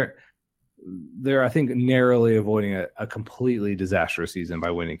mean they're I think narrowly avoiding a completely disastrous season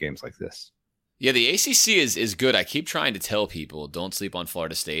by winning games like this. Yeah, the ACC is good. I keep trying to tell people don't sleep on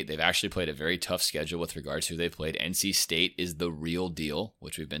Florida State. They've actually played a very tough schedule with regards to who they've played. NC State is the real deal,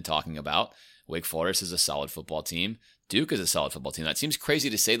 which we've been talking about. Wake Forest is a solid football team. Duke is a solid football team. That seems crazy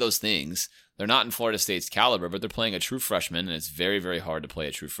to say those things. They're not in Florida State's caliber, but they're playing a true freshman, and it's very, very hard to play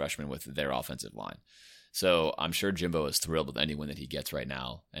a true freshman with their offensive line. So I'm sure Jimbo is thrilled with any win that he gets right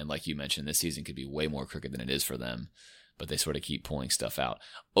now. And like you mentioned, this season could be way more crooked than it is for them, but they sort of keep pulling stuff out.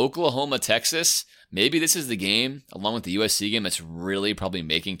 Oklahoma, Texas, maybe this is the game, along with the USC game, that's really probably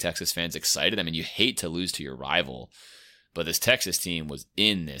making Texas fans excited. I mean, you hate to lose to your rival, but this Texas team was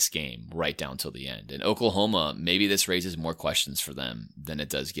in this game right down till the end. And Oklahoma, maybe this raises more questions for them than it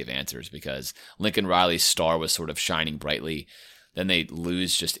does give answers because Lincoln Riley's star was sort of shining brightly. Then they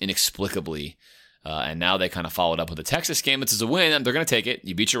lose just inexplicably. And now they kind of followed up with the Texas game. This is a win, and they're going to take it.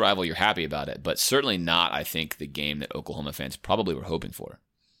 You beat your rival, you're happy about it. But certainly not, I think, the game that Oklahoma fans probably were hoping for.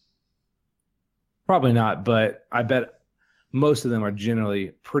 Probably not, but I bet most of them are generally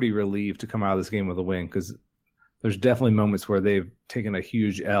pretty relieved to come out of this game with a win because there's definitely moments where they've taken a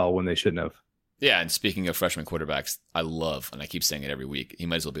huge L when they shouldn't have. Yeah, and speaking of freshman quarterbacks, I love, and I keep saying it every week, he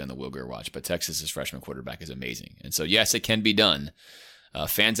might as well be on the Will Grier watch, but Texas's freshman quarterback is amazing. And so, yes, it can be done.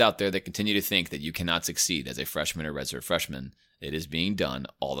 Fans out there that continue to think that you cannot succeed as a freshman or redshirt freshman, it is being done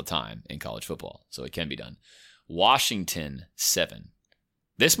all the time in college football. So it can be done. Washington 7.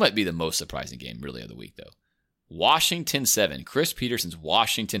 This might be the most surprising game really of the week, though. Washington 7. Chris Peterson's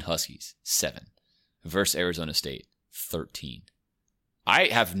Washington Huskies 7 versus Arizona State 13. I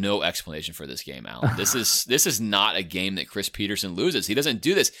have no explanation for this game, Alan. This is not a game that Chris Peterson loses. He doesn't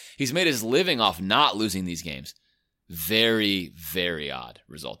do this. He's made his living off not losing these games. Very, very odd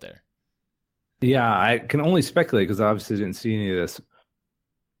result there. Yeah, I can only speculate because I obviously didn't see any of this,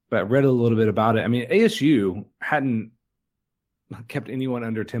 but I read a little bit about it. I mean, ASU hadn't kept anyone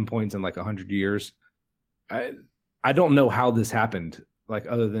under 10 points in like 100 years. I don't know how this happened, like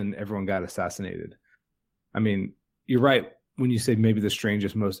other than everyone got assassinated. I mean, you're right when you say maybe the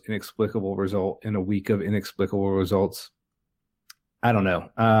strangest, most inexplicable result in a week of inexplicable results. I don't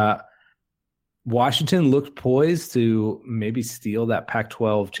know. Washington looked poised to maybe steal that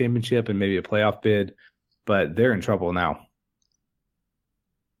Pac-12 championship and maybe a playoff bid, but they're in trouble now.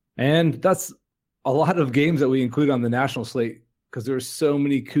 And that's a lot of games that we include on the national slate because there are so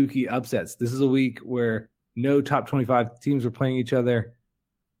many kooky upsets. This is a week where no top 25 teams are playing each other,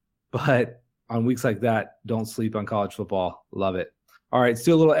 but on weeks like that, don't sleep on college football. Love it. All right,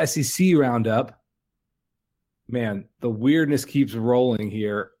 still a little SEC roundup. Man, the weirdness keeps rolling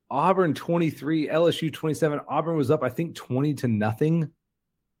here. Auburn 23, LSU 27. Auburn was up, I think, 20-0.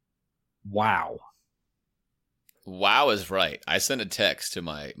 Wow. Wow is right. I sent a text to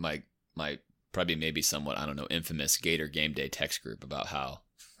my probably maybe somewhat, I don't know, infamous Gator Game Day text group about how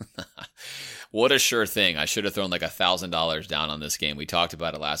what a sure thing. I should have thrown like $1,000 down on this game. We talked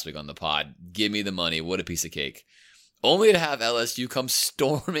about it last week on the pod. Give me the money. What a piece of cake. Only to have LSU come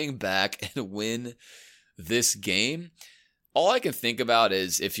storming back and win this game. All I can think about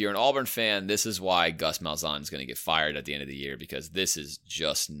is if you're an Auburn fan, this is why Gus Malzahn is going to get fired at the end of the year because this is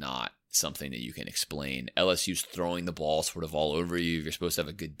just not something that you can explain. LSU's throwing the ball sort of all over you. You're supposed to have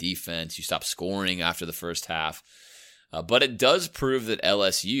a good defense. You stop scoring after the first half. But it does prove that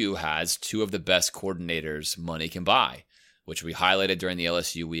LSU has two of the best coordinators money can buy, which we highlighted during the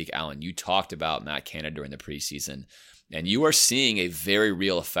LSU week. Alan, you talked about Matt Canada during the preseason. And you are seeing a very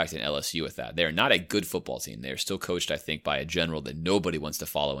real effect in LSU with that. They're not a good football team. They're still coached, I think, by a general that nobody wants to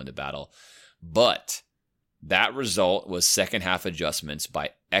follow into battle. But That result was second half adjustments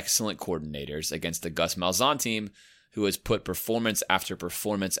by excellent coordinators against the Gus Malzahn team, who has put performance after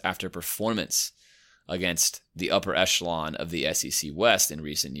performance after performance against the upper echelon of the SEC West in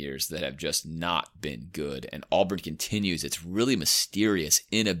recent years that have just not been good. And Auburn continues its really mysterious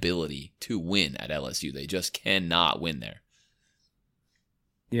inability to win at LSU. They just cannot win there.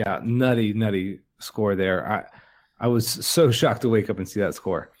 Yeah, nutty score there. I was so shocked to wake up and see that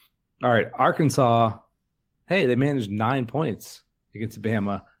score. All right, Arkansas, hey, they managed 9 points against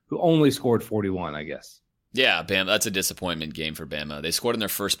Bama, who only scored 41, I guess. Yeah, Bama, that's a disappointment game for Bama. They scored in their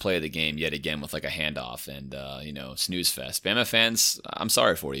first play of the game yet again with like a handoff and, snooze fest. Bama fans, I'm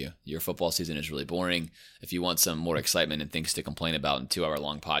sorry for you. Your football season is really boring. If you want some more excitement and things to complain about in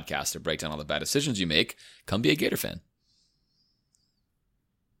 2-hour-long podcast to break down all the bad decisions you make, come be a Gator fan.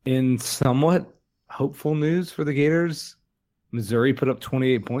 In somewhat hopeful news for the Gators, Missouri put up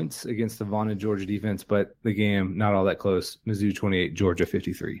 28 points against the vaunted Georgia defense, but the game not all that close. Mizzou 28, Georgia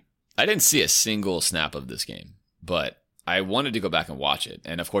 53. I didn't see a single snap of this game, but I wanted to go back and watch it.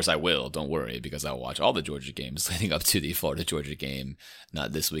 And of course I will, don't worry, because I'll watch all the Georgia games leading up to the Florida-Georgia game,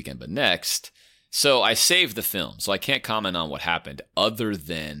 not this weekend, but next. So I saved the film, so I can't comment on what happened other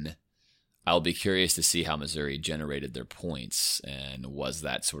than I'll be curious to see how Missouri generated their points. And was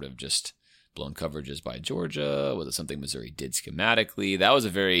that sort of just blown coverages by Georgia? Was it something Missouri did schematically? That was a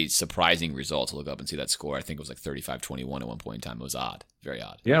very surprising result to look up and see that score. I think it was like 35-21 at one point in time. It was odd. Very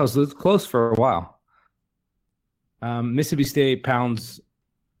odd. Yeah, it was close for a while. Mississippi State pounds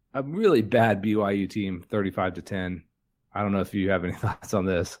a really bad BYU team, 35-10. I don't know if you have any thoughts on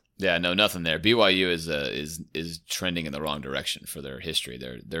this. Yeah, no, nothing there. BYU is trending in the wrong direction for their history.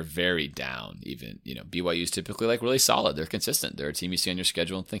 They're very down. Even BYU is typically like really solid. They're consistent. They're a team you see on your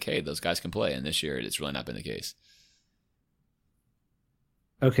schedule and think, hey, those guys can play. And this year, it's really not been the case.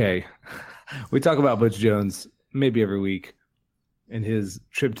 Okay, we talk about Butch Jones maybe every week and his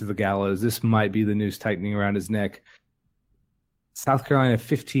trip to the gallows. This might be the noose tightening around his neck. South Carolina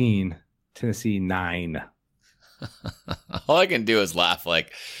 15, Tennessee 9. All I can do is laugh.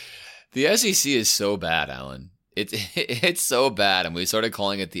 Like, the SEC is so bad, Alan. It's so bad, and we started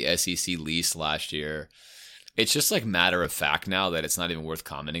calling it the SEC least last year. It's just like matter of fact now that it's not even worth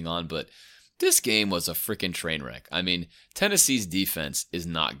commenting on, but this game was a freaking train wreck. I mean, Tennessee's defense is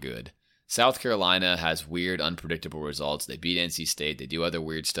not good. South Carolina has weird, unpredictable results. They beat NC State. They do other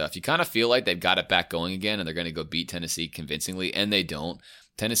weird stuff. You kind of feel like they've got it back going again, and they're going to go beat Tennessee convincingly, and they don't.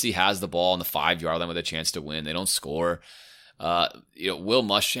 Tennessee has the ball on the 5-yard line with a chance to win. They don't score. Will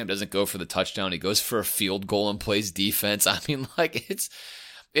Muschamp doesn't go for the touchdown. He goes for a field goal and plays defense. I mean, like,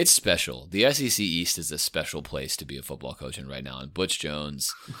 it's special. The SEC East is a special place to be a football coach in right now. And Butch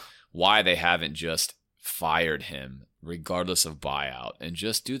Jones, why they haven't just fired him regardless of buyout and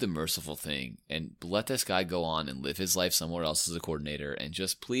just do the merciful thing and let this guy go on and live his life somewhere else as a coordinator and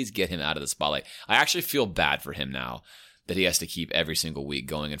just please get him out of the spotlight. I actually feel bad for him now that he has to keep every single week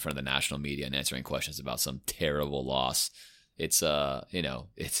going in front of the national media and answering questions about some terrible loss. It's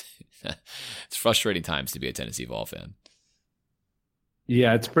it's frustrating times to be a Tennessee Vol fan.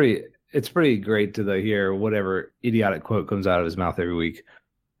 Yeah, it's pretty great to hear whatever idiotic quote comes out of his mouth every week.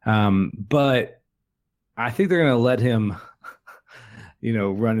 But I think they're going to let him,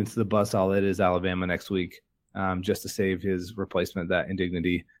 run into the bus all it is Alabama next week, just to save his replacement that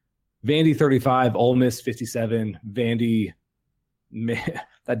indignity. Vandy 35, Ole Miss 57. Vandy,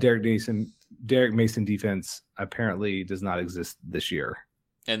 that Derek Mason defense apparently does not exist this year.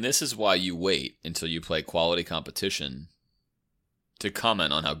 And this is why you wait until you play quality competition to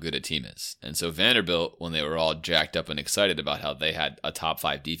comment on how good a team is. And so Vanderbilt, when they were all jacked up and excited about how they had a top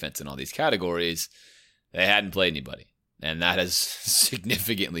 5 defense in all these categories, they hadn't played anybody. And that has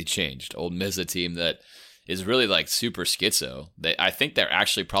significantly changed. Ole Miss, a team that is really like super schizo. I think they're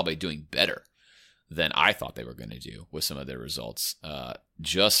actually probably doing better than I thought they were going to do with some of their results.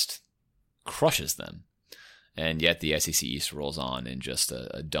 Just crushes them. And yet the SEC East rolls on in just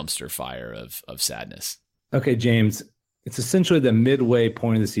a dumpster fire of sadness. Okay, James, it's essentially the midway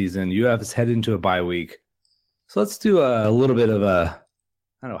point of the season. You have us headed into a bye week. So let's do a little bit of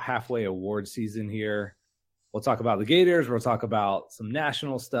halfway award season here. We'll talk about the Gators. We'll talk about some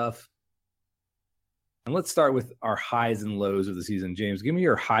national stuff. And let's start with our highs and lows of the season. James, give me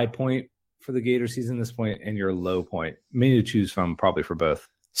your high point for the Gator season this point and your low point. Many to choose from, probably for both.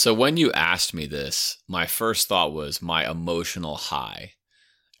 So when you asked me this, my first thought was my emotional high.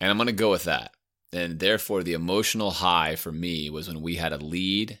 And I'm going to go with that. And therefore, the emotional high for me was when we had a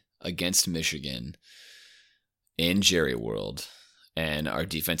lead against Michigan in Jerry World, and our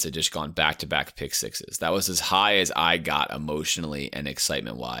defense had just gone back-to-back pick sixes. That was as high as I got emotionally and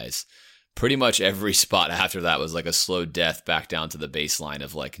excitement-wise pretty much every spot after that was like a slow death back down to the baseline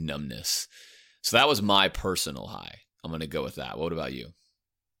of like numbness. So that was my personal high. I'm going to go with that. What about you?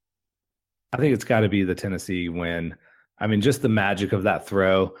 I think it's got to be the Tennessee win. I mean, just the magic of that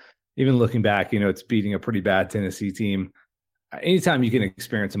throw. Even looking back, it's beating a pretty bad Tennessee team. Anytime you can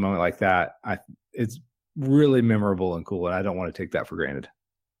experience a moment like that, it's really memorable and cool, and I don't want to take that for granted.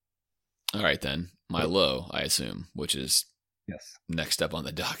 All right, then. My low, I assume, which is yes, next up on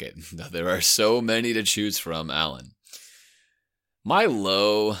the docket. There are so many to choose from, Alan. My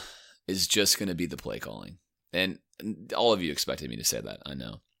low is just going to be the play calling. And all of you expected me to say that, I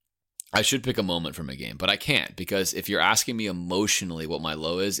know. I should pick a moment from a game, but I can't, because if you're asking me emotionally what my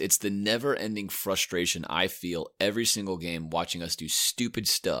low is, it's the never-ending frustration I feel every single game watching us do stupid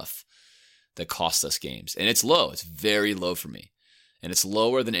stuff that costs us games. And it's low. It's very low for me. And it's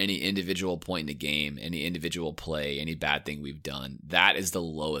lower than any individual point in a game, any individual play, any bad thing we've done. That is the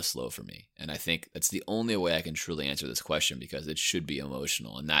lowest low for me. And I think that's the only way I can truly answer this question, because it should be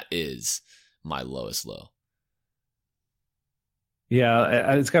emotional. And that is my lowest low.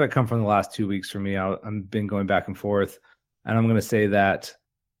 Yeah, it's got to come from the last 2 weeks for me. I've been going back and forth, and I'm going to say that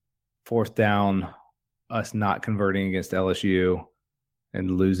fourth down, us not converting against LSU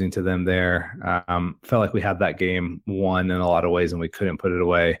and losing to them there, felt like we had that game won in a lot of ways, and we couldn't put it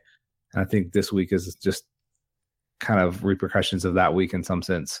away. And I think this week is just kind of repercussions of that week in some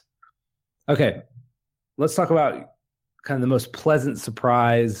sense. Okay, let's talk about kind of the most pleasant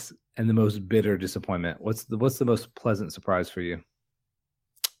surprise and the most bitter disappointment. What's the most pleasant surprise for you?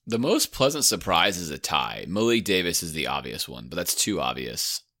 The most pleasant surprise is a tie. Malik Davis is the obvious one, but that's too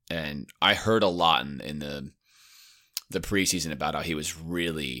obvious. And I heard a lot in the preseason about how he was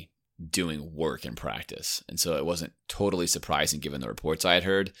really doing work in practice. And so it wasn't totally surprising given the reports I had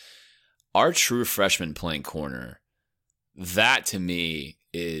heard. Our true freshman playing corner, that to me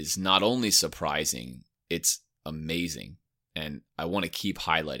is not only surprising, it's amazing. And I want to keep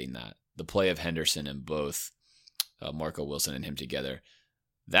highlighting that. The play of Henderson and both Marco Wilson and him together,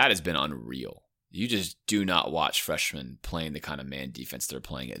 that has been unreal. You just do not watch freshmen playing the kind of man defense they're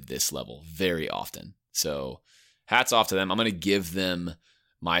playing at this level very often. So hats off to them. I'm going to give them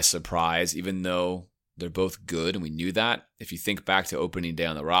my surprise, even though they're both good, and we knew that. If you think back to opening day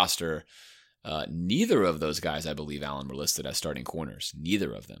on the roster, neither of those guys, I believe, Alan, were listed as starting corners.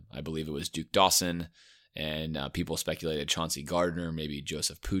 Neither of them. I believe it was Duke Dawson, and people speculated Chauncey Gardner, maybe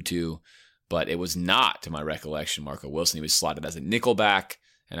Joseph Putu, but it was not, to my recollection, Marco Wilson. He was slotted as a nickelback,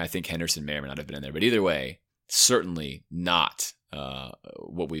 and I think Henderson may or may not have been in there. But either way, certainly not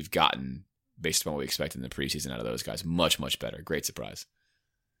what we've gotten based on what we expected in the preseason out of those guys. Much, much better. Great surprise.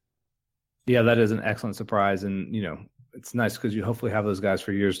 Yeah, that is an excellent surprise. And, it's nice because you hopefully have those guys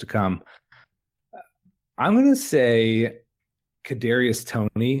for years to come. I'm going to say Kadarius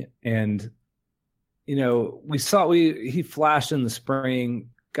Toney. And, he flashed in the spring,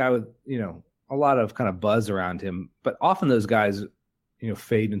 guy with, a lot of kind of buzz around him. But often those guys,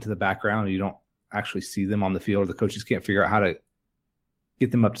 fade into the background and you don't actually see them on the field. The coaches can't figure out how to get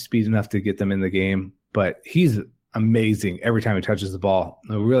them up to speed enough to get them in the game. But he's amazing every time he touches the ball.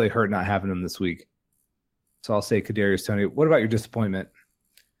 It really hurt not having him this week. So I'll say Kadarius Toney. What about your disappointment?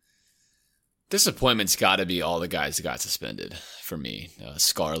 Disappointment's got to be all the guys that got suspended for me.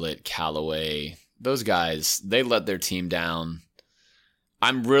 Scarlett, Callaway, those guys, they let their team down.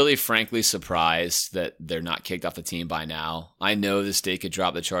 I'm really frankly surprised that they're not kicked off the team by now. I know the state could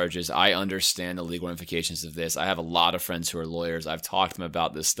drop the charges. I understand the legal ramifications of this. I have a lot of friends who are lawyers. I've talked to them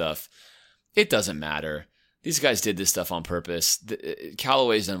about this stuff. It doesn't matter. These guys did this stuff on purpose.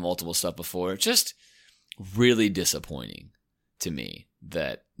 Callaway's done multiple stuff before. Just really disappointing to me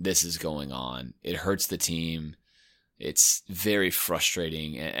that this is going on. It hurts the team. It's very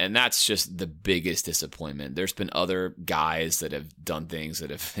frustrating, and that's just the biggest disappointment. There's been other guys that have done things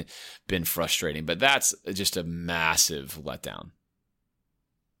that have been frustrating, but that's just a massive letdown.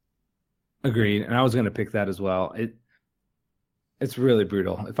 Agreed, and I was going to pick that as well. It's really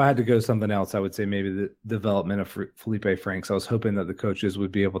brutal. If I had to go something else, I would say maybe the development of Felipe Franks. I was hoping that the coaches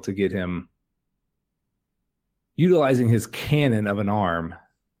would be able to get him utilizing his cannon of an arm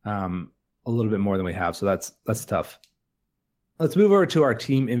a little bit more than we have, so that's tough. Let's move over to our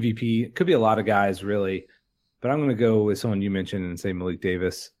team MVP. It could be a lot of guys, really, but I'm going to go with someone you mentioned and say Malik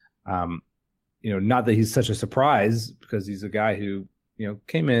Davis. Not that he's such a surprise because he's a guy who,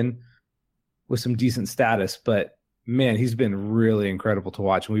 came in with some decent status, but man, he's been really incredible to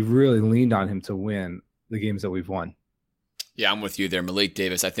watch. And we've really leaned on him to win the games that we've won. Yeah, I'm with you there. Malik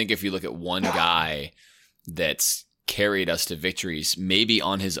Davis, I think if you look at one guy that's carried us to victories, maybe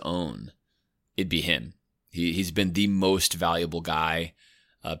on his own, it'd be him. He's been the most valuable guy.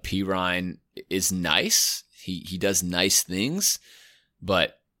 Perine is nice. He does nice things,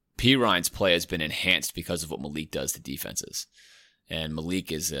 but Perine's play has been enhanced because of what Malik does to defenses. And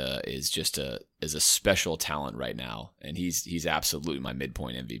Malik is just a special talent right now, and he's absolutely my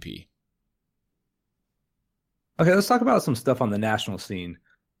midpoint MVP. Okay, let's talk about some stuff on the national scene.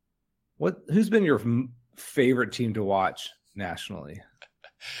 Who's been your favorite team to watch nationally?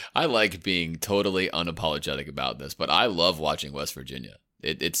 I like being totally unapologetic about this, but I love watching West Virginia.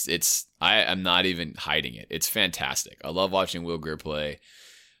 I am not even hiding it. It's fantastic. I love watching Will Grier play.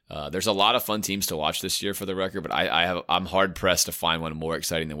 There's a lot of fun teams to watch this year, for the record, but I'm hard pressed to find one more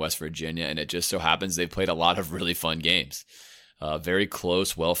exciting than West Virginia, and it just so happens they've played a lot of really fun games, very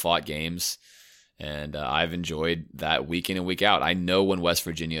close, well fought games, and I've enjoyed that week in and week out. I know when West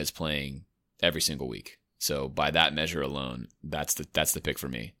Virginia is playing every single week, so by that measure alone, that's the pick for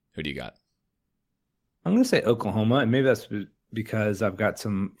me. Who do you got? I'm going to say Oklahoma, and maybe that's because I've got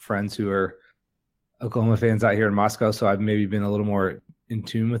some friends who are Oklahoma fans out here in Moscow, so I've maybe been a little more in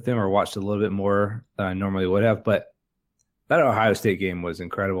tune with them or watched a little bit more than I normally would have. But that Ohio State game was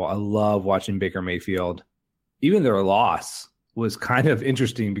incredible. I love watching Baker Mayfield. Even their loss was kind of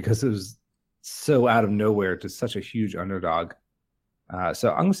interesting because it was so out of nowhere to such a huge underdog.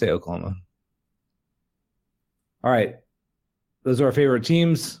 So I'm going to say Oklahoma. All right. Those are our favorite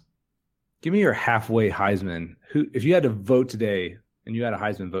teams. Give me your halfway Heisman. Who, if you had to vote today and you had a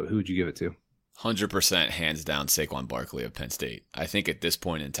Heisman vote, who would you give it to? 100% hands down Saquon Barkley of Penn State. I think at this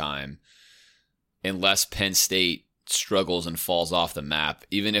point in time, unless Penn State struggles and falls off the map,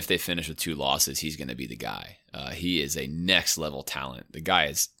 even if they finish with 2 losses, he's going to be the guy. He is a next level talent. The guy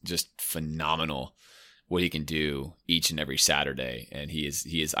is just phenomenal what he can do each and every Saturday. And he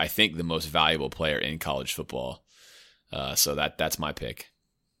is I think, the most valuable player in college football. So that's my pick.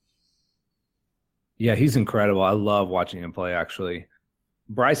 Yeah, he's incredible. I love watching him play, actually.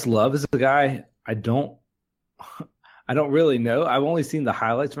 Bryce Love is a guy I don't really know. I've only seen the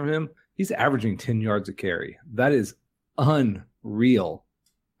highlights from him. He's averaging 10 yards a carry. That is unreal.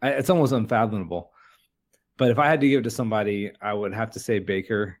 It's almost unfathomable. But if I had to give it to somebody, I would have to say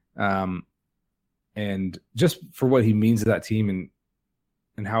Baker. And just for what he means to that team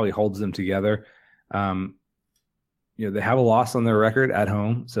and how he holds them together. They have a loss on their record at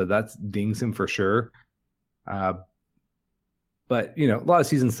home, so that dings him for sure. But, a lot of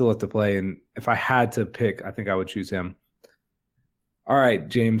seasons still left to play, and if I had to pick, I think I would choose him. All right,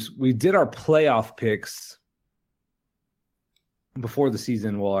 James, we did our playoff picks before the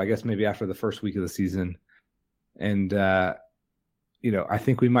season. Well, I guess maybe after the first week of the season. And, I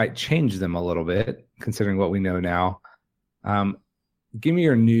think we might change them a little bit, considering what we know now. Give me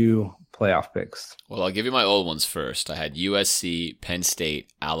your new playoff picks. Well, I'll give you my old ones first. I had USC, Penn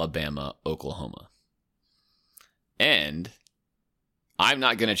State, Alabama, Oklahoma. And I'm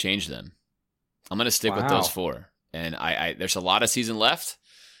not going to change them. I'm going to stick with those 4. And I there's a lot of season left.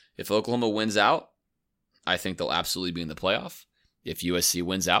 If Oklahoma wins out, I think they'll absolutely be in the playoff. If USC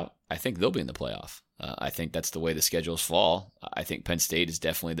wins out, I think they'll be in the playoff. I think that's the way the schedules fall. I think Penn State is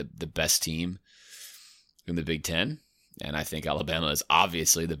definitely the best team in the Big Ten. And I think Alabama is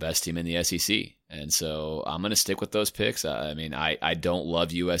obviously the best team in the SEC. And so I'm going to stick with those picks. I don't love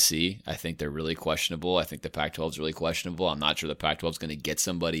USC. I think they're really questionable. I think the Pac-12 is really questionable. I'm not sure the Pac-12 is going to get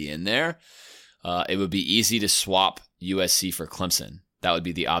somebody in there. It would be easy to swap USC for Clemson. That would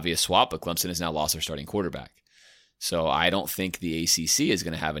be the obvious swap, but Clemson has now lost their starting quarterback. So I don't think the ACC is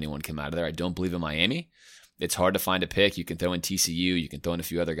going to have anyone come out of there. I don't believe in Miami. It's hard to find a pick. You can throw in TCU. You can throw in a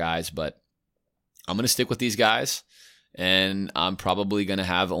few other guys, but I'm going to stick with these guys. And I'm probably going to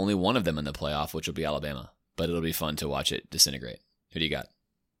have only one of them in the playoff, which will be Alabama. But it'll be fun to watch it disintegrate. Who do you got?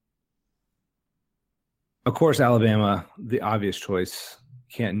 Of course, Alabama, the obvious choice.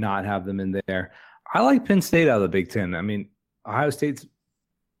 Can't not have them in there. I like Penn State out of the Big Ten. Ohio State's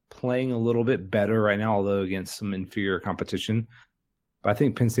playing a little bit better right now, although against some inferior competition. But I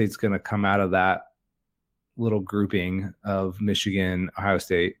think Penn State's going to come out of that little grouping of Michigan, Ohio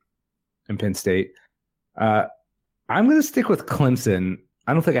State, and Penn State. I'm going to stick with Clemson.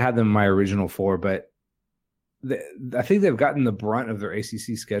 I don't think I had them in my original 4, but I think they've gotten the brunt of their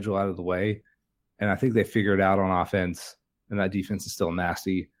ACC schedule out of the way, and I think they figured it out on offense, and that defense is still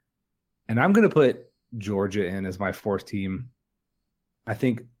nasty. And I'm going to put Georgia in as my 4th team. I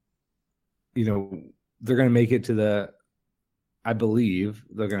think, they're going to make it to I believe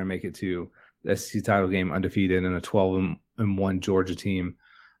they're going to make it to the SEC title game undefeated, and a 12-1 Georgia team,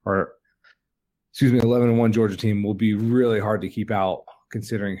 11-1 Georgia team will be really hard to keep out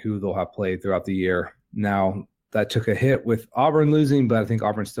considering who they'll have played throughout the year. Now, that took a hit with Auburn losing, but I think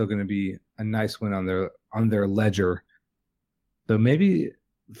Auburn's still going to be a nice win on their ledger. So maybe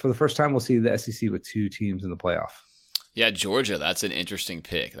for the first time, we'll see the SEC with 2 teams in the playoff. Yeah, Georgia. That's an interesting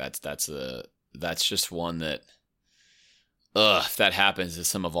pick. That's just one that, if that happens, is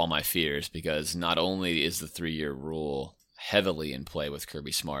some of all my fears, because not only is the 3-year rule heavily in play with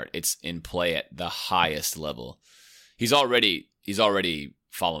Kirby Smart, it's in play at the highest level. He's already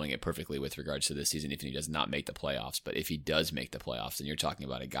following it perfectly with regards to this season, if he does not make the playoffs. But if he does make the playoffs, then you're talking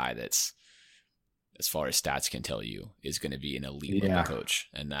about a guy that's, as far as stats can tell you, is going to be an elite level coach.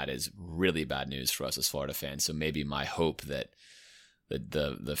 And that is really bad news for us as Florida fans. So maybe my hope that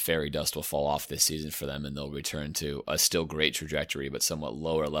the fairy dust will fall off this season for them and they'll return to a still great trajectory, but somewhat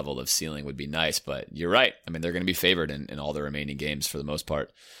lower level of ceiling would be nice. But you're right. I mean, they're going to be favored in all the remaining games for the most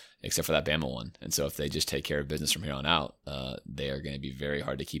part, except for that Bama one. And so if they just take care of business from here on out, they are going to be very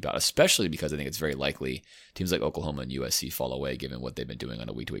hard to keep out, especially because I think it's very likely teams like Oklahoma and USC fall away given what they've been doing on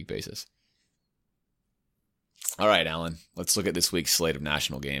a week-to-week basis. All right, Alan, let's look at this week's slate of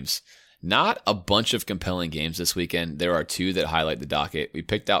national games. Not a bunch of compelling games this weekend. There are 2 that highlight the docket. We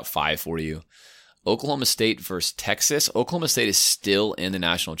picked out 5 for you. Oklahoma State versus Texas. Oklahoma State is still in the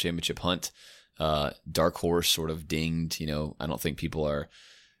national championship hunt. Dark horse sort of dinged. I don't think people are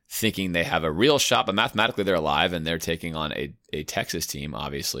thinking they have a real shot, but mathematically they're alive, and they're taking on a Texas team,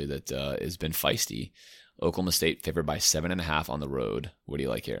 obviously, that has been feisty. Oklahoma State favored by 7.5 on the road. What do you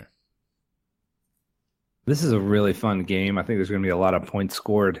like here? This is a really fun game. I think there's going to be a lot of points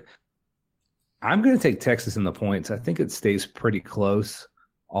scored. I'm going to take Texas in the points. I think it stays pretty close,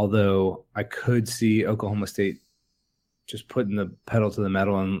 although I could see Oklahoma State just putting the pedal to the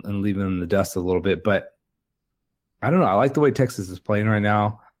metal and leaving them in the dust a little bit. But I don't know. I like the way Texas is playing right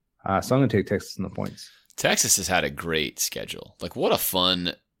now. So I'm going to take Texas in the points. Texas has had a great schedule. Like, what a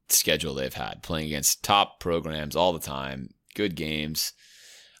fun schedule they've had, playing against top programs all the time, good games.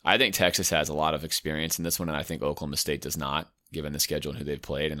 I think Texas has a lot of experience in this one, and I think Oklahoma State does not, given the schedule and who they've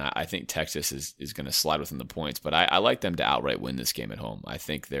played. And I think Texas is going to slide within the points, but I like them to outright win this game at home. I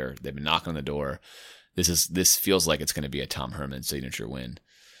think they've been knocking on the door. This feels like it's going to be a Tom Herman signature win.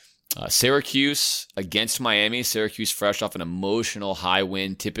 Syracuse against Miami. Syracuse fresh off an emotional high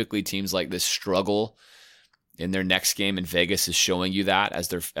win. Typically teams like this struggle in their next game, and Vegas is showing you that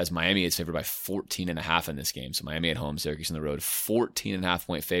as Miami is favored by 14.5 in this game. So Miami at home, Syracuse on the road, 14.5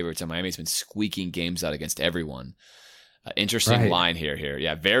 point favorites. And Miami's been squeaking games out against everyone. Interesting line here.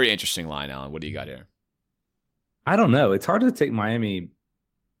 Yeah, very interesting line, Alan. What do you got here? I don't know. It's hard to take Miami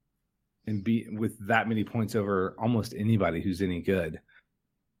and beat with that many points over almost anybody who's any good.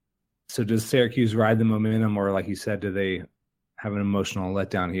 So does Syracuse ride the momentum, or like you said, do they have an emotional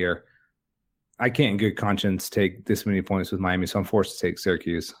letdown here? I can't in good conscience take this many points with Miami, so I'm forced to take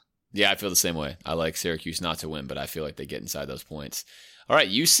Syracuse. Yeah, I feel the same way. I like Syracuse not to win, but I feel like they get inside those points. All right,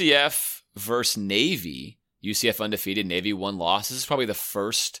 UCF versus Navy. UCF undefeated, Navy 1 loss. This is probably the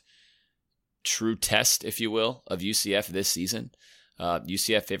first true test, if you will, of UCF this season.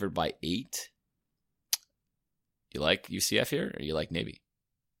 UCF favored by 8. You like UCF here, or you like Navy?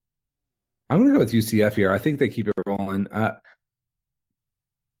 I'm going to go with UCF here. I think they keep it rolling.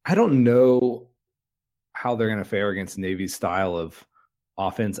 I don't know how they're going to fare against Navy's style of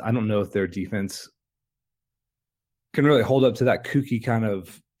offense. I don't know if their defense can really hold up to that kooky kind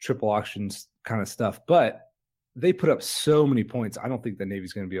of triple auctions kind of stuff, but they put up so many points. I don't think the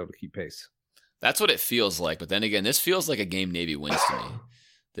Navy's going to be able to keep pace. That's what it feels like. But then again, this feels like a game Navy wins to me.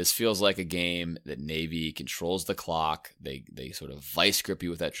 This feels like a game that Navy controls the clock. They sort of vice grip you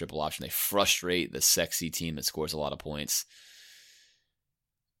with that triple option. They frustrate the sexy team that scores a lot of points.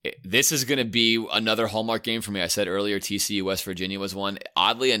 This is going to be another hallmark game for me. I said earlier TCU West Virginia was one.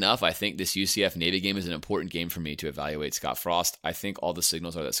 Oddly enough, I think this UCF Navy game is an important game for me to evaluate Scott Frost. I think all the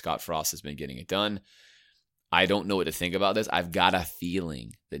signals are that Scott Frost has been getting it done. I don't know what to think about this. I've got a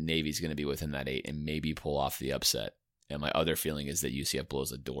feeling that Navy's going to be within that 8 and maybe pull off the upset. And my other feeling is that UCF blows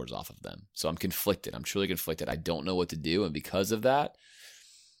the doors off of them. So I'm conflicted. I'm truly conflicted. I don't know what to do, and because of that,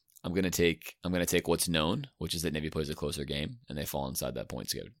 I'm going to take what's known, which is that Navy plays a closer game and they fall inside that point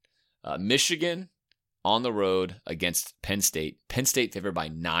schedule. Michigan on the road against Penn State. Penn State favored by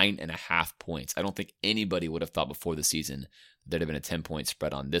 9.5 points. I don't think anybody would have thought before the season that there'd have been a 10-point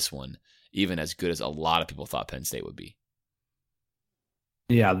spread on this one, even as good as a lot of people thought Penn State would be.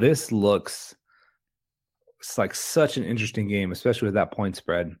 Yeah, this looks like such an interesting game, especially with that point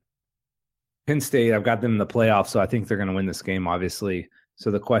spread. Penn State, I've got them in the playoffs, so I think they're going to win this game, obviously. So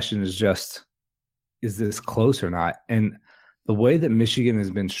the question is just, is this close or not? And the way that Michigan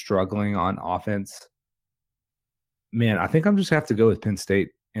has been struggling on offense, man, I think I'm just going to have to go with Penn State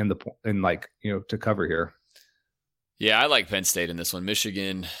and to cover here. Yeah, I like Penn State in this one.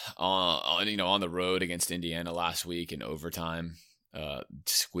 Michigan, on the road against Indiana last week in overtime.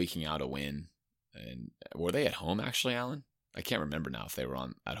 squeaking out a win. And were they at home actually, Alan? I can't remember now if they were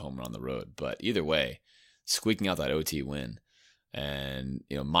at home or on the road, but either way, squeaking out that OT win. And,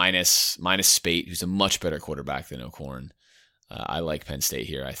 minus Spate, who's a much better quarterback than O'Korn. I like Penn State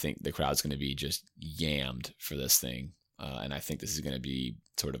here. I think the crowd's going to be just yammed for this thing. And I think this is going to be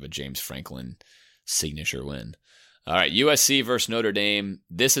sort of a James Franklin signature win. All right, USC versus Notre Dame.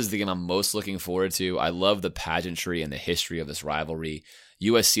 This is the game I'm most looking forward to. I love the pageantry and the history of this rivalry.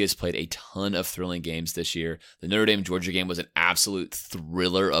 USC has played a ton of thrilling games this year. The Notre Dame-Georgia game was an absolute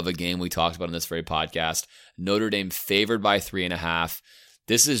thriller of a game we talked about in this very podcast. Notre Dame favored by 3.5.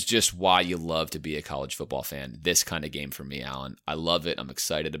 This is just why you love to be a college football fan. This kind of game for me, Alan. I love it. I'm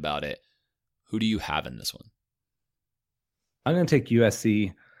excited about it. Who do you have in this one? I'm going to take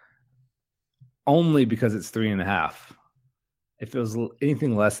USC only because it's 3.5. If it was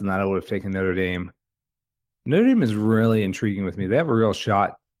anything less than that, I would have taken Notre Dame. Notre Dame is really intriguing with me. They have a real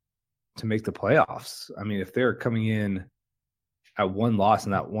shot to make the playoffs. I mean, if they're coming in at one loss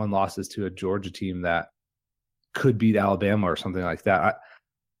and that one loss is to a Georgia team that could beat Alabama or something like that,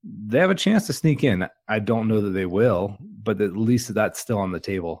 they have a chance to sneak in. I don't know that they will, but at least that's still on the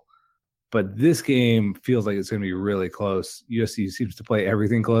table. But this game feels like it's going to be really close. USC seems to play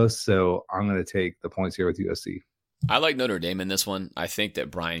everything close, so I'm going to take the points here with USC. I like Notre Dame in this one. I think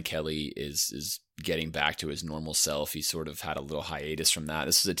that Brian Kelly is getting back to his normal self. He sort of had a little hiatus from that.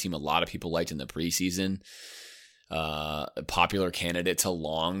 This is a team a lot of people liked in the preseason. A popular candidate to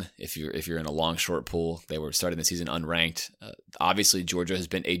long if you're in a long short pool. They were starting the season unranked. Obviously, Georgia has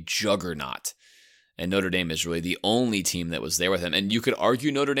been a juggernaut, and Notre Dame is really the only team that was there with them. And you could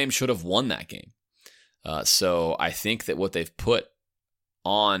argue Notre Dame should have won that game. So I think that what they've put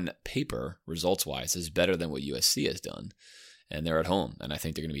on paper, results-wise, is better than what USC has done. And they're at home, and I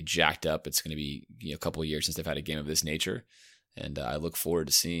think they're going to be jacked up. It's going to be a couple of years since they've had a game of this nature, and I look forward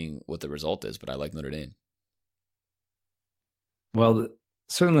to seeing what the result is, but I like Notre Dame. Well,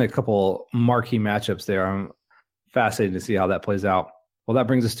 certainly a couple marquee matchups there. I'm fascinated to see how that plays out. Well, that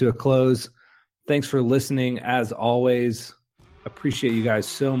brings us to a close. Thanks for listening. As always, appreciate you guys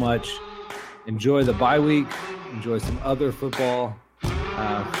so much. Enjoy the bye week. Enjoy some other football.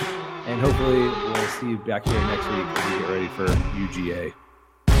 And hopefully we'll see you back here next week as we get ready for UGA.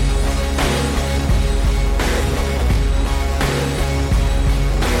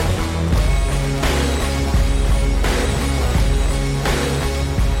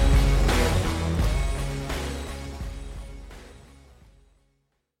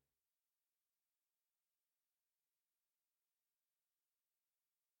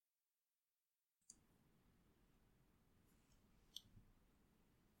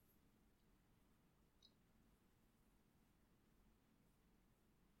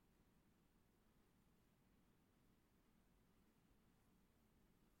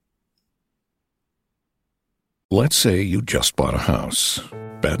 Let's say you just bought a house.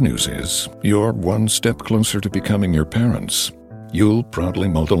 Bad news is, you're one step closer to becoming your parents. You'll proudly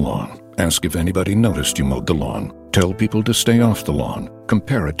mow the lawn, ask if anybody noticed you mowed the lawn, tell people to stay off the lawn,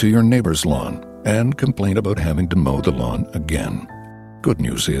 compare it to your neighbor's lawn, and complain about having to mow the lawn again. Good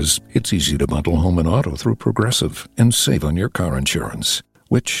news is, it's easy to bundle home and auto through Progressive and save on your car insurance,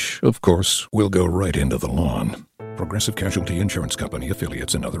 which, of course, will go right into the lawn. Progressive Casualty Insurance Company,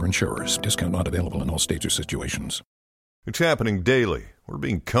 affiliates, and other insurers. Discount not available in all states or situations. It's happening daily. We're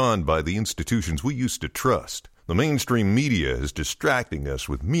being conned by the institutions we used to trust. The mainstream media is distracting us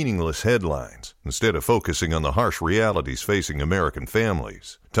with meaningless headlines instead of focusing on the harsh realities facing American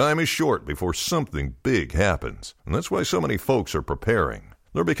families. Time is short before something big happens, and that's why so many folks are preparing.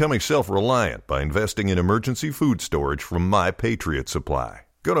 They're becoming self-reliant by investing in emergency food storage from My Patriot Supply.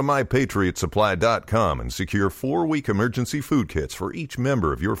 Go to MyPatriotSupply.com and secure 4-week emergency food kits for each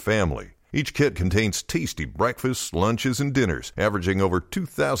member of your family. Each kit contains tasty breakfasts, lunches, and dinners, averaging over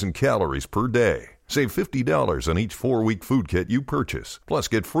 2,000 calories per day. Save $50 on each 4-week food kit you purchase, plus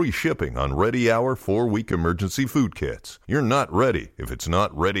get free shipping on Ready Hour 4-week emergency food kits. You're not ready if it's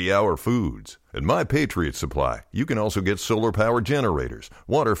not Ready Hour foods. At My Patriot Supply, you can also get solar power generators,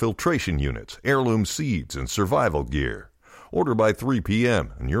 water filtration units, heirloom seeds, and survival gear. Order by 3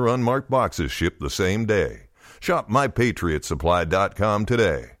 p.m. and your unmarked boxes ship the same day. Shop MyPatriotSupply.com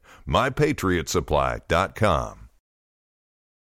today. MyPatriotSupply.com.